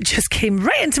 That just came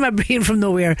right into my brain from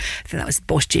nowhere. I think that was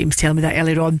Boss James telling me that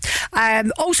earlier on.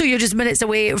 Also, you're just minutes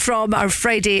away from our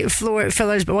Friday floor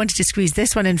fillers, but I wanted to squeeze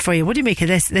this one in for you. What do you make of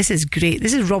this? This is great.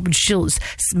 This is Robin Schulz,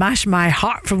 Smash My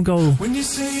Heart from Go. When you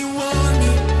say you want me,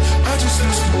 I just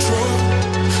lose control.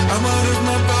 I'm out of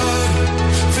my body,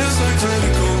 feels like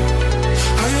vertigo.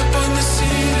 High up on the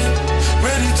ceiling,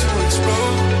 ready to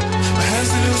explode. My hands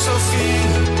they lose all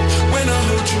feeling when I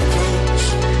hold you close.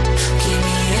 Keep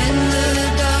me in the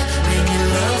dark, make you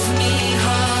love me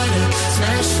harder.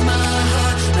 Smash my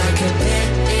heart like a pet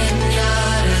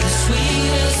pinata. The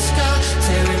sweetest scar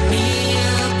tearing me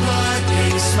apart. Yeah,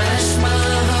 you smash my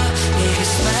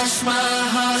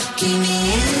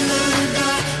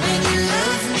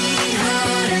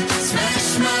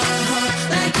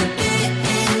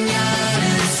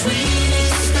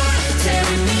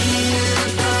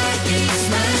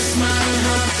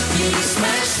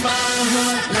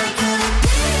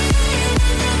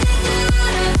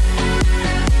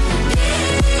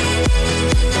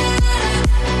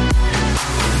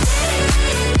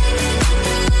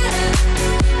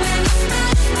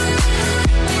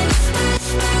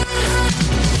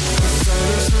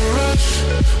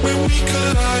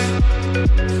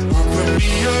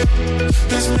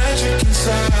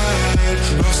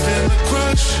lost in the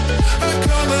crush. I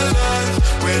come alive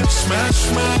when you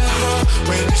smash my heart.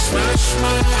 When you smash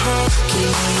my heart.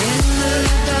 Keep me in the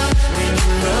dark when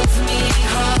you love me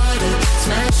harder.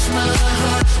 Smash my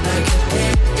heart like a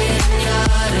pit in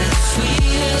yard. And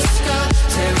sweetest scar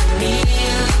tearing me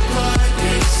apart.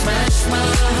 Yeah, you smash my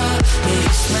heart. Yeah,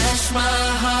 you smash my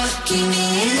heart. Keep me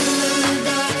in the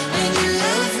dark when you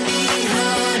love me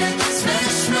harder.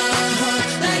 Smash my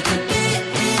heart like a pit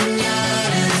in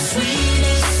yard. And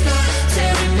sweetest scar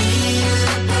tearing me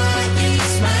apart. Yeah, you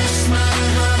smash my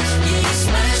heart. Yeah, you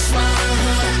smash my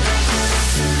heart like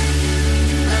a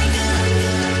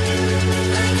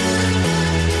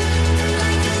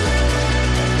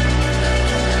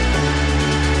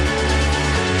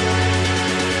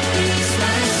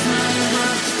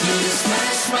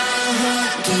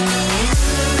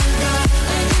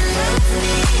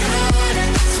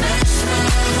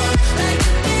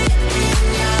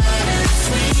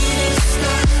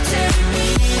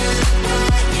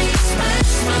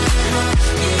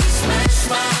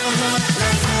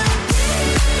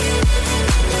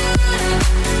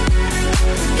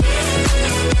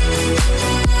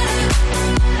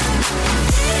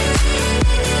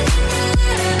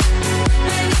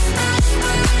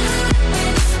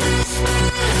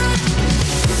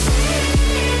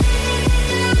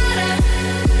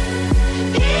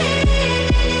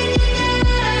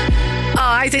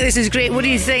I think this is great. What do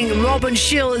you think? Robin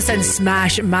Schulz and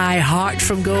Smash My Heart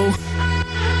from Go.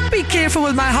 Be careful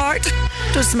with my heart.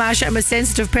 Don't smash it. I'm a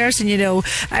sensitive person, you know.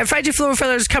 Friday Floor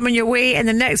Fillers coming your way in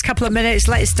the next couple of minutes.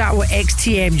 Let's start with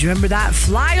XTM. Do you remember that?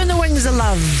 Fly on the Wings of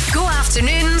Love. Go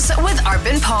afternoons with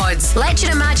Urban Pods. Let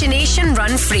your imagination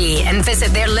run free and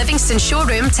visit their Livingston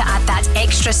showroom to add that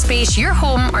extra space your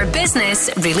home or business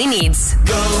really needs.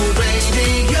 Go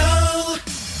Radio.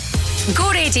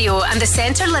 Go Radio and the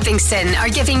Centre Livingston are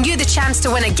giving you the chance to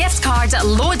win a gift card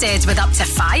loaded with up to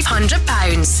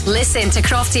 £500. Listen to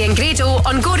Crofty and Grado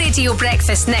on Go Radio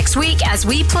Breakfast next week as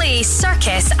we play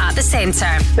Circus at the Centre.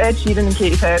 Ed Sheeran and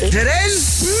Katy Perry. It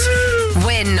is!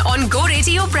 Win on Go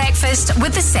Radio Breakfast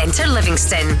with the Centre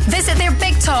Livingston. Visit their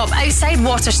Big Top outside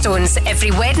Waterstones every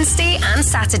Wednesday and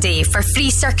Saturday for free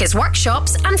circus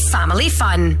workshops and family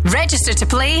fun. Register to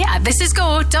play at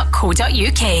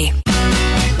thisisgo.co.uk.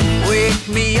 Wake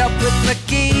me up with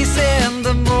McKee's in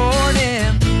the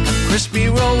morning. Crispy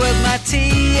roll with my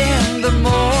tea in the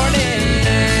morning.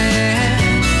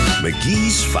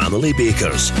 McGee's Family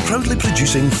Bakers, proudly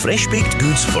producing fresh-baked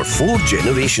goods for 4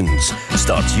 generations.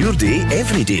 Start your day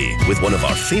every day with one of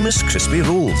our famous crispy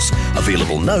rolls.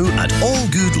 Available now at all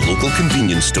good local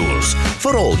convenience stores.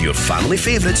 For all your family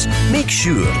favourites, make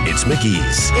sure it's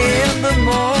McGee's. In the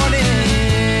morning.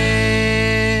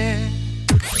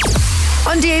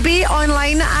 On DAB,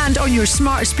 online and on your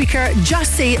smart speaker,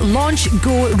 just say Launch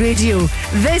Go Radio.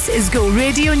 This is Go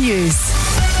Radio News.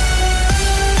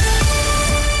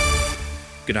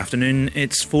 Good afternoon,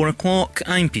 it's 4 o'clock.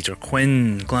 I'm Peter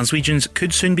Quinn. Glaswegians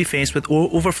could soon be faced with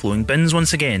overflowing bins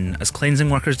once again as cleansing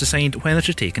workers decide whether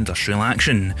to take industrial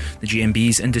action. The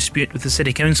GMB's in dispute with the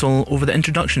City Council over the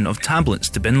introduction of tablets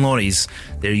to bin lorries.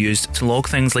 They're used to log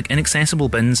things like inaccessible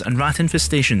bins and rat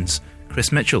infestations.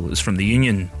 Chris Mitchell is from the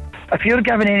union. If you're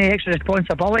given any extra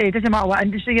responsibility, it doesn't matter what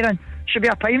industry you're in, should be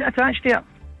a payment attached to it.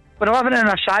 We're living in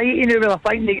a society now where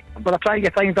they're trying to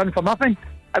get things done for nothing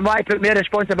and why put more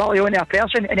responsibility on a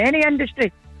person in any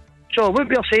industry. So what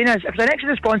we're saying is, if there's an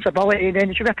extra responsibility, then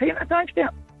there should be a payment attached to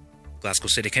it. Glasgow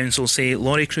City Council say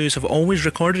lorry crews have always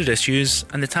recorded issues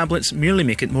and the tablets merely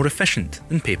make it more efficient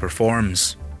than paper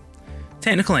forms.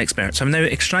 Technical experts have now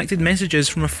extracted messages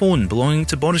from a phone belonging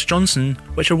to Boris Johnson,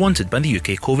 which are wanted by the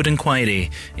UK COVID inquiry.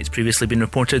 It's previously been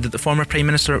reported that the former Prime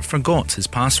Minister forgot his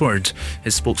password.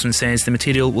 His spokesman says the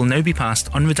material will now be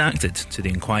passed unredacted to the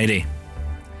inquiry.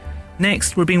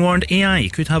 Next, we're being warned AI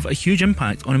could have a huge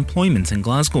impact on employment in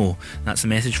Glasgow. That's the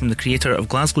message from the creator of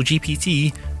Glasgow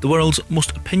GPT, the world's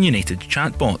most opinionated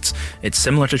chatbot. It's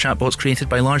similar to chatbots created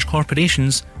by large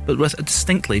corporations, but with a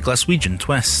distinctly Glaswegian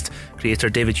twist. Creator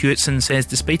David Hewitson says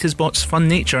despite his bot's fun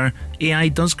nature, AI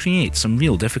does create some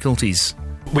real difficulties.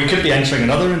 We could be entering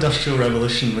another industrial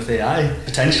revolution with AI.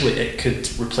 Potentially it could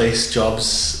replace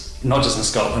jobs, not just in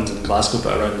Scotland and Glasgow,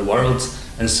 but around the world.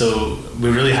 And so we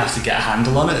really have to get a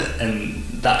handle on it, and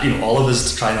that, all of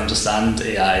us to try and understand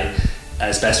AI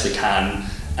as best we can,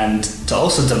 and to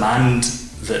also demand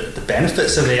that the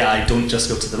benefits of AI don't just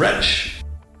go to the rich.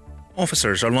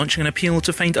 Officers are launching an appeal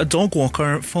to find a dog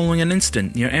walker following an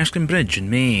incident near Erskine Bridge in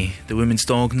May. The woman's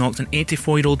dog knocked an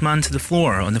 84-year-old man to the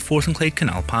floor on the Forth and Clyde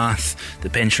Canal path. The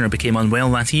pensioner became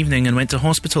unwell that evening and went to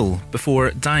hospital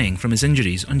before dying from his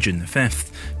injuries on June the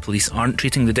 5th. Police aren't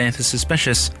treating the death as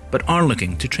suspicious, but are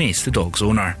looking to trace the dog's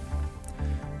owner.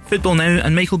 Football now,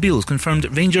 and Michael Beale's confirmed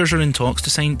Rangers are in talks to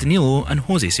sign Danilo and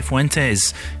Jose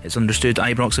Cifuentes. It's understood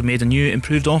Ibrox have made a new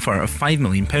improved offer of £5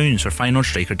 million for Feyenoord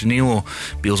striker Danilo.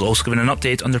 Beale's also given an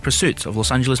update on their pursuit of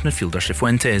Los Angeles midfielder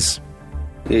Cifuentes.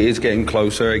 It is getting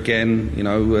closer again, you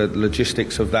know,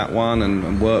 logistics of that one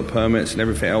and work permits and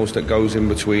everything else that goes in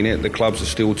between it. The clubs are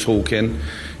still talking.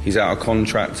 He's out of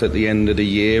contract at the end of the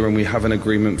year and we have an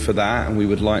agreement for that, and we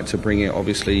would like to bring it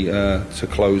obviously to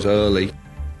close early.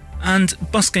 And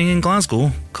busking in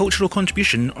Glasgow, cultural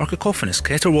contribution or cacophonous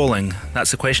caterwauling? That's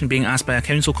the question being asked by a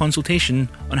council consultation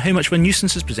on how much of a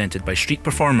nuisance is presented by street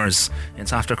performers.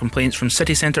 It's after complaints from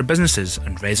city centre businesses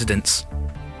and residents.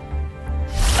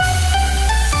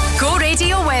 Go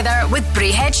Radio weather with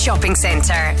Braehead Shopping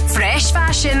Centre. Fresh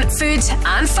fashion, food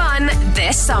and fun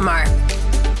this summer.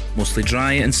 Mostly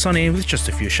dry and sunny with just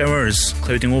a few showers,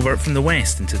 clouding over from the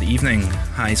west into the evening.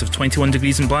 Highs of 21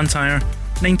 degrees in Blantyre,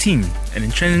 19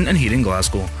 in Trin and here in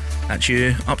Glasgow. That's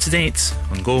you up to date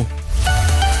on Go.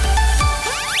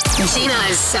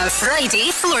 Gina's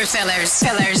Friday floor fillers.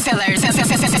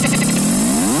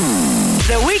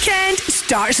 The weekend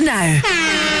starts now.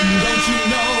 Don't you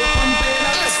know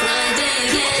it's Friday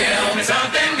again? Tell me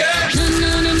something good.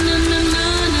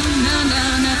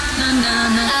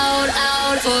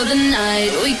 Out for the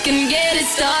night. We can get it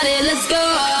started. Let's go.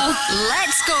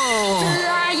 Let's go.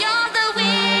 Fly on the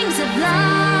wings of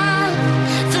love.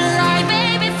 Fly,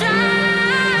 baby, fly.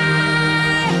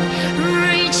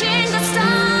 Reaching the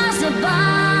stars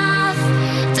above.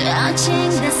 Touching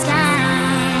the sky.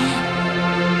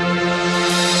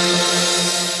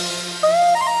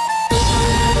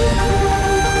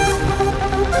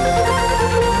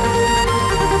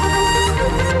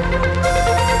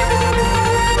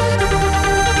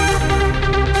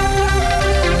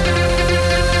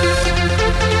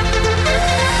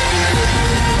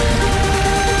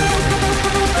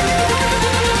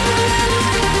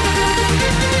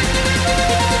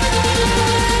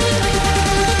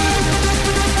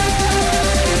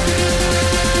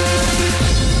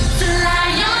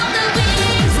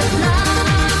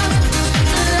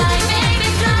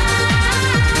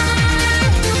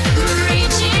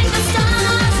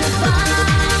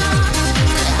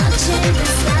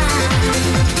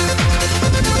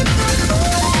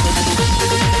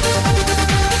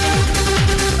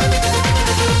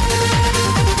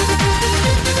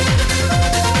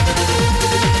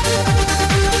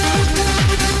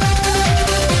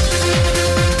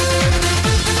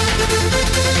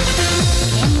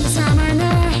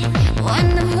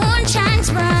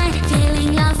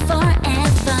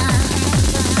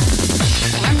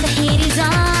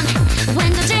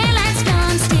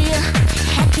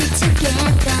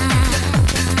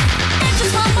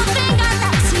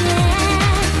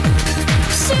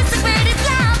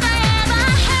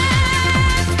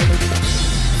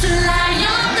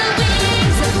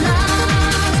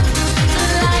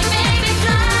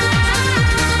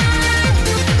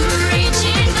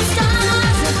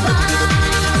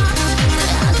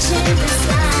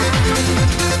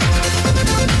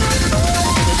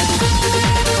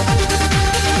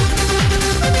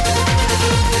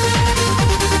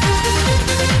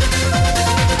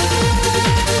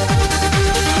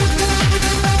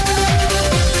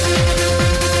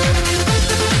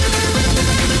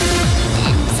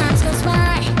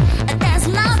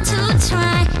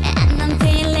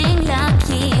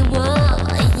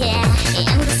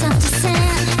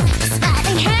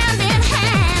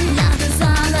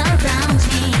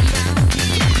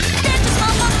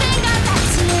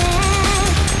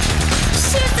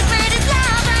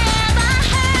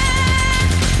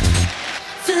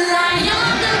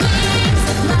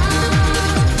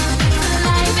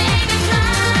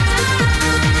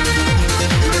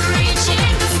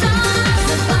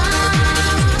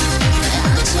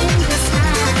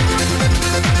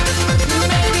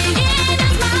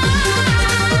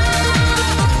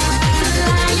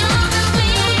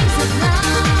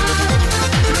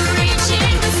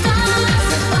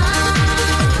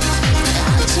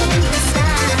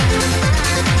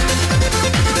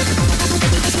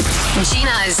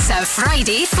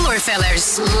 Friday floor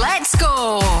fillers. Let's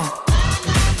go.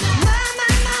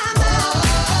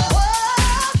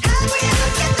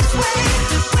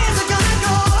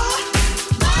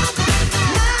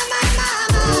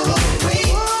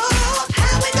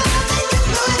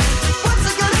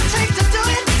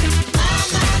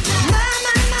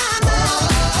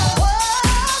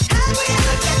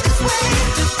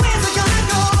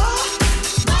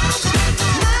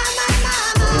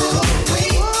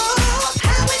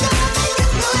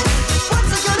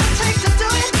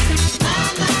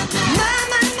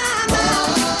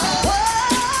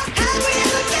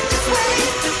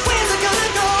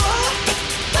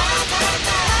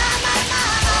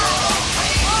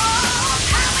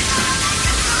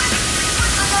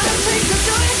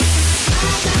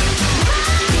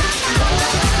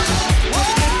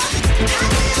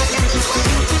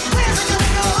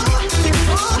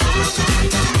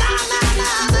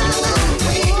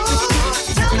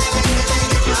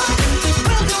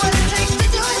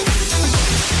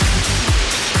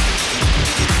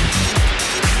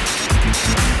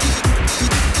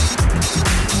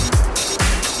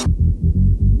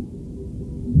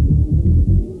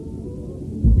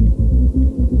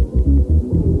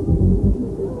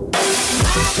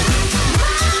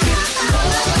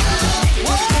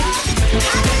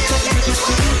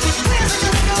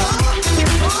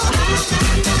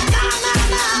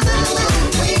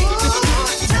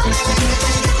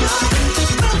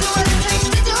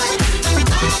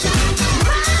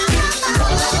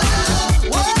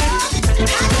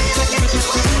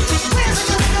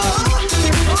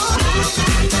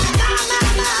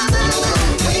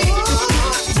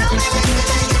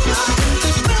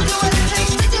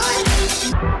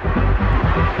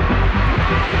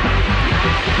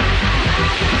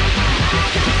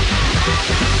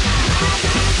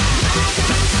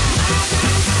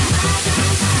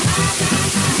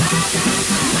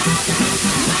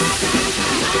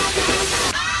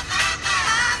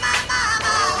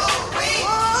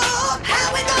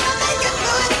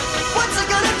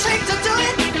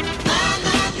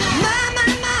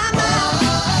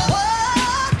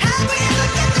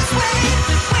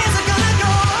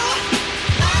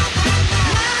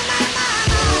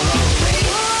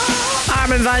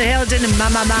 Van Helden and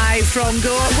Mama Mai from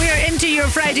Go. We're into your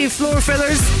Friday floor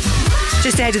fillers.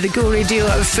 Just ahead of the Go Radio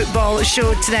football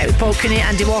show tonight with Paul Cooney,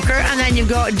 Andy Walker, and then you've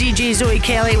got DJ Zoe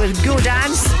Kelly with Go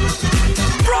Dance.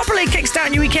 Properly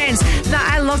kickstarting your weekends. Now,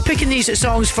 I love picking these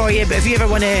songs for you, but if you ever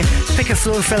want to pick a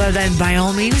floor filler, then by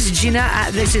all means, Gina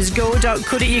at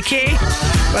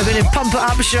thisisgo.co.uk. We're going to pump it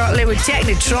up shortly with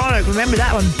Technotronic. Remember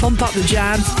that one, Pump Up the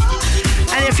Jam.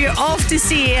 And if you're off to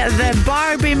see the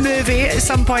Barbie movie at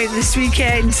some point this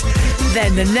weekend,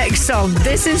 then the next song,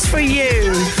 this is for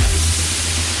you.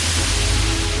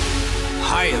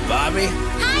 Hiya, Barbie.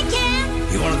 Hi,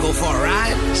 Ken. You want to go for a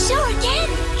ride? Sure, Ken.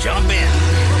 Jump in.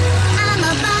 I'm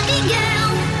a Barbie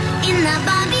girl in the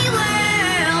Barbie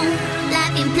world.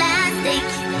 Life in plastic,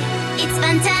 it's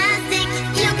fantastic.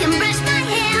 You can brush my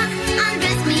hair,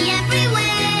 undress me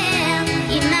everywhere.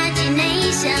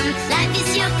 Imagination, life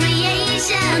is your creation.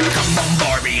 Come on,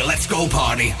 Barbie, let's go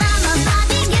party. I'm a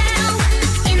Barbie girl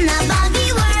in the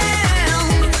Barbie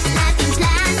world. Life in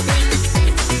plastic,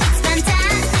 it's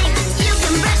fantastic. You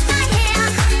can brush my hair,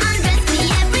 undress me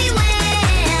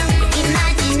everywhere.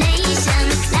 Imagination,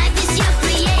 life is your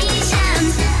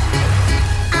creation.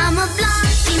 I'm a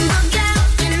blonde bimbo girl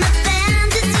in a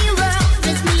fantasy world.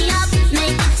 Dress me up,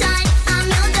 make it tight, I'm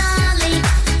your dolly.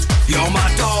 You're my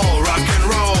doll, rock and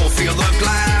roll. Feel the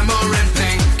glamour and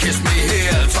pink. Kiss me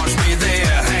here, touch me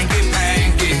there, hanky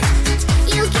panky.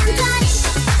 You can touch,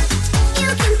 you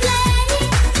can play.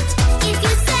 If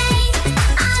you say,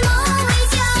 I'm always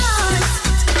yours.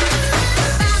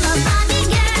 I'm a Barbie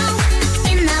girl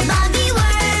in the Barbie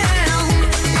world.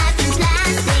 Life in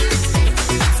plastic,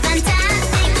 it's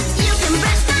fantastic. You can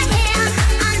brush my hair,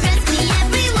 undress me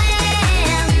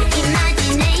everywhere.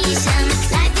 Imagination,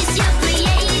 life is your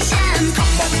creation.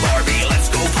 Come on, Barbie, let's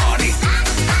go party.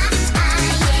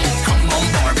 Come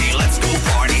on, Barbie, let's go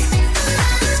party.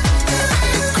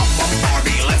 Come on,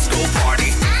 Barbie, let's go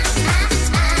party.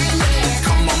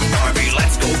 Come on, Barbie,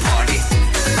 let's go party.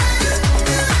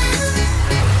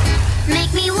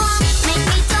 Make me walk, make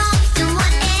me talk, do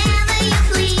whatever you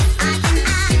please. I can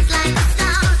act like a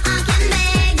star, I can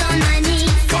beg on my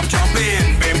knees. Come jump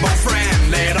in, bimbo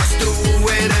friend, let us do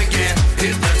it again.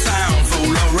 Hit the town,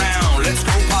 fool around, let's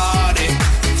go party.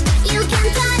 You can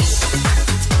touch,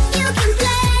 you can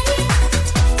play.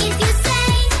 If you say,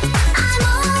 I'm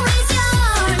always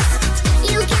yours.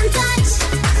 You can touch,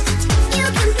 you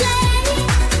can play.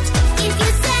 If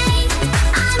you say,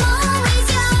 I'm always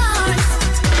yours.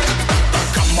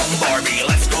 Come on, Barbie,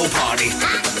 let's go party.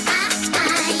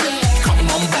 Come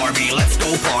on, Barbie, let's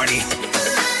go party.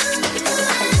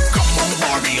 Come on,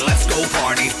 Barbie, let's go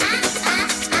party.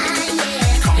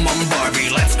 Come on, Barbie,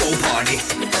 let's go party.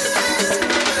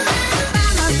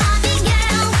 I'm a Barbie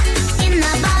girl in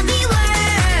the Barbie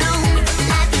world.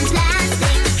 Life in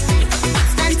plastic,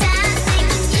 it's fantastic.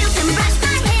 You can brush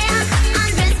my hair,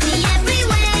 undress me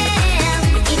everywhere.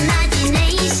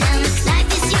 Imagination,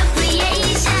 life is your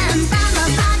creation. I'm a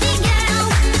Barbie girl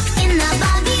in the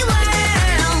Barbie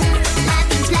world.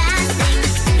 Life in plastic,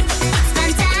 it's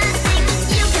fantastic.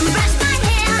 You can brush my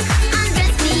hair,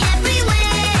 undress me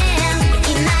everywhere.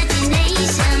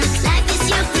 Imagination, life is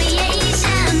your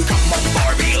creation. Come on,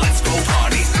 Barbie, let's go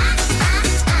party.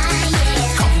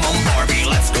 Come on, Barbie,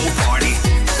 let's go party.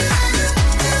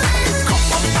 Come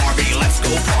on, Barbie, let's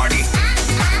go party.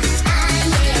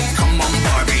 Come on,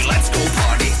 Barbie, let's go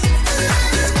party.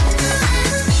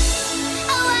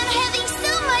 Oh, I'm having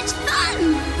so much fun.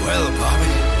 Well,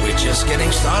 Barbie, we're just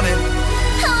getting started.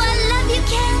 Oh, I love you,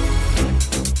 Ken.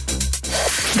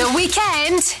 The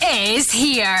weekend is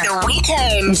here. The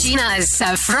weekend. Gina's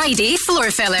Friday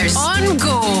floor fillers on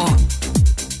Go.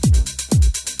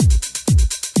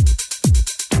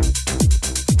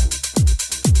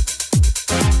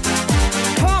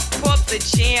 Pump up the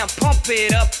jam, pump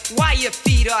it up while your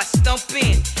feet are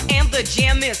stumping. And the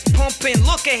jam is pumping.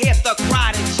 Look ahead, the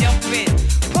crowd is jumping.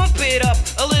 Pump it up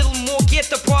a little more, get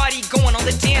the party going on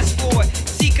the dance floor.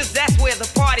 See, cause that's where the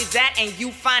party's at, and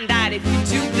you find out if you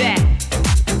do that.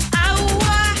 I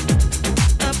want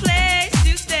a place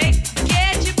to stay.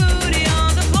 Get your booty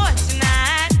on the floor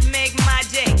tonight. Make my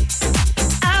day.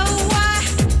 I want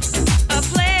a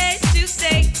place to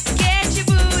stay. Get your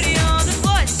booty on the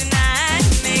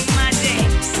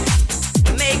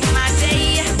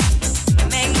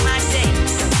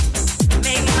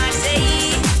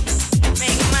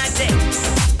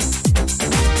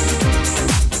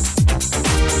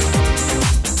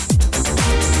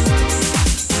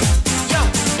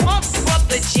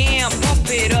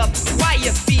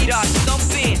feet are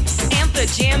stumping and the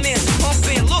jam is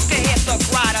pumping. Look ahead, the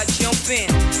crowd are jumping.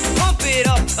 Pump it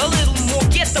up a little more,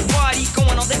 get the party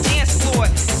going on the dance floor.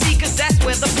 See, cause that's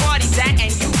where the party's at,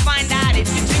 and you find out if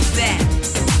you do that.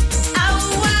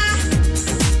 Oh,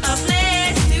 a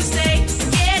place to stay.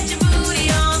 Get your booty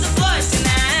on the floor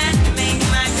tonight. Make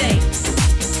my day.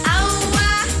 Oh,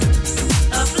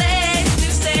 a place to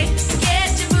stay.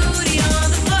 Get your booty on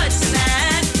the floor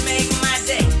tonight. Make my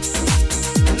day.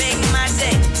 Make my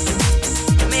day.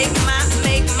 Make my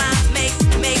day.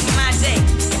 Make my day.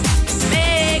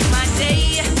 Make my day.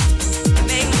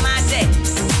 Make my day.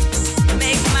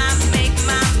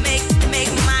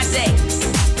 Make my day.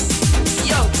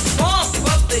 Yo, pump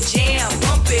up the jam,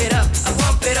 pump it up, I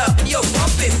pump it up. Yo,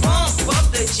 pump up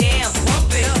the jam,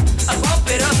 pump it up, I pump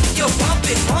it up. Yo, pump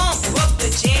up the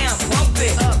jam, pump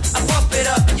it up, I pump it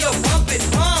up. Yo, pump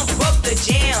up the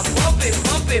jam, pump it,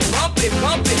 pump it, pump it,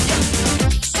 pump it.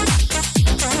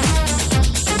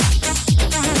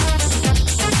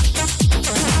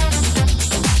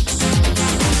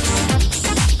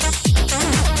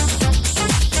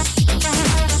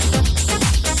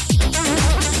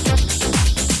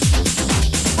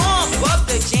 Pump up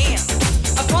the jam,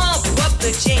 I pump up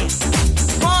the jam,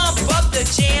 pump up the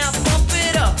jam, pump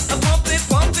it up, I pump it,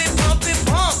 pump it, pump it,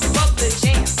 pump up the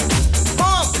jam,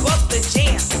 pump up the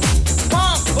jam,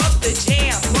 pump up the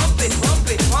jam, pump it, pump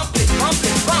it, pump it, pump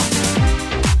it, pump it.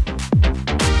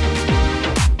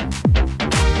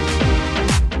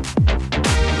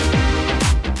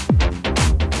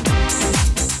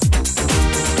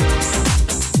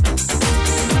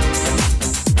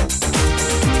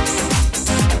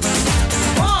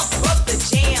 Pump up the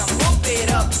jam, pump it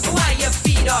up while your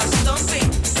feet are stumping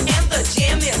and the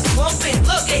jam is pumping.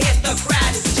 Look ahead, the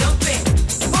crowd is jumping.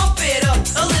 Pump it up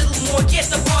a little more, get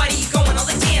the party going on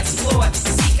the dance floor.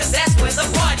 See, cause that's where the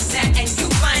party's at, and you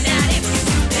find out if you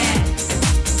do that.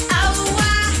 Oh,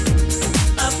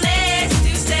 a place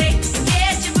to stay.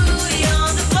 Get your booty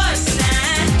on the floor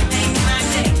tonight. Make my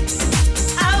day.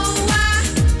 Oh,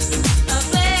 a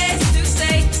place to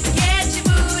stay. Get your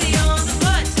booty on the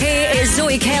floor tonight. Hey, it's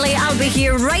Zoe Kelly. I'll be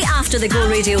here right after the Go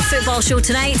Radio football show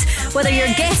tonight. Whether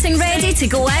you're getting ready to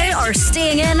go out or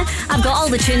staying in, I've got all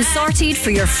the tunes sorted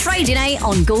for your Friday night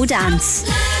on Go Dance.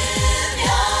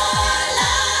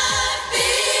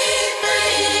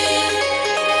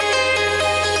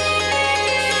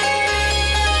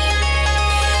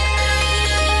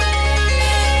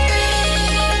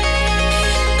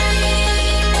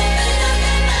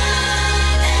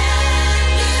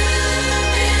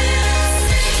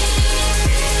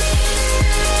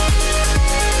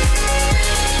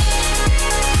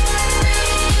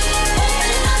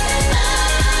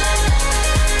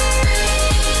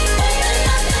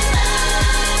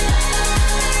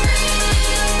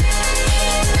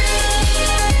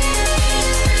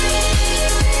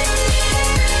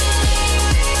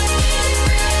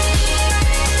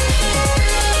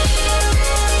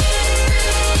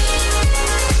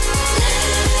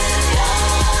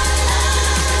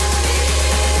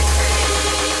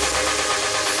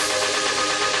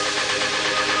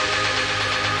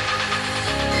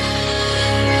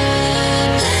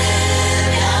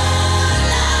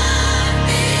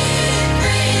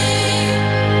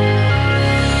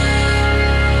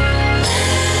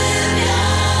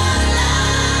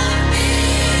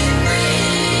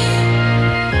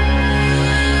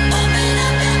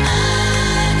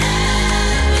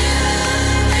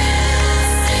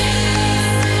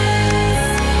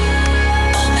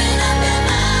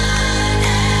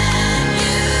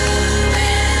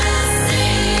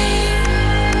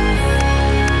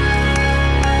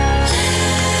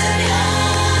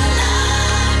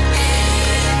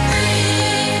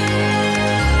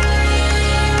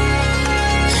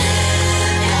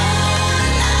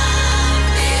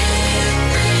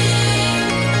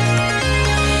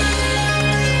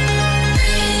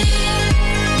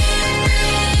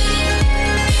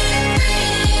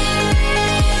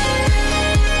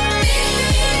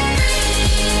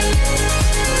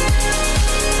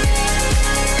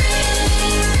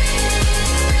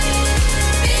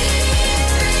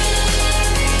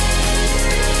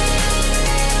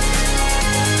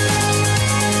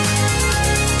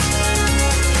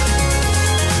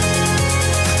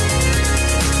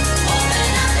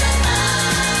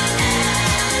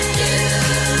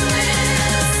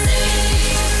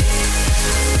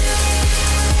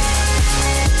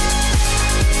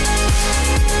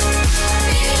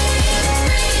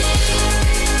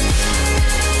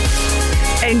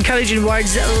 encouraging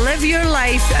words. Live your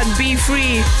life and be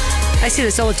free. I say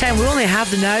this all the time. We only have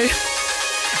the now.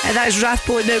 That is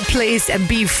Rathbone that plays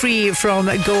Be Free from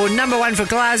Go. Number 1 for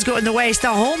Glasgow in the West, the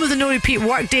home of the no repeat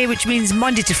workday, which means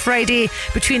Monday to Friday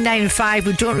between 9 and 5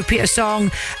 we don't repeat a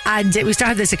song, and we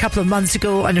started this a couple of months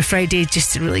ago on a Friday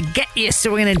just to really get you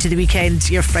swinging into the weekend.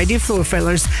 Your Friday floor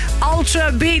fillers.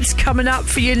 Ultra Beats coming up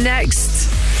for you next.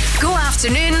 Go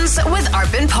afternoons with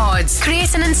Urban Pods.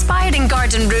 Create an inspiring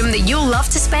garden room that you'll love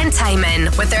to spend time in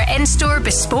with their in-store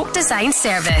bespoke design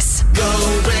service.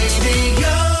 Go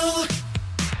Radio.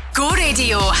 Go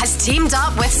Radio has teamed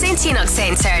up with St Enoch's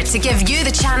Centre to give you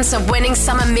the chance of winning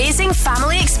some amazing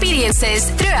family experiences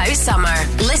throughout summer.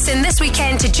 Listen this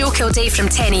weekend to Joe Kilday from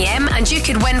 10am and you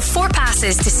could win 4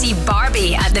 passes to see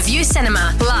Barbie at the View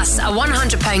Cinema, plus a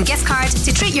 £100 gift card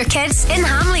to treat your kids in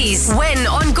Hamleys. Win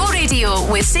on Go Radio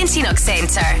with St Enoch's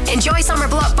Centre. Enjoy summer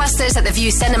blockbusters at the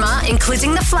View Cinema,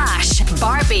 including The Flash,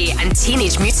 Barbie and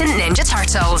Teenage Mutant Ninja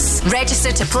Turtles.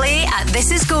 Register to play at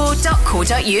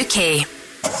thisisgo.co.uk.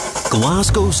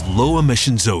 Glasgow's low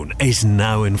emission zone is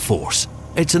now in force.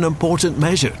 It's an important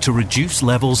measure to reduce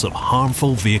levels of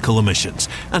harmful vehicle emissions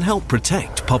and help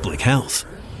protect public health.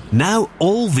 Now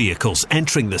all vehicles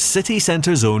entering the city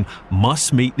centre zone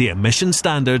must meet the emission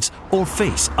standards or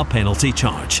face a penalty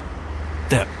charge.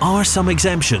 There are some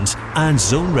exemptions and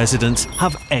zone residents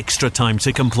have extra time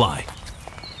to comply.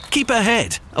 Keep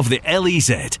ahead of the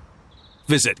LEZ.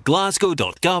 Visit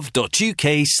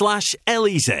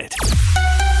glasgow.gov.uk/LEZ.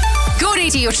 Go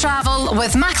Radio Travel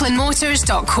with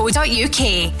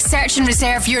macklinmotors.co.uk. Search and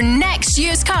reserve your next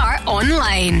used car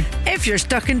online. If you're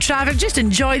stuck in traffic, just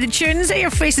enjoy the tunes. You're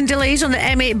facing delays on the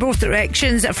M8 both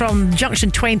directions from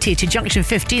junction 20 to junction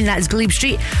 15, that's Glebe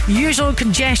Street. Usual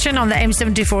congestion on the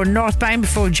M74 northbound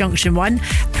before junction 1.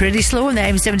 Pretty slow on the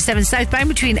M77 southbound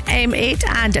between M8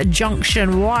 and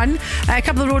junction 1. A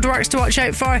couple of roadworks to watch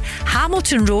out for.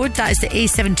 Hamilton Road, that is the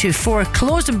A724,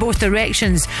 closed in both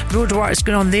directions. Roadworks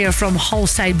going on there from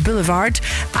Hallside Boulevard.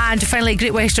 And finally,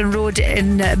 Great Western Road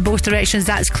in both directions,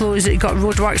 that's closed. You've got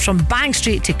roadworks from Bank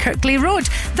Street to Kirkley Road.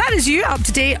 That is you up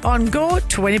to date on Go,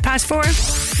 4:20.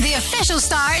 The official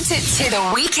start to the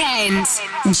weekend.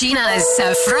 Gina's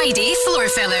Friday floor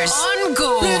fillers on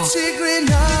Go. Pretty green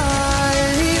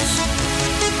eyes,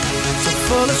 so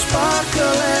full of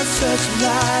sparkle and such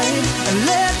light. And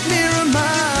let me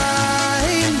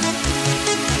remind,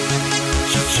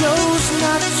 she chose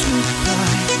not to cry.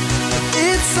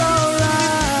 It's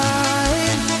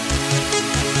alright,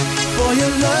 for your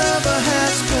lover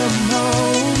has come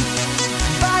home.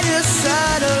 By your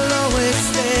side I'll always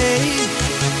stay.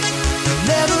 You'll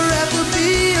never have to be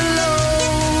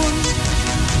alone.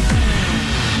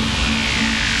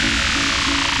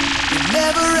 You'll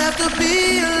never have to be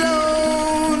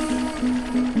alone.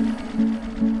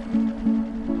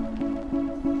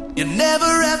 You'll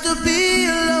never have to be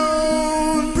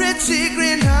alone. Pretty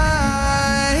green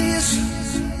eyes,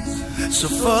 so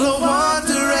full of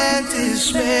wonder and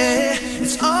despair.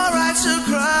 It's alright to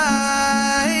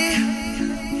cry,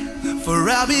 for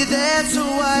I'll be there to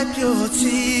wipe your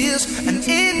tears. And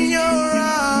in your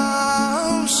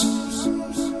arms,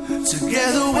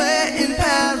 together we're in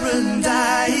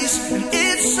paradise. And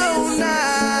it's so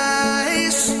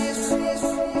nice.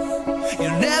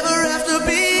 You'll never have to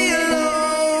be alone.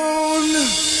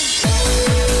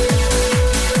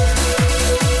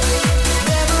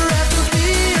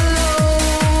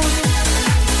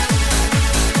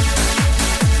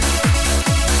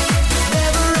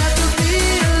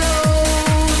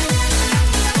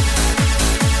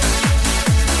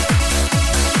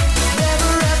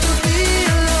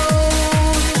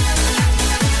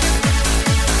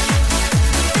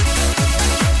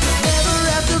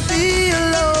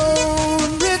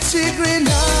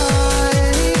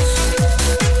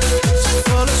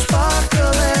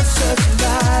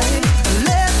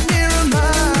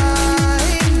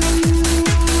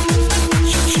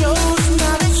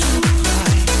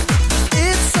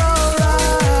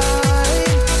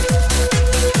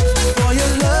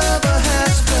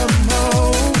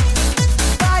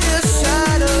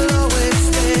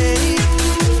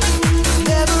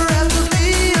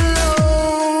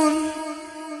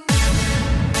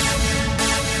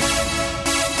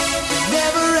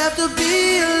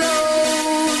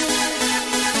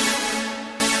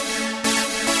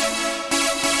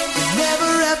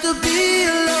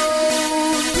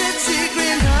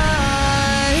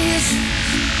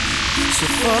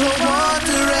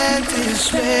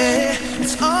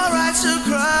 It's alright to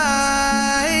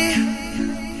cry,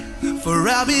 for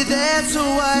I'll be there to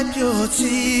wipe your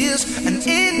tears. And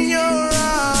in your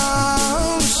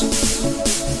arms,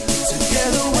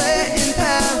 together we're in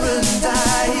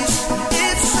paradise.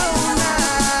 It's so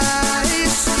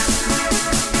nice.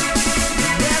 You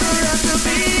never have to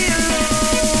be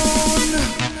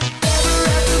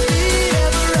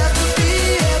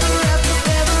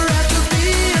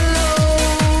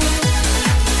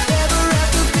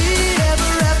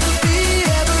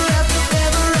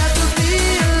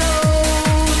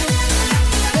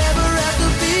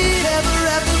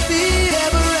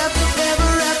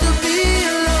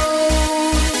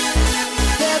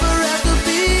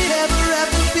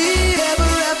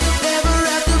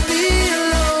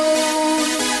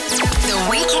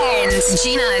It's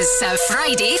Gina's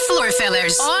Friday Floor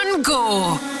Fillers on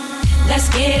Go. Let's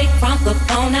get it crunk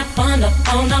up on that fun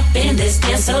up in this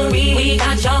dancery. We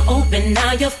got y'all open,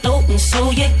 now you're floating,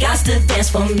 so you got to dance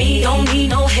for me. Don't need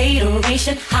no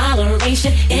hateration,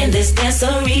 holleration in this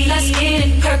dancery. Let's get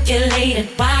it percolating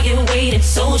while you're waiting,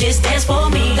 so just dance for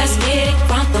me. Let's get it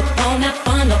crunk up on that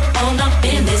fun up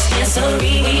in this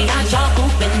dancery. We got y'all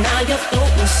open, now you're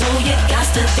floating, so you got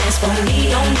to dance for me.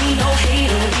 Don't need no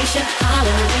hateration,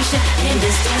 holleration in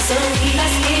this dancery.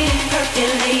 Let's get it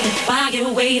percolating while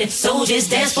you're waiting, so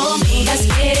just dance for me. Let's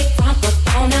get it crunk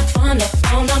up on that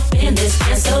fun up in this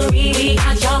dancery. We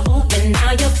got y'all open,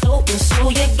 now you're floating, so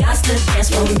you got to dance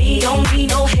for me. Don't need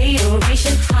no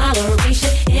hateration,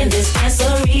 holleration in this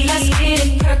dancery. Let's get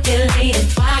it percolating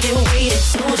while you're waiting,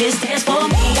 so just dance for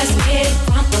me. Let's get it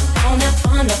crunk up on that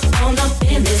fun up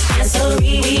in this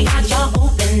dancery. We got y'all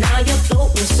open, now you're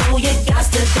floating, so you got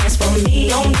to dance for me.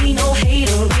 Don't need no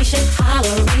hateration,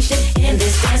 holleration in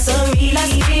this dancery.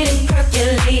 Let's get it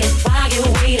percolating while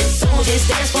you're waiting, so just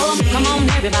dance for me. Come on,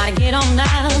 everybody, get on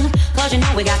down, cause you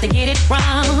know we got to get it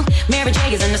wrong. Mary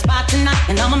J is in the spot tonight,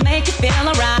 and I'ma make you feel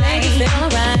alright.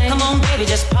 Come on, baby,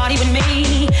 just party with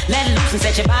me. Let loose and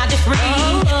set your body free.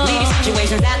 Leave your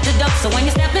situations at the door, so when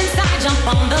you step inside,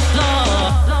 jump on the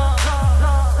floor.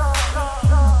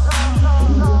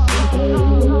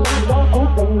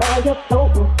 Open, now you're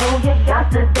floating, so you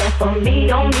got to dance for me.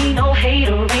 Don't need no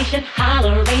hateration,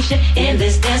 holleration in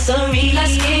this dancery.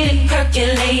 Let's get it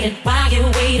percolating while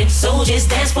you're waiting, so just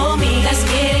dance for me. Let's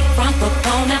get it crunk up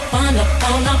on that fun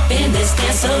up in this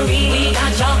dancery. We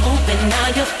got y'all open, now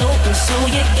you're floating, so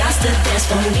you got to dance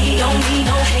for me. Don't need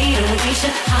no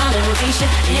hateration, holleration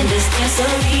in this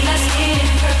dancery. Let's get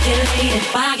it percolating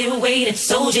while you're waiting,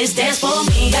 so just dance for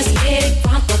me. Let's get it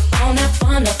crunk up on that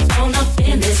fun up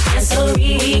in this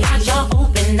dancery. We got y'all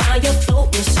open, now you're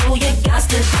floating, so you got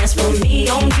to dance for me.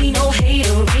 Don't need no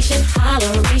hateration,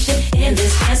 holleration in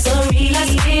this dancery.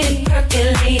 Let's get it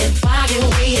percolating while you're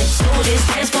waiting, so just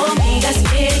dance for me. Let's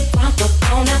get it crunk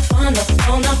up on that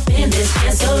fun up in this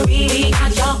dancery. We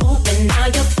got y'all open, now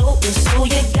you're floating, so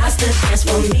you got to dance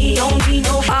for me. Don't need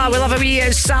no we love a wee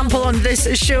sample on this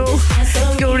show.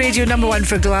 Go Radio #1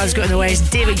 for Glasgow and the West,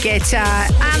 David Guetta,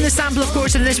 and the sample, of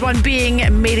course, in this one being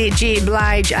Mary J.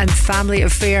 Blige and Family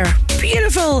Affair.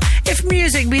 Beautiful. If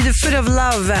music be the food of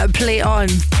love, play on.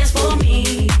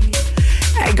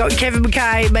 Got Kevin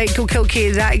McKie, Michael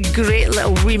Kilkie, that great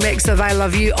little remix of I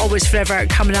Love You, Always Forever,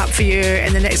 coming up for you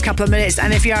in the next couple of minutes.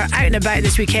 And if you're out and about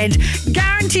this weekend,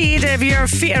 guaranteed if your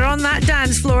feet are on that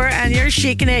dance floor and you're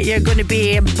shaking it, you're going to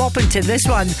be bopping to this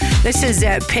one. This is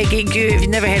Peggy Goo. If you've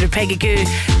never heard of Peggy Goo,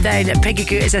 then Peggy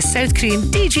Goo is a South Korean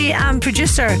DJ and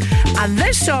producer, and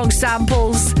this song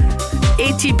samples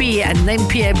ATB at 9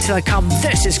 p.m. till I come.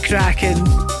 This is cracking.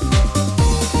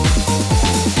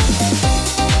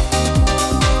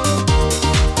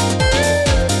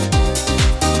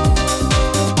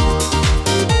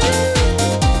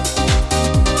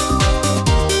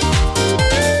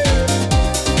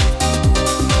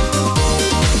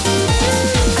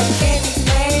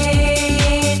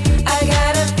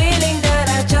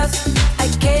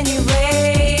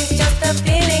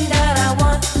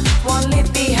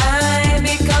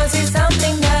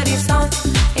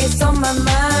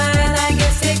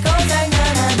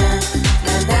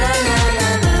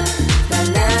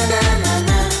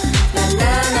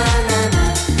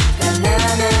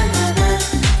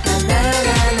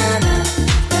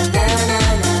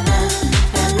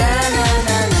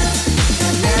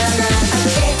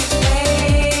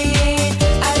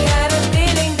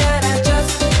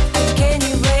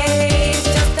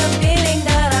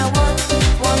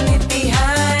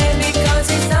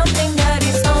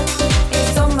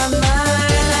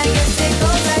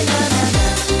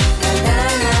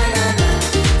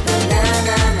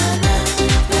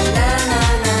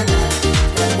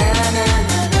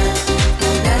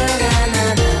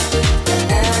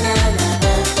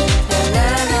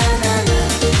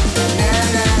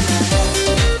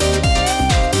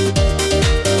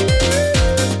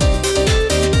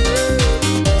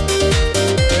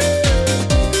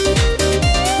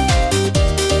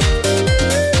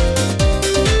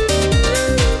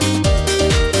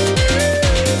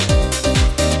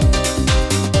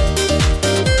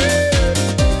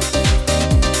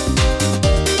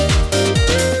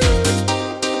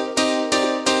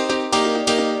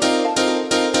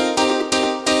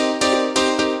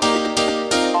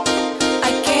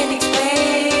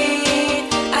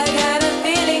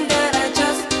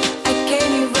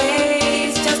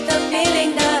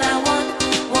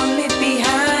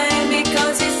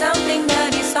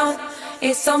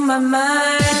 It's on my mind.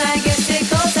 I guess it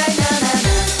goes like na na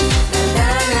na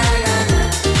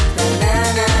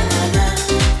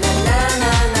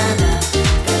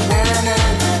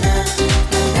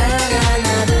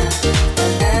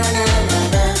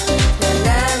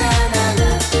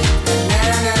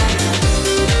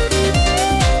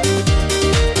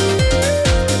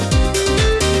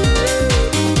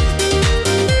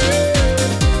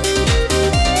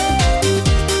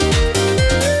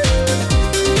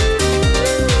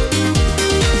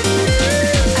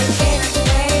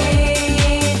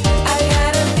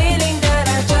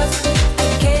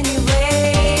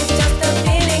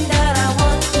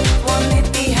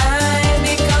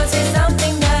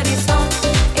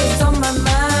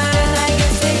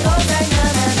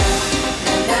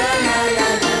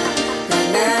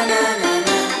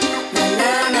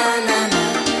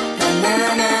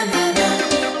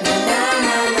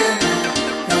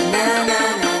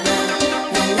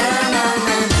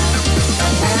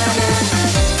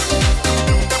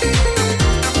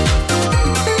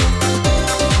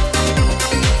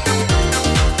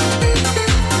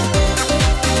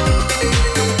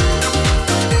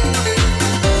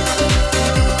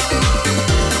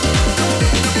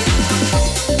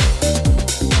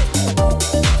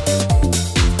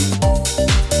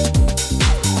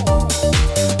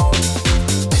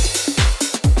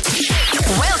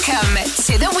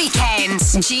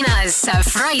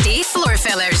Gina's Friday Floor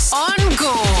Fillers on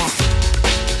Go.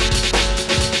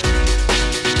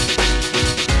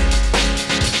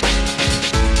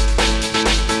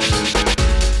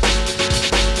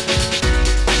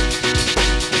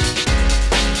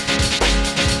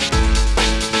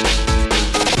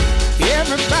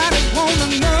 Everybody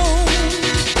wanna know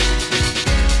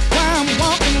why I'm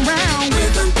walking around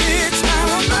with a big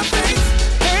smile on my face.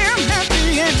 Hey, I'm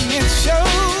happy and it shows.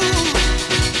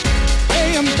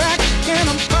 Hey, I'm back and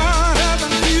I'm part of a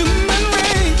human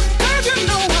race. 'Cause you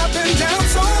know I've been down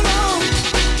so long.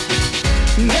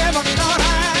 Never thought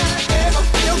I'd ever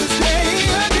feel this way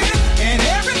again. And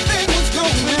everything was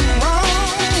going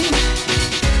wrong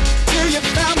till you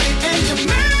found me and you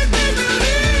made me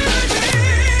believe again.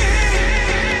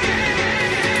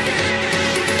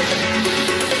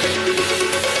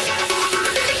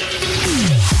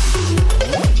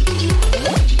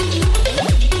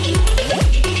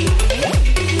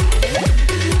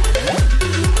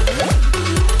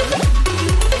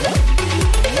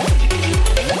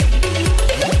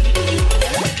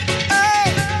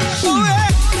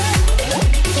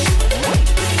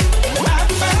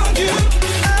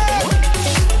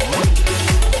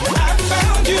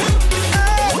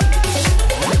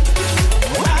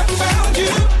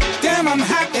 Damn, I'm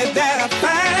happy that I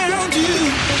found you.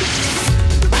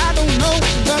 I don't know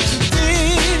what you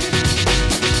did,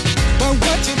 but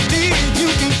what you did, you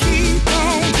can keep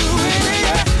on doing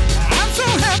it. I'm so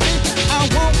happy I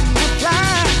won't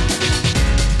reply,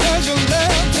 'cause your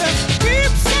love just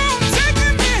keeps on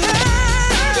taking me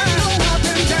high. You know I've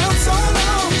been down so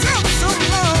long, so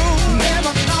long.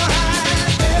 Never thought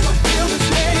I'd ever feel this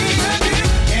way again.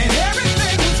 And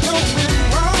everything was going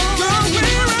wrong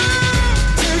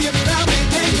till you found me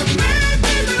and you made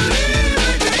me believe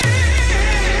again.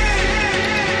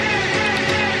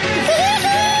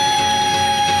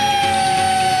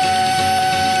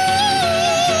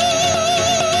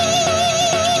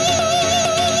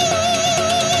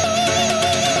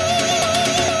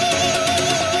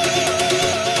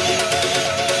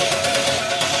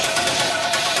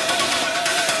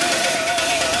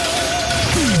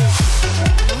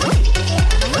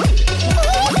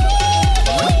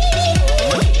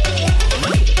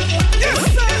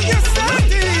 Yes, I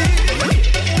did.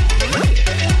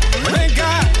 Thank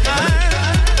God.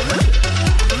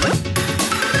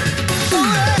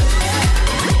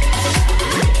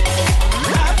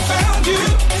 I found you.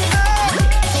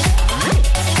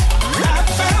 I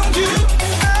found you.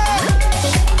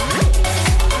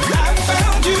 I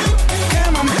found you.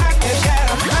 Damn, I'm happy that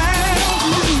I found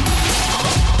you.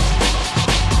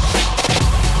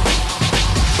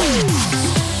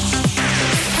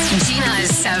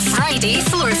 Gina's Friday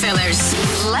Floor Fillers.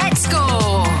 Let's go.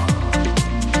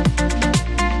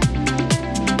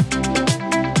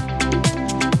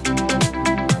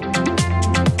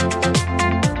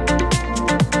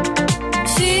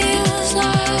 Feels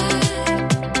like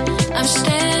I'm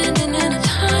standing in a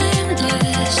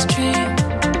timeless dream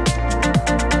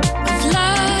of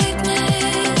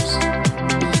lightness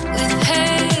with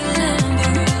pale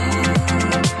amber.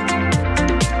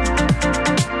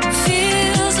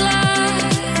 Feels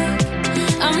like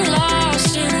I'm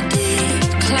lost in a deep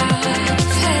cloud of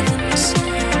heaven's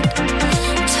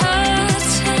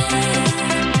touching,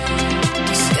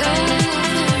 discovering.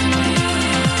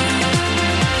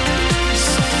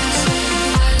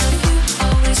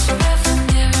 Always forever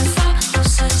near and far,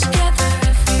 closer together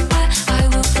everywhere. I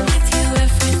will be with you,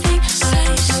 everything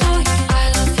says for you. I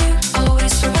love you,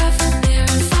 always forever near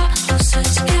and far, closer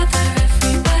together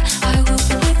everywhere. I will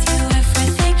be with you,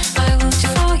 everything I will do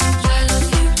for you. I love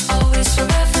you, always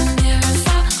forever near and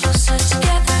far, closer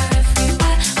together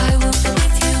everywhere. I will be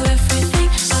with you, everything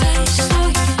says for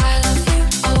you. I love you,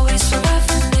 always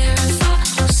forever near and far,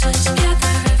 closer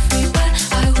together everywhere.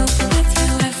 I will be with you,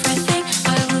 everything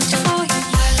I will do for you.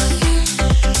 I love you.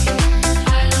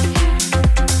 I love you.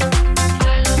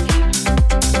 I love you.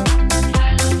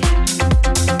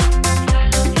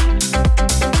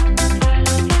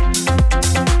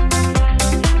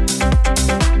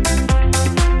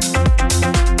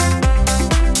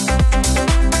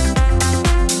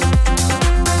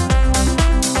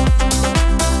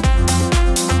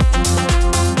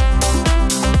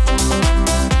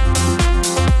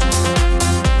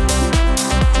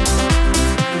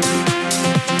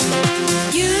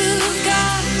 You've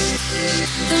got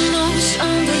the most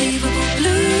unbelievable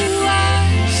blue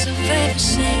eyes I've ever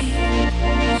seen.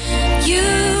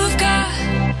 You've got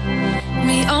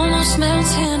me almost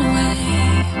melting away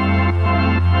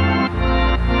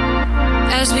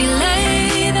as we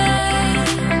lay there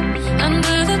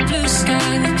under the blue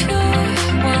sky with pure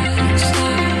white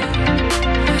star.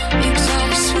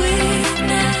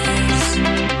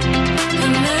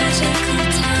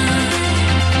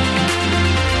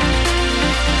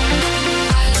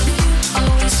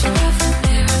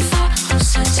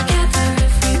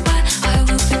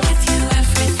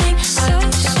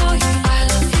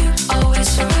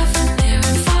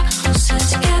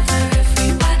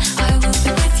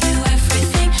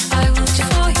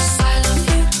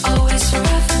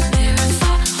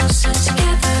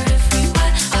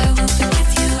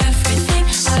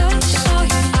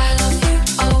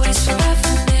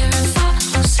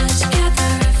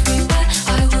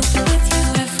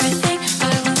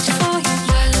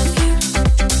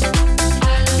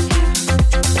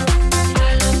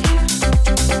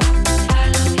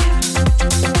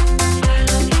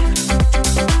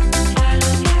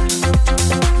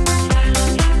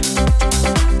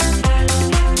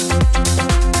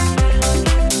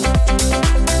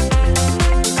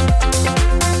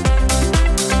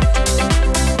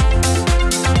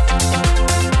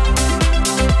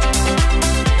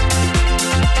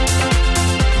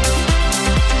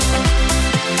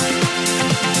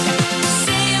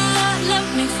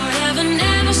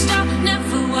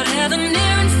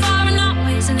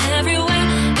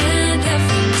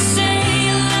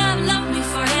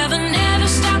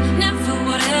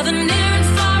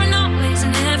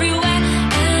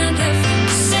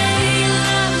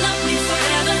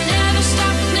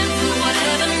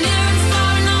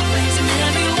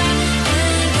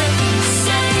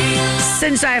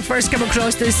 Since I first come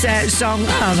across this song,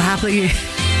 I'm happily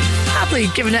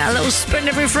giving it a little spin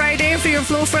every Friday for your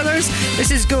Flow Fillers. This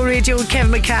is Go Radio,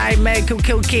 Kevin McKie, Meg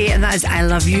Kilkey, and that is I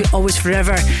Love You Always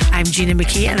Forever. I'm Gina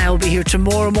McKie, and I will be here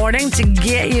tomorrow morning to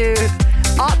get you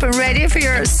up and ready for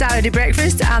your Saturday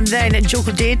breakfast. And then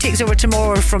Joko Day takes over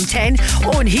tomorrow from 10.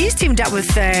 Oh, and he's teamed up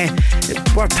with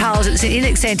our pals at the St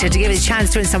Enoch Centre to give you a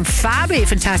chance to win some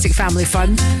fantastic family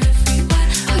fun.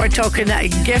 We're talking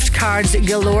gift cards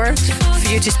galore for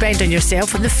you to spend on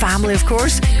yourself and the family, of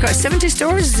course. Got 70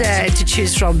 stores to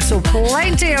choose from, so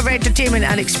plenty of entertainment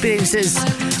and experiences.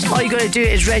 All you got to do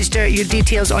is register your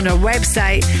details on our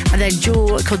website, and then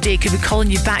Joe Kilday could be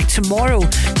calling you back tomorrow.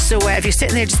 So if you're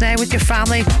sitting there just now with your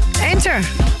family, enter.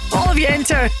 All of you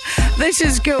enter. This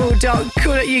is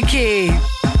go.co.uk.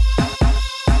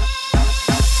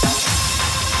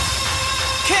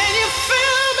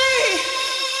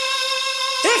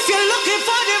 If you're looking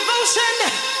for devotion,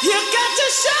 you got to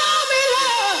show me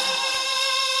love.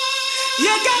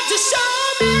 You got to show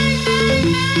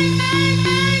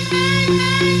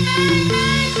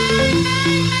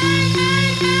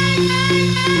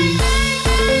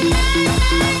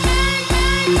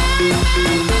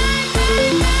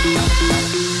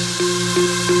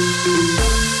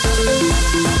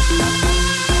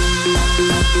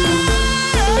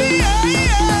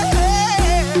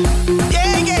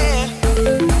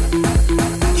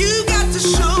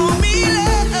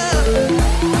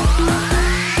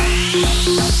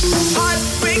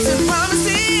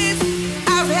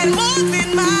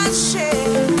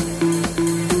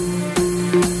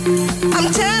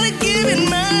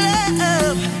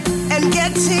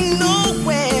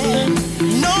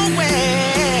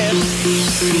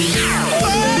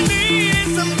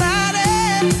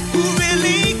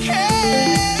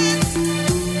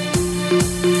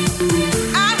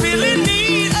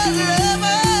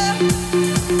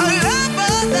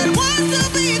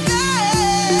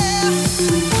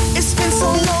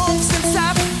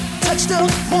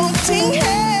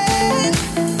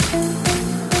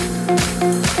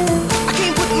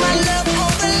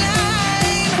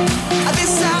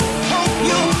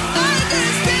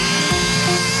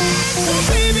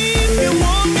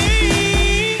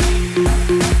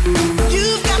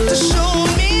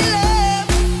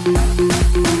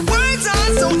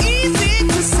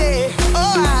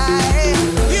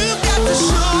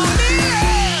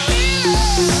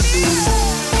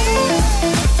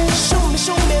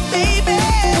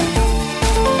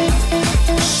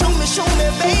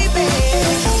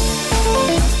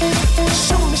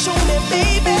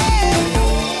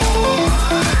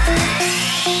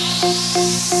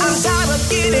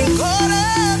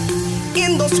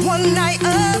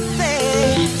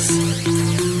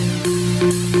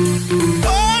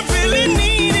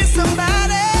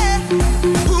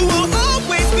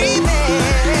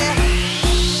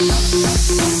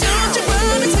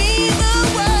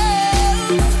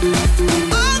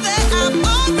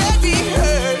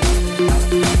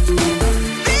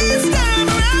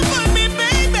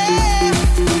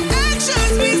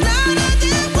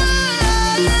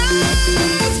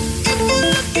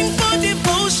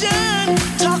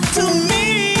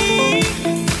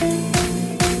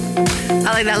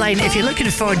If you're looking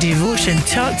for devotion,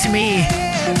 talk to me.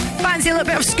 Fancy a little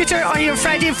bit of Scooter on your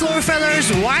Friday Floor Fillers?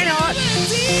 Why not?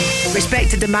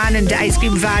 Respect to the Man and the Ice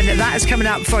Cream Van, that is coming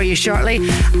up for you shortly.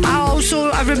 Also,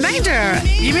 a reminder,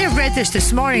 you may have read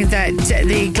this morning, that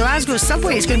the Glasgow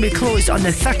subway is going to be closed on the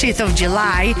 30th of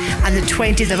July and the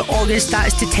 20th of August. That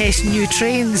is to test new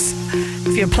trains,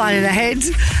 if you're planning ahead.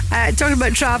 Talking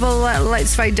about travel,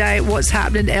 let's find out what's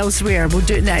happening elsewhere. We'll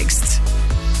do it next.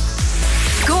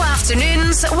 Go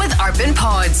Afternoons with Urban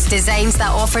Pods. Designs that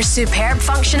offer superb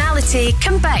functionality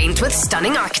combined with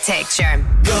stunning architecture.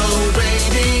 Go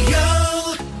Radio.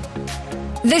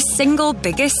 The single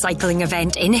biggest cycling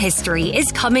event in history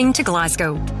is coming to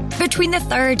Glasgow between the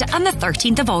 3rd and the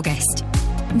 13th of August.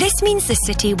 This means the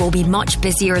city will be much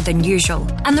busier than usual,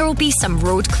 and there will be some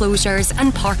road closures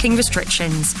and parking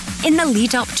restrictions in the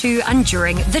lead up to and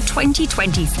during the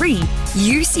 2023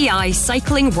 UCI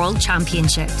Cycling World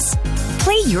Championships.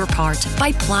 Play your part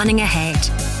by planning ahead.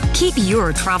 Keep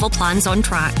your travel plans on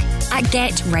track at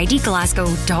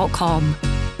getreadyglasgow.com.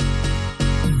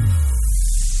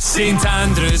 St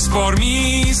Andrews for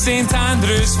me, St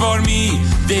Andrews for me.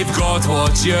 They've got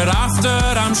what you're after,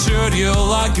 I'm sure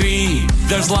you'll agree.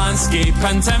 There's landscape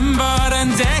and timber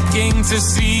and decking to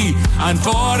see, and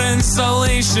for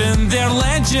insulation they're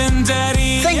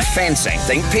legendary. Think fencing,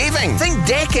 think paving, think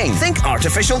decking, think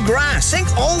artificial grass, think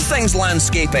all things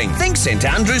landscaping. Think St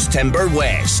Andrews Timber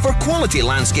West. For quality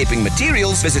landscaping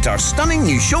materials, visit our stunning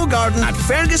new show garden at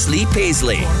Fergus Lee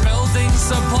Paisley. For building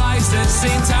supplies, there's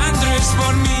St Andrews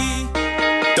for me.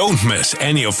 Don't miss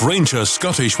any of Rangers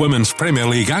Scottish Women's Premier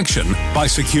League action by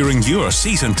securing your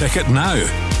season ticket now.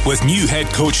 With new head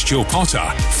coach Joe Potter,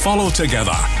 follow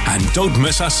together and don't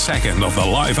miss a second of the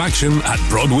live action at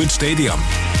Broadwood Stadium.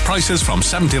 Prices from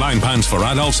 £79 for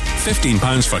adults,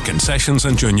 £15 for concessions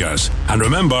and juniors. And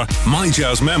remember,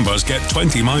 MyJazz members get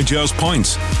 20 MyJazz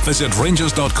points. Visit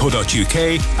rangers.co.uk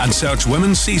and search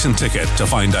Women's Season Ticket to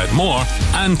find out more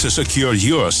and to secure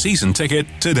your season ticket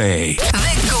today.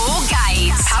 The Go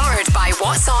Guide, powered by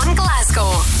What's On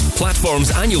Glasgow.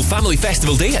 Platform's annual Family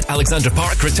Festival Day at Alexandra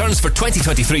Park returns for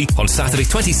 2023 on Saturday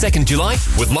 22nd July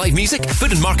with live music,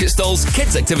 food and market stalls,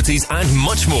 kids activities and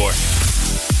much more.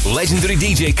 Legendary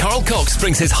DJ Carl Cox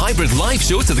brings his hybrid live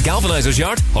show to the Galvanisers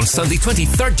Yard on Sunday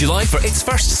 23rd July for its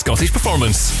first Scottish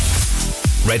performance.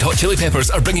 Red Hot Chili Peppers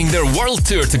are bringing their world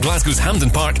tour to Glasgow's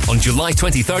Hampden Park on July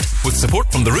 23rd with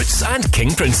support from The Roots and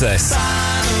King Princess.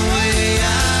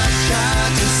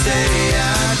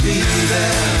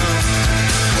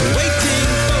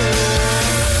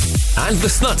 And the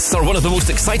Snuts are one of the most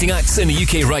exciting acts in the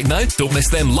UK right now. Don't miss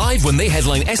them live when they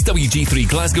headline SWG3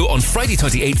 Glasgow on Friday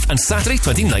 28th and Saturday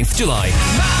 29th July.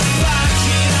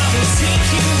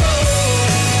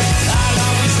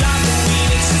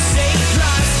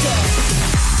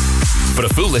 For a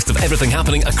full list of everything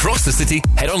happening across the city,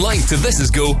 head online to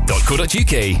thisisgo.co.uk.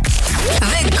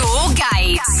 The Go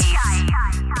Guide.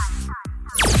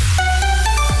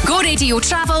 Go Radio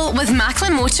Travel with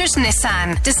Macklin Motors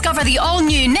Nissan. Discover the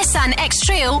all-new Nissan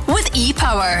X-Trail with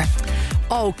e-Power.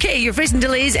 Okay, you're facing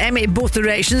delays M8 both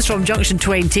directions from Junction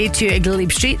 20 to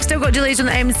Glebe Street. Still got delays on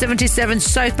the M77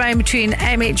 southbound between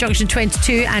M8 Junction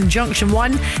 22 and Junction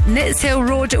 1. Nitz Hill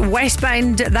Road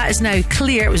westbound, that is now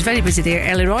clear. It was very busy there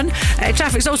earlier on.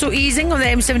 Traffic's also easing on the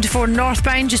M74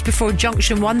 northbound just before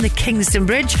Junction 1, the Kingston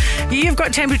Bridge. You've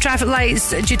got temporary traffic lights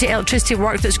due to electricity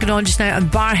work that's going on just now on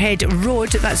Barhead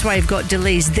Road. That's why you've got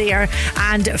delays there.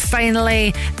 And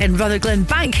finally, in Rutherglen,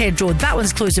 Bankhead Road, that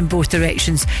one's closed in both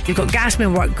directions. You've got gas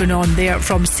work going on there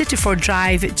from Cityford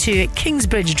Drive to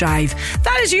Kingsbridge Drive.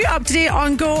 That is you up to date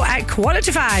on Go at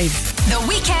 5:45. The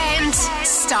weekend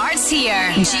starts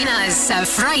here. Gina's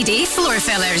Friday Floor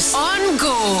Fillers on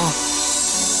Go.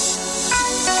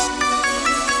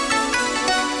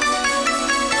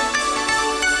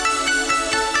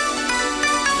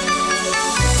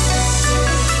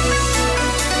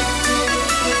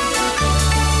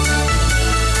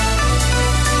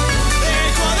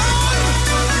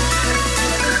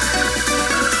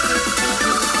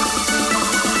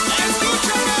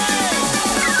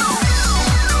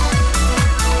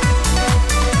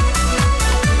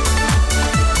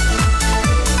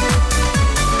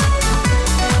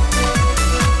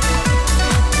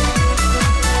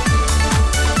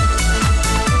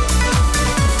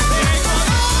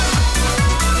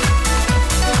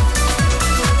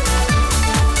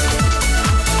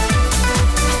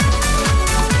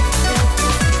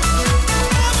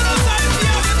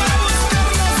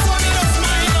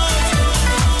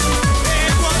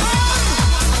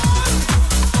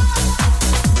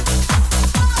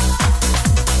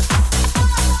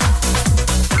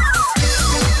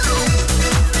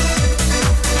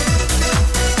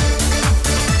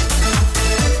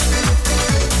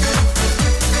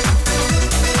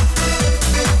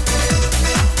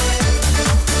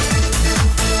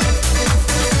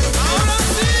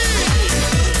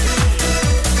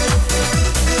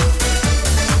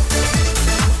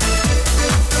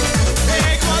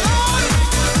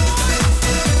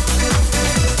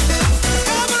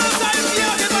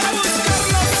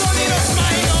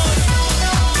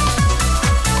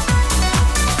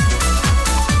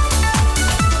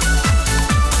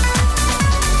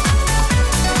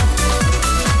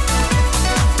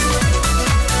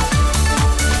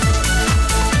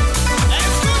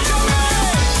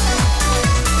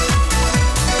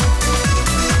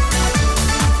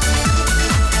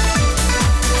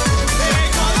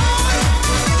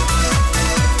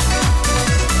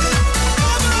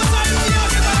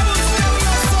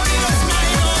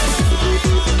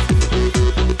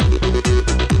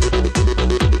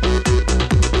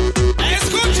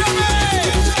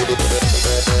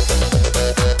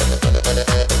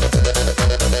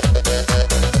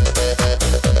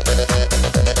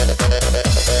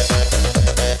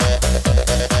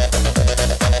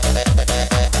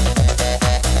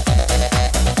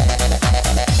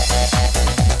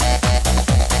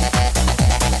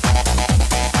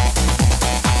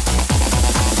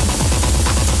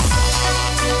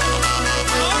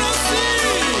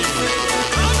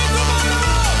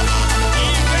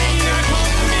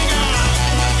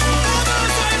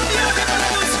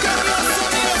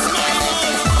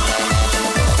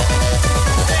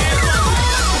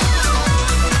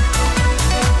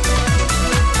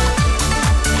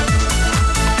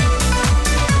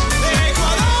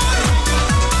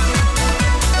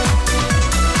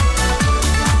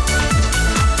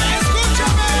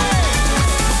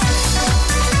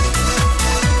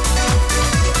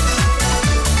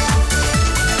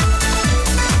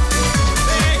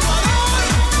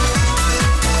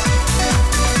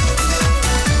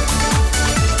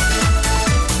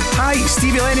 Hi,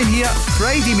 Stevie Lennon here.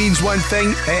 Friday means one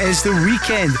thing, it is the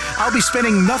weekend. I'll be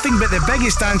spinning nothing but the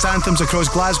biggest dance anthems across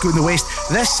Glasgow and the West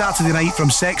this Saturday night from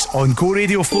 6 on Go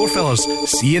Radio Floor Fillers.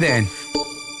 See you then.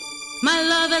 My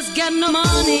lover's got no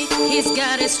money, he's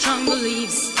got his strong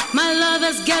beliefs. My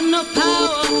lover's got no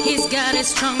power, he's got his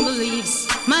strong beliefs.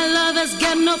 My lover's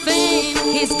got no fame,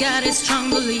 he's got his strong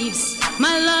beliefs.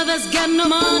 My lover's got no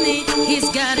money, he's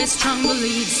got his strong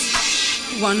beliefs.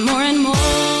 Want more and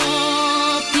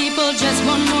more, people just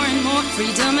want more and more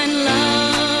freedom and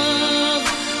love.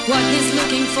 What he's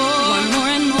looking for, want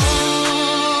more and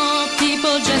more,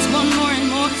 people just want more and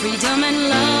more freedom and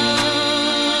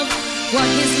love. What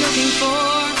he's looking for,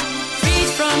 freed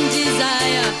from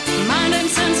desire, mind and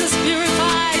senses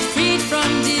purified, freed from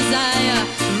desire,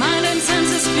 mind and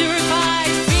senses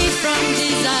purified, freed from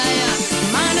desire,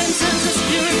 mind and senses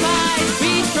purified,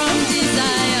 freed from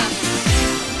desire.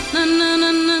 Na na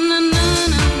na na na na na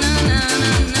na na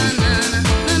na na.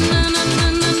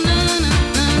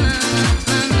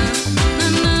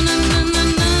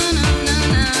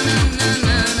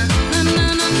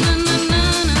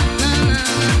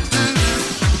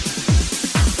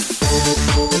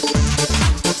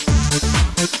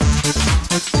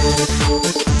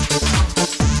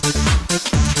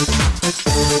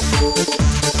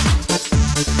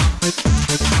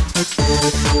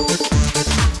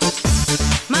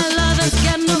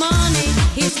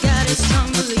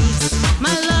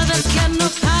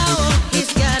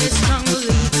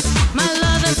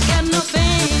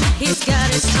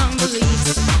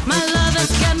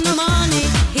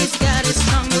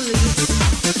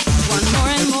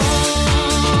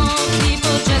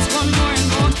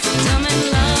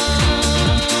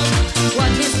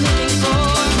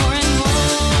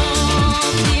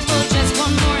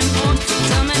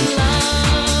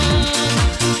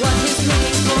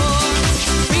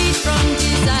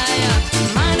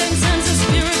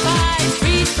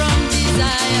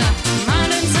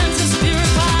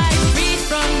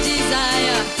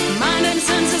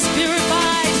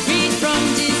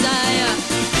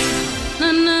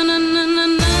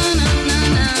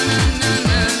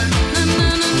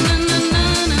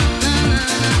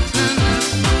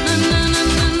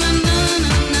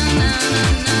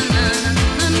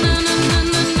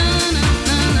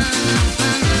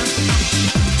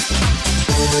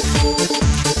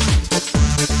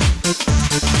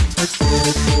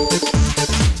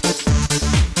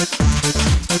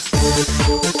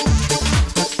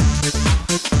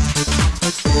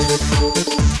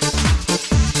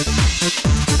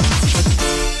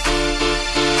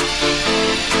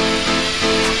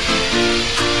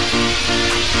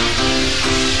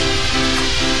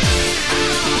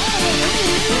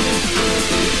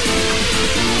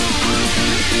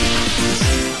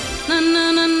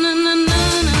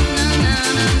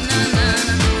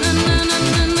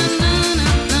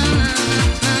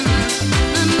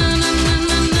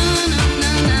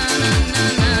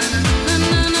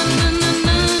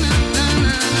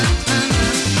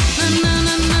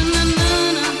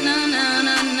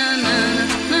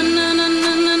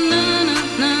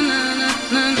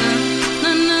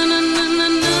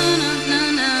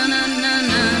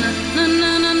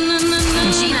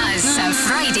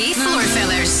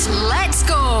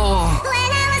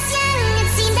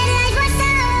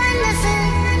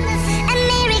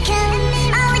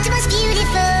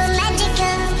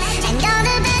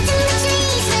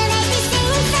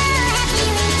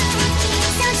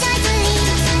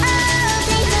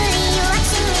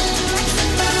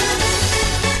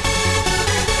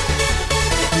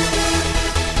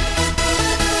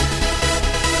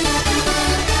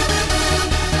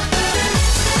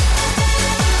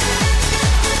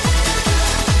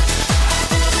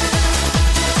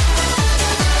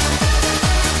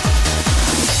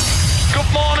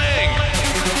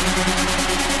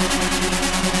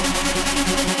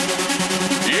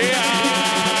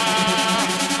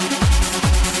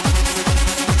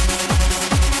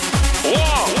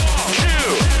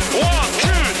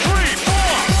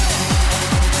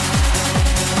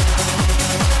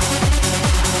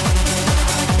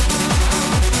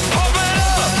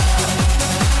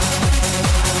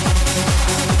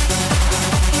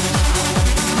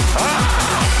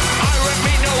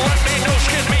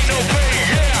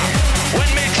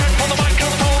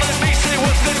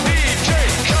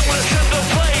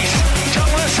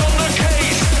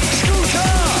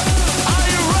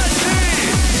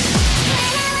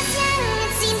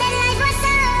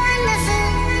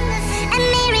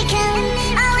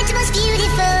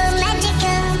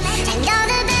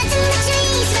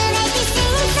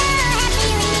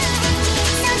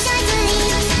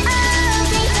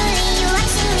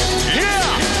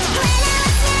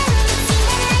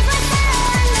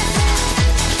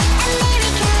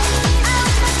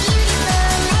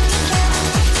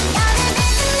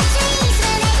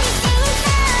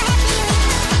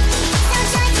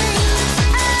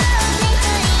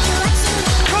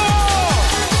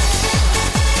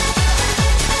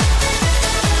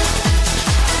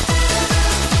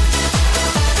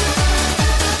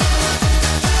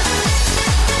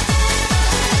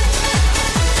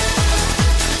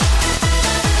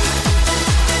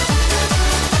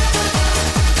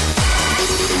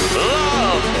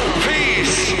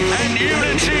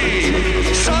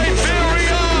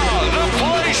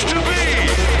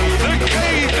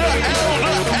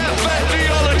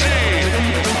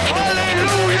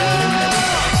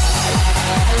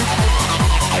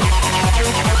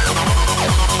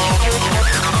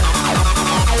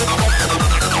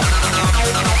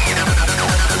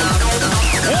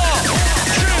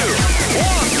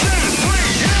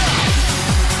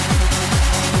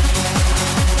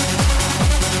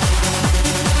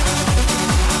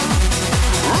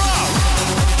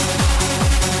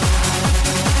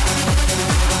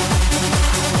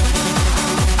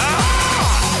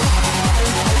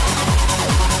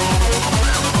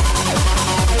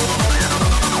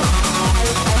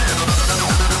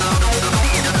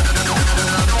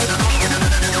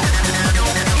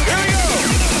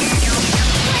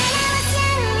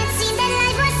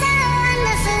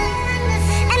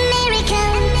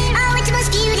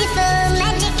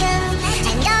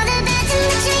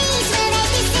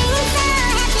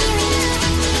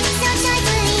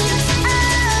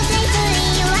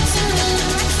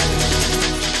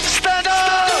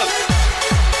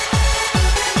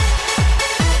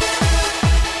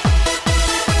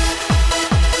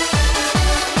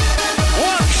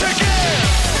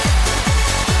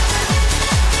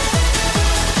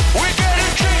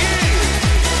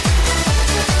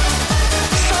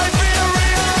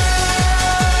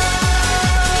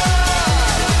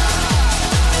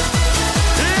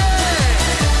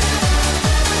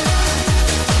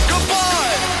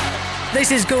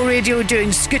 This is Go Radio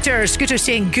doing Scooter. Scooter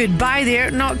saying goodbye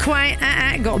there. Not quite.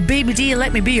 Got Baby D,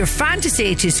 Let Me Be Your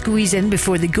Fantasy to squeeze in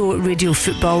before the Go Radio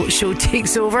football show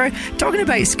takes over. Talking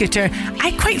about Scooter,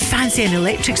 I quite fancy an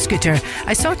electric scooter.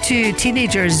 I saw 2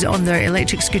 teenagers on their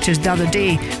electric scooters the other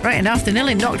day. Right enough, they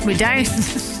nearly knocked me down.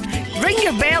 Ring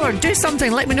your bell or do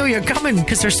something. Let me know you're coming,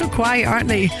 because they're so quiet, aren't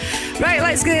they? Right,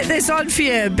 let's get this on for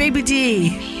you. Baby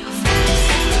D.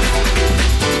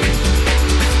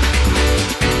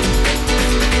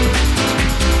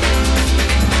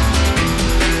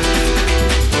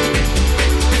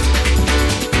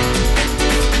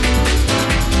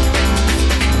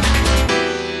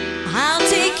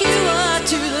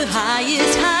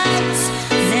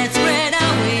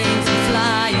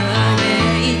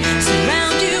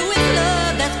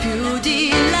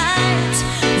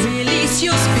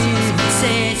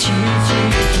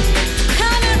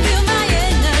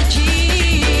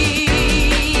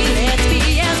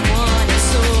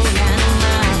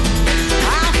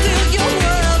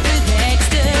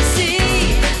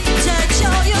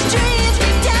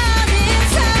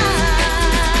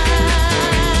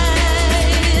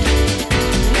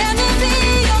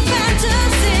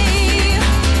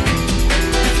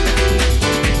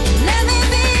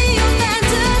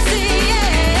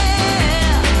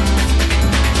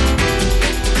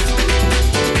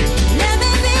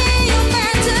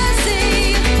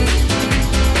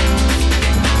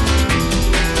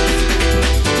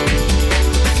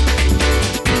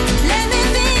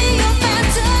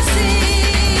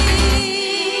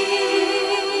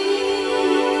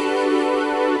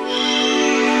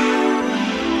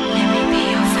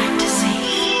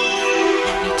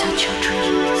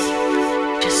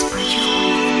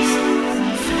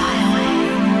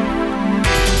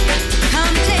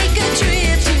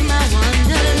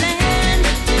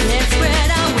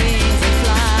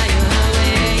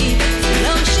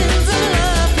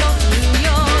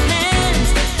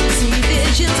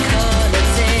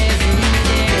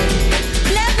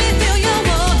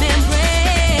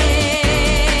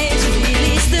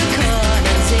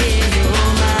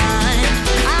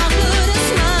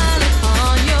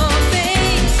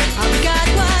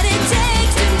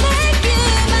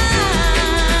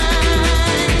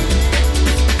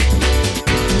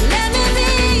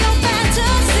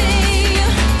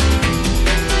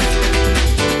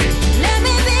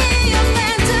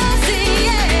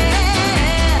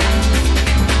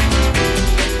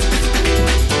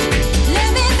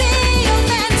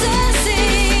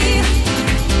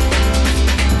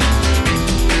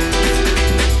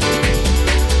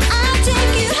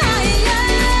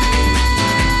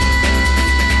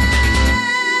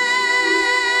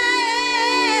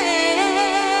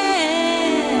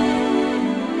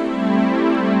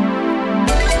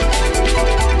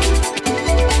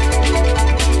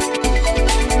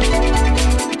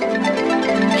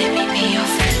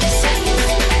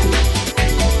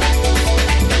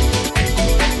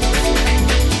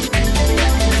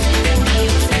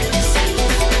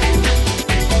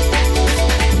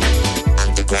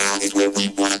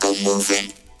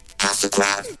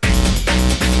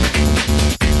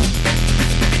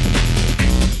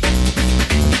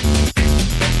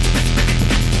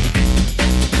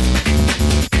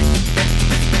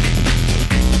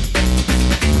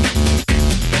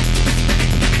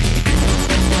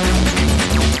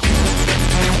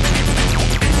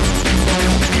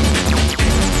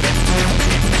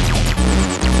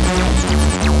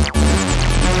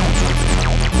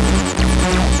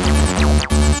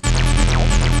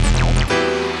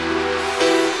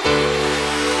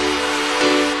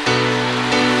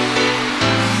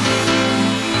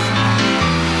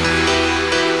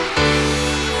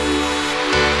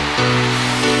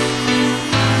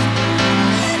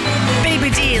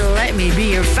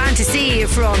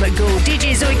 From Go.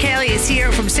 DJ Zoe Kelly is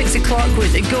here from 6 o'clock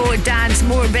with Go Dance.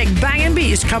 More big banging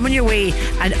beats coming your way.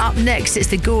 And up next, it's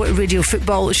the Go Radio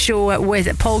Football Show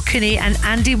with Paul Cooney and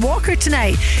Andy Walker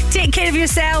tonight. Take care of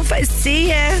yourself. See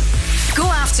ya. Go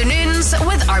afternoons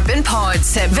with Urban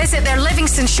Pods. Visit their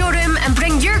Livingston showroom and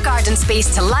bring your garden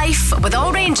space to life with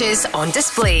all ranges on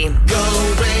display.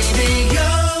 Go Radio.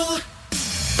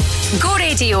 Go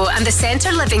Radio and the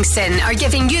Centre Livingston are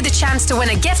giving you the chance to win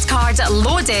a gift card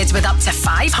loaded with up to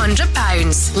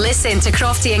 £500. Listen to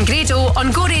Crofty and Grado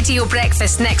on Go Radio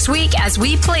Breakfast next week as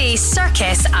we play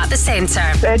Circus at the Centre.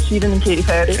 Ed Sheeran and Katy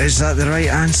Perry. Is that the right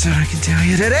answer? I can tell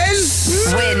you it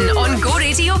is. Win on Go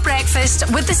Radio Breakfast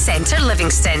with the Centre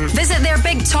Livingston. Visit their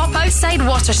big top outside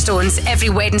Waterstones every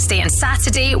Wednesday and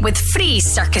Saturday with free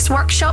circus workshops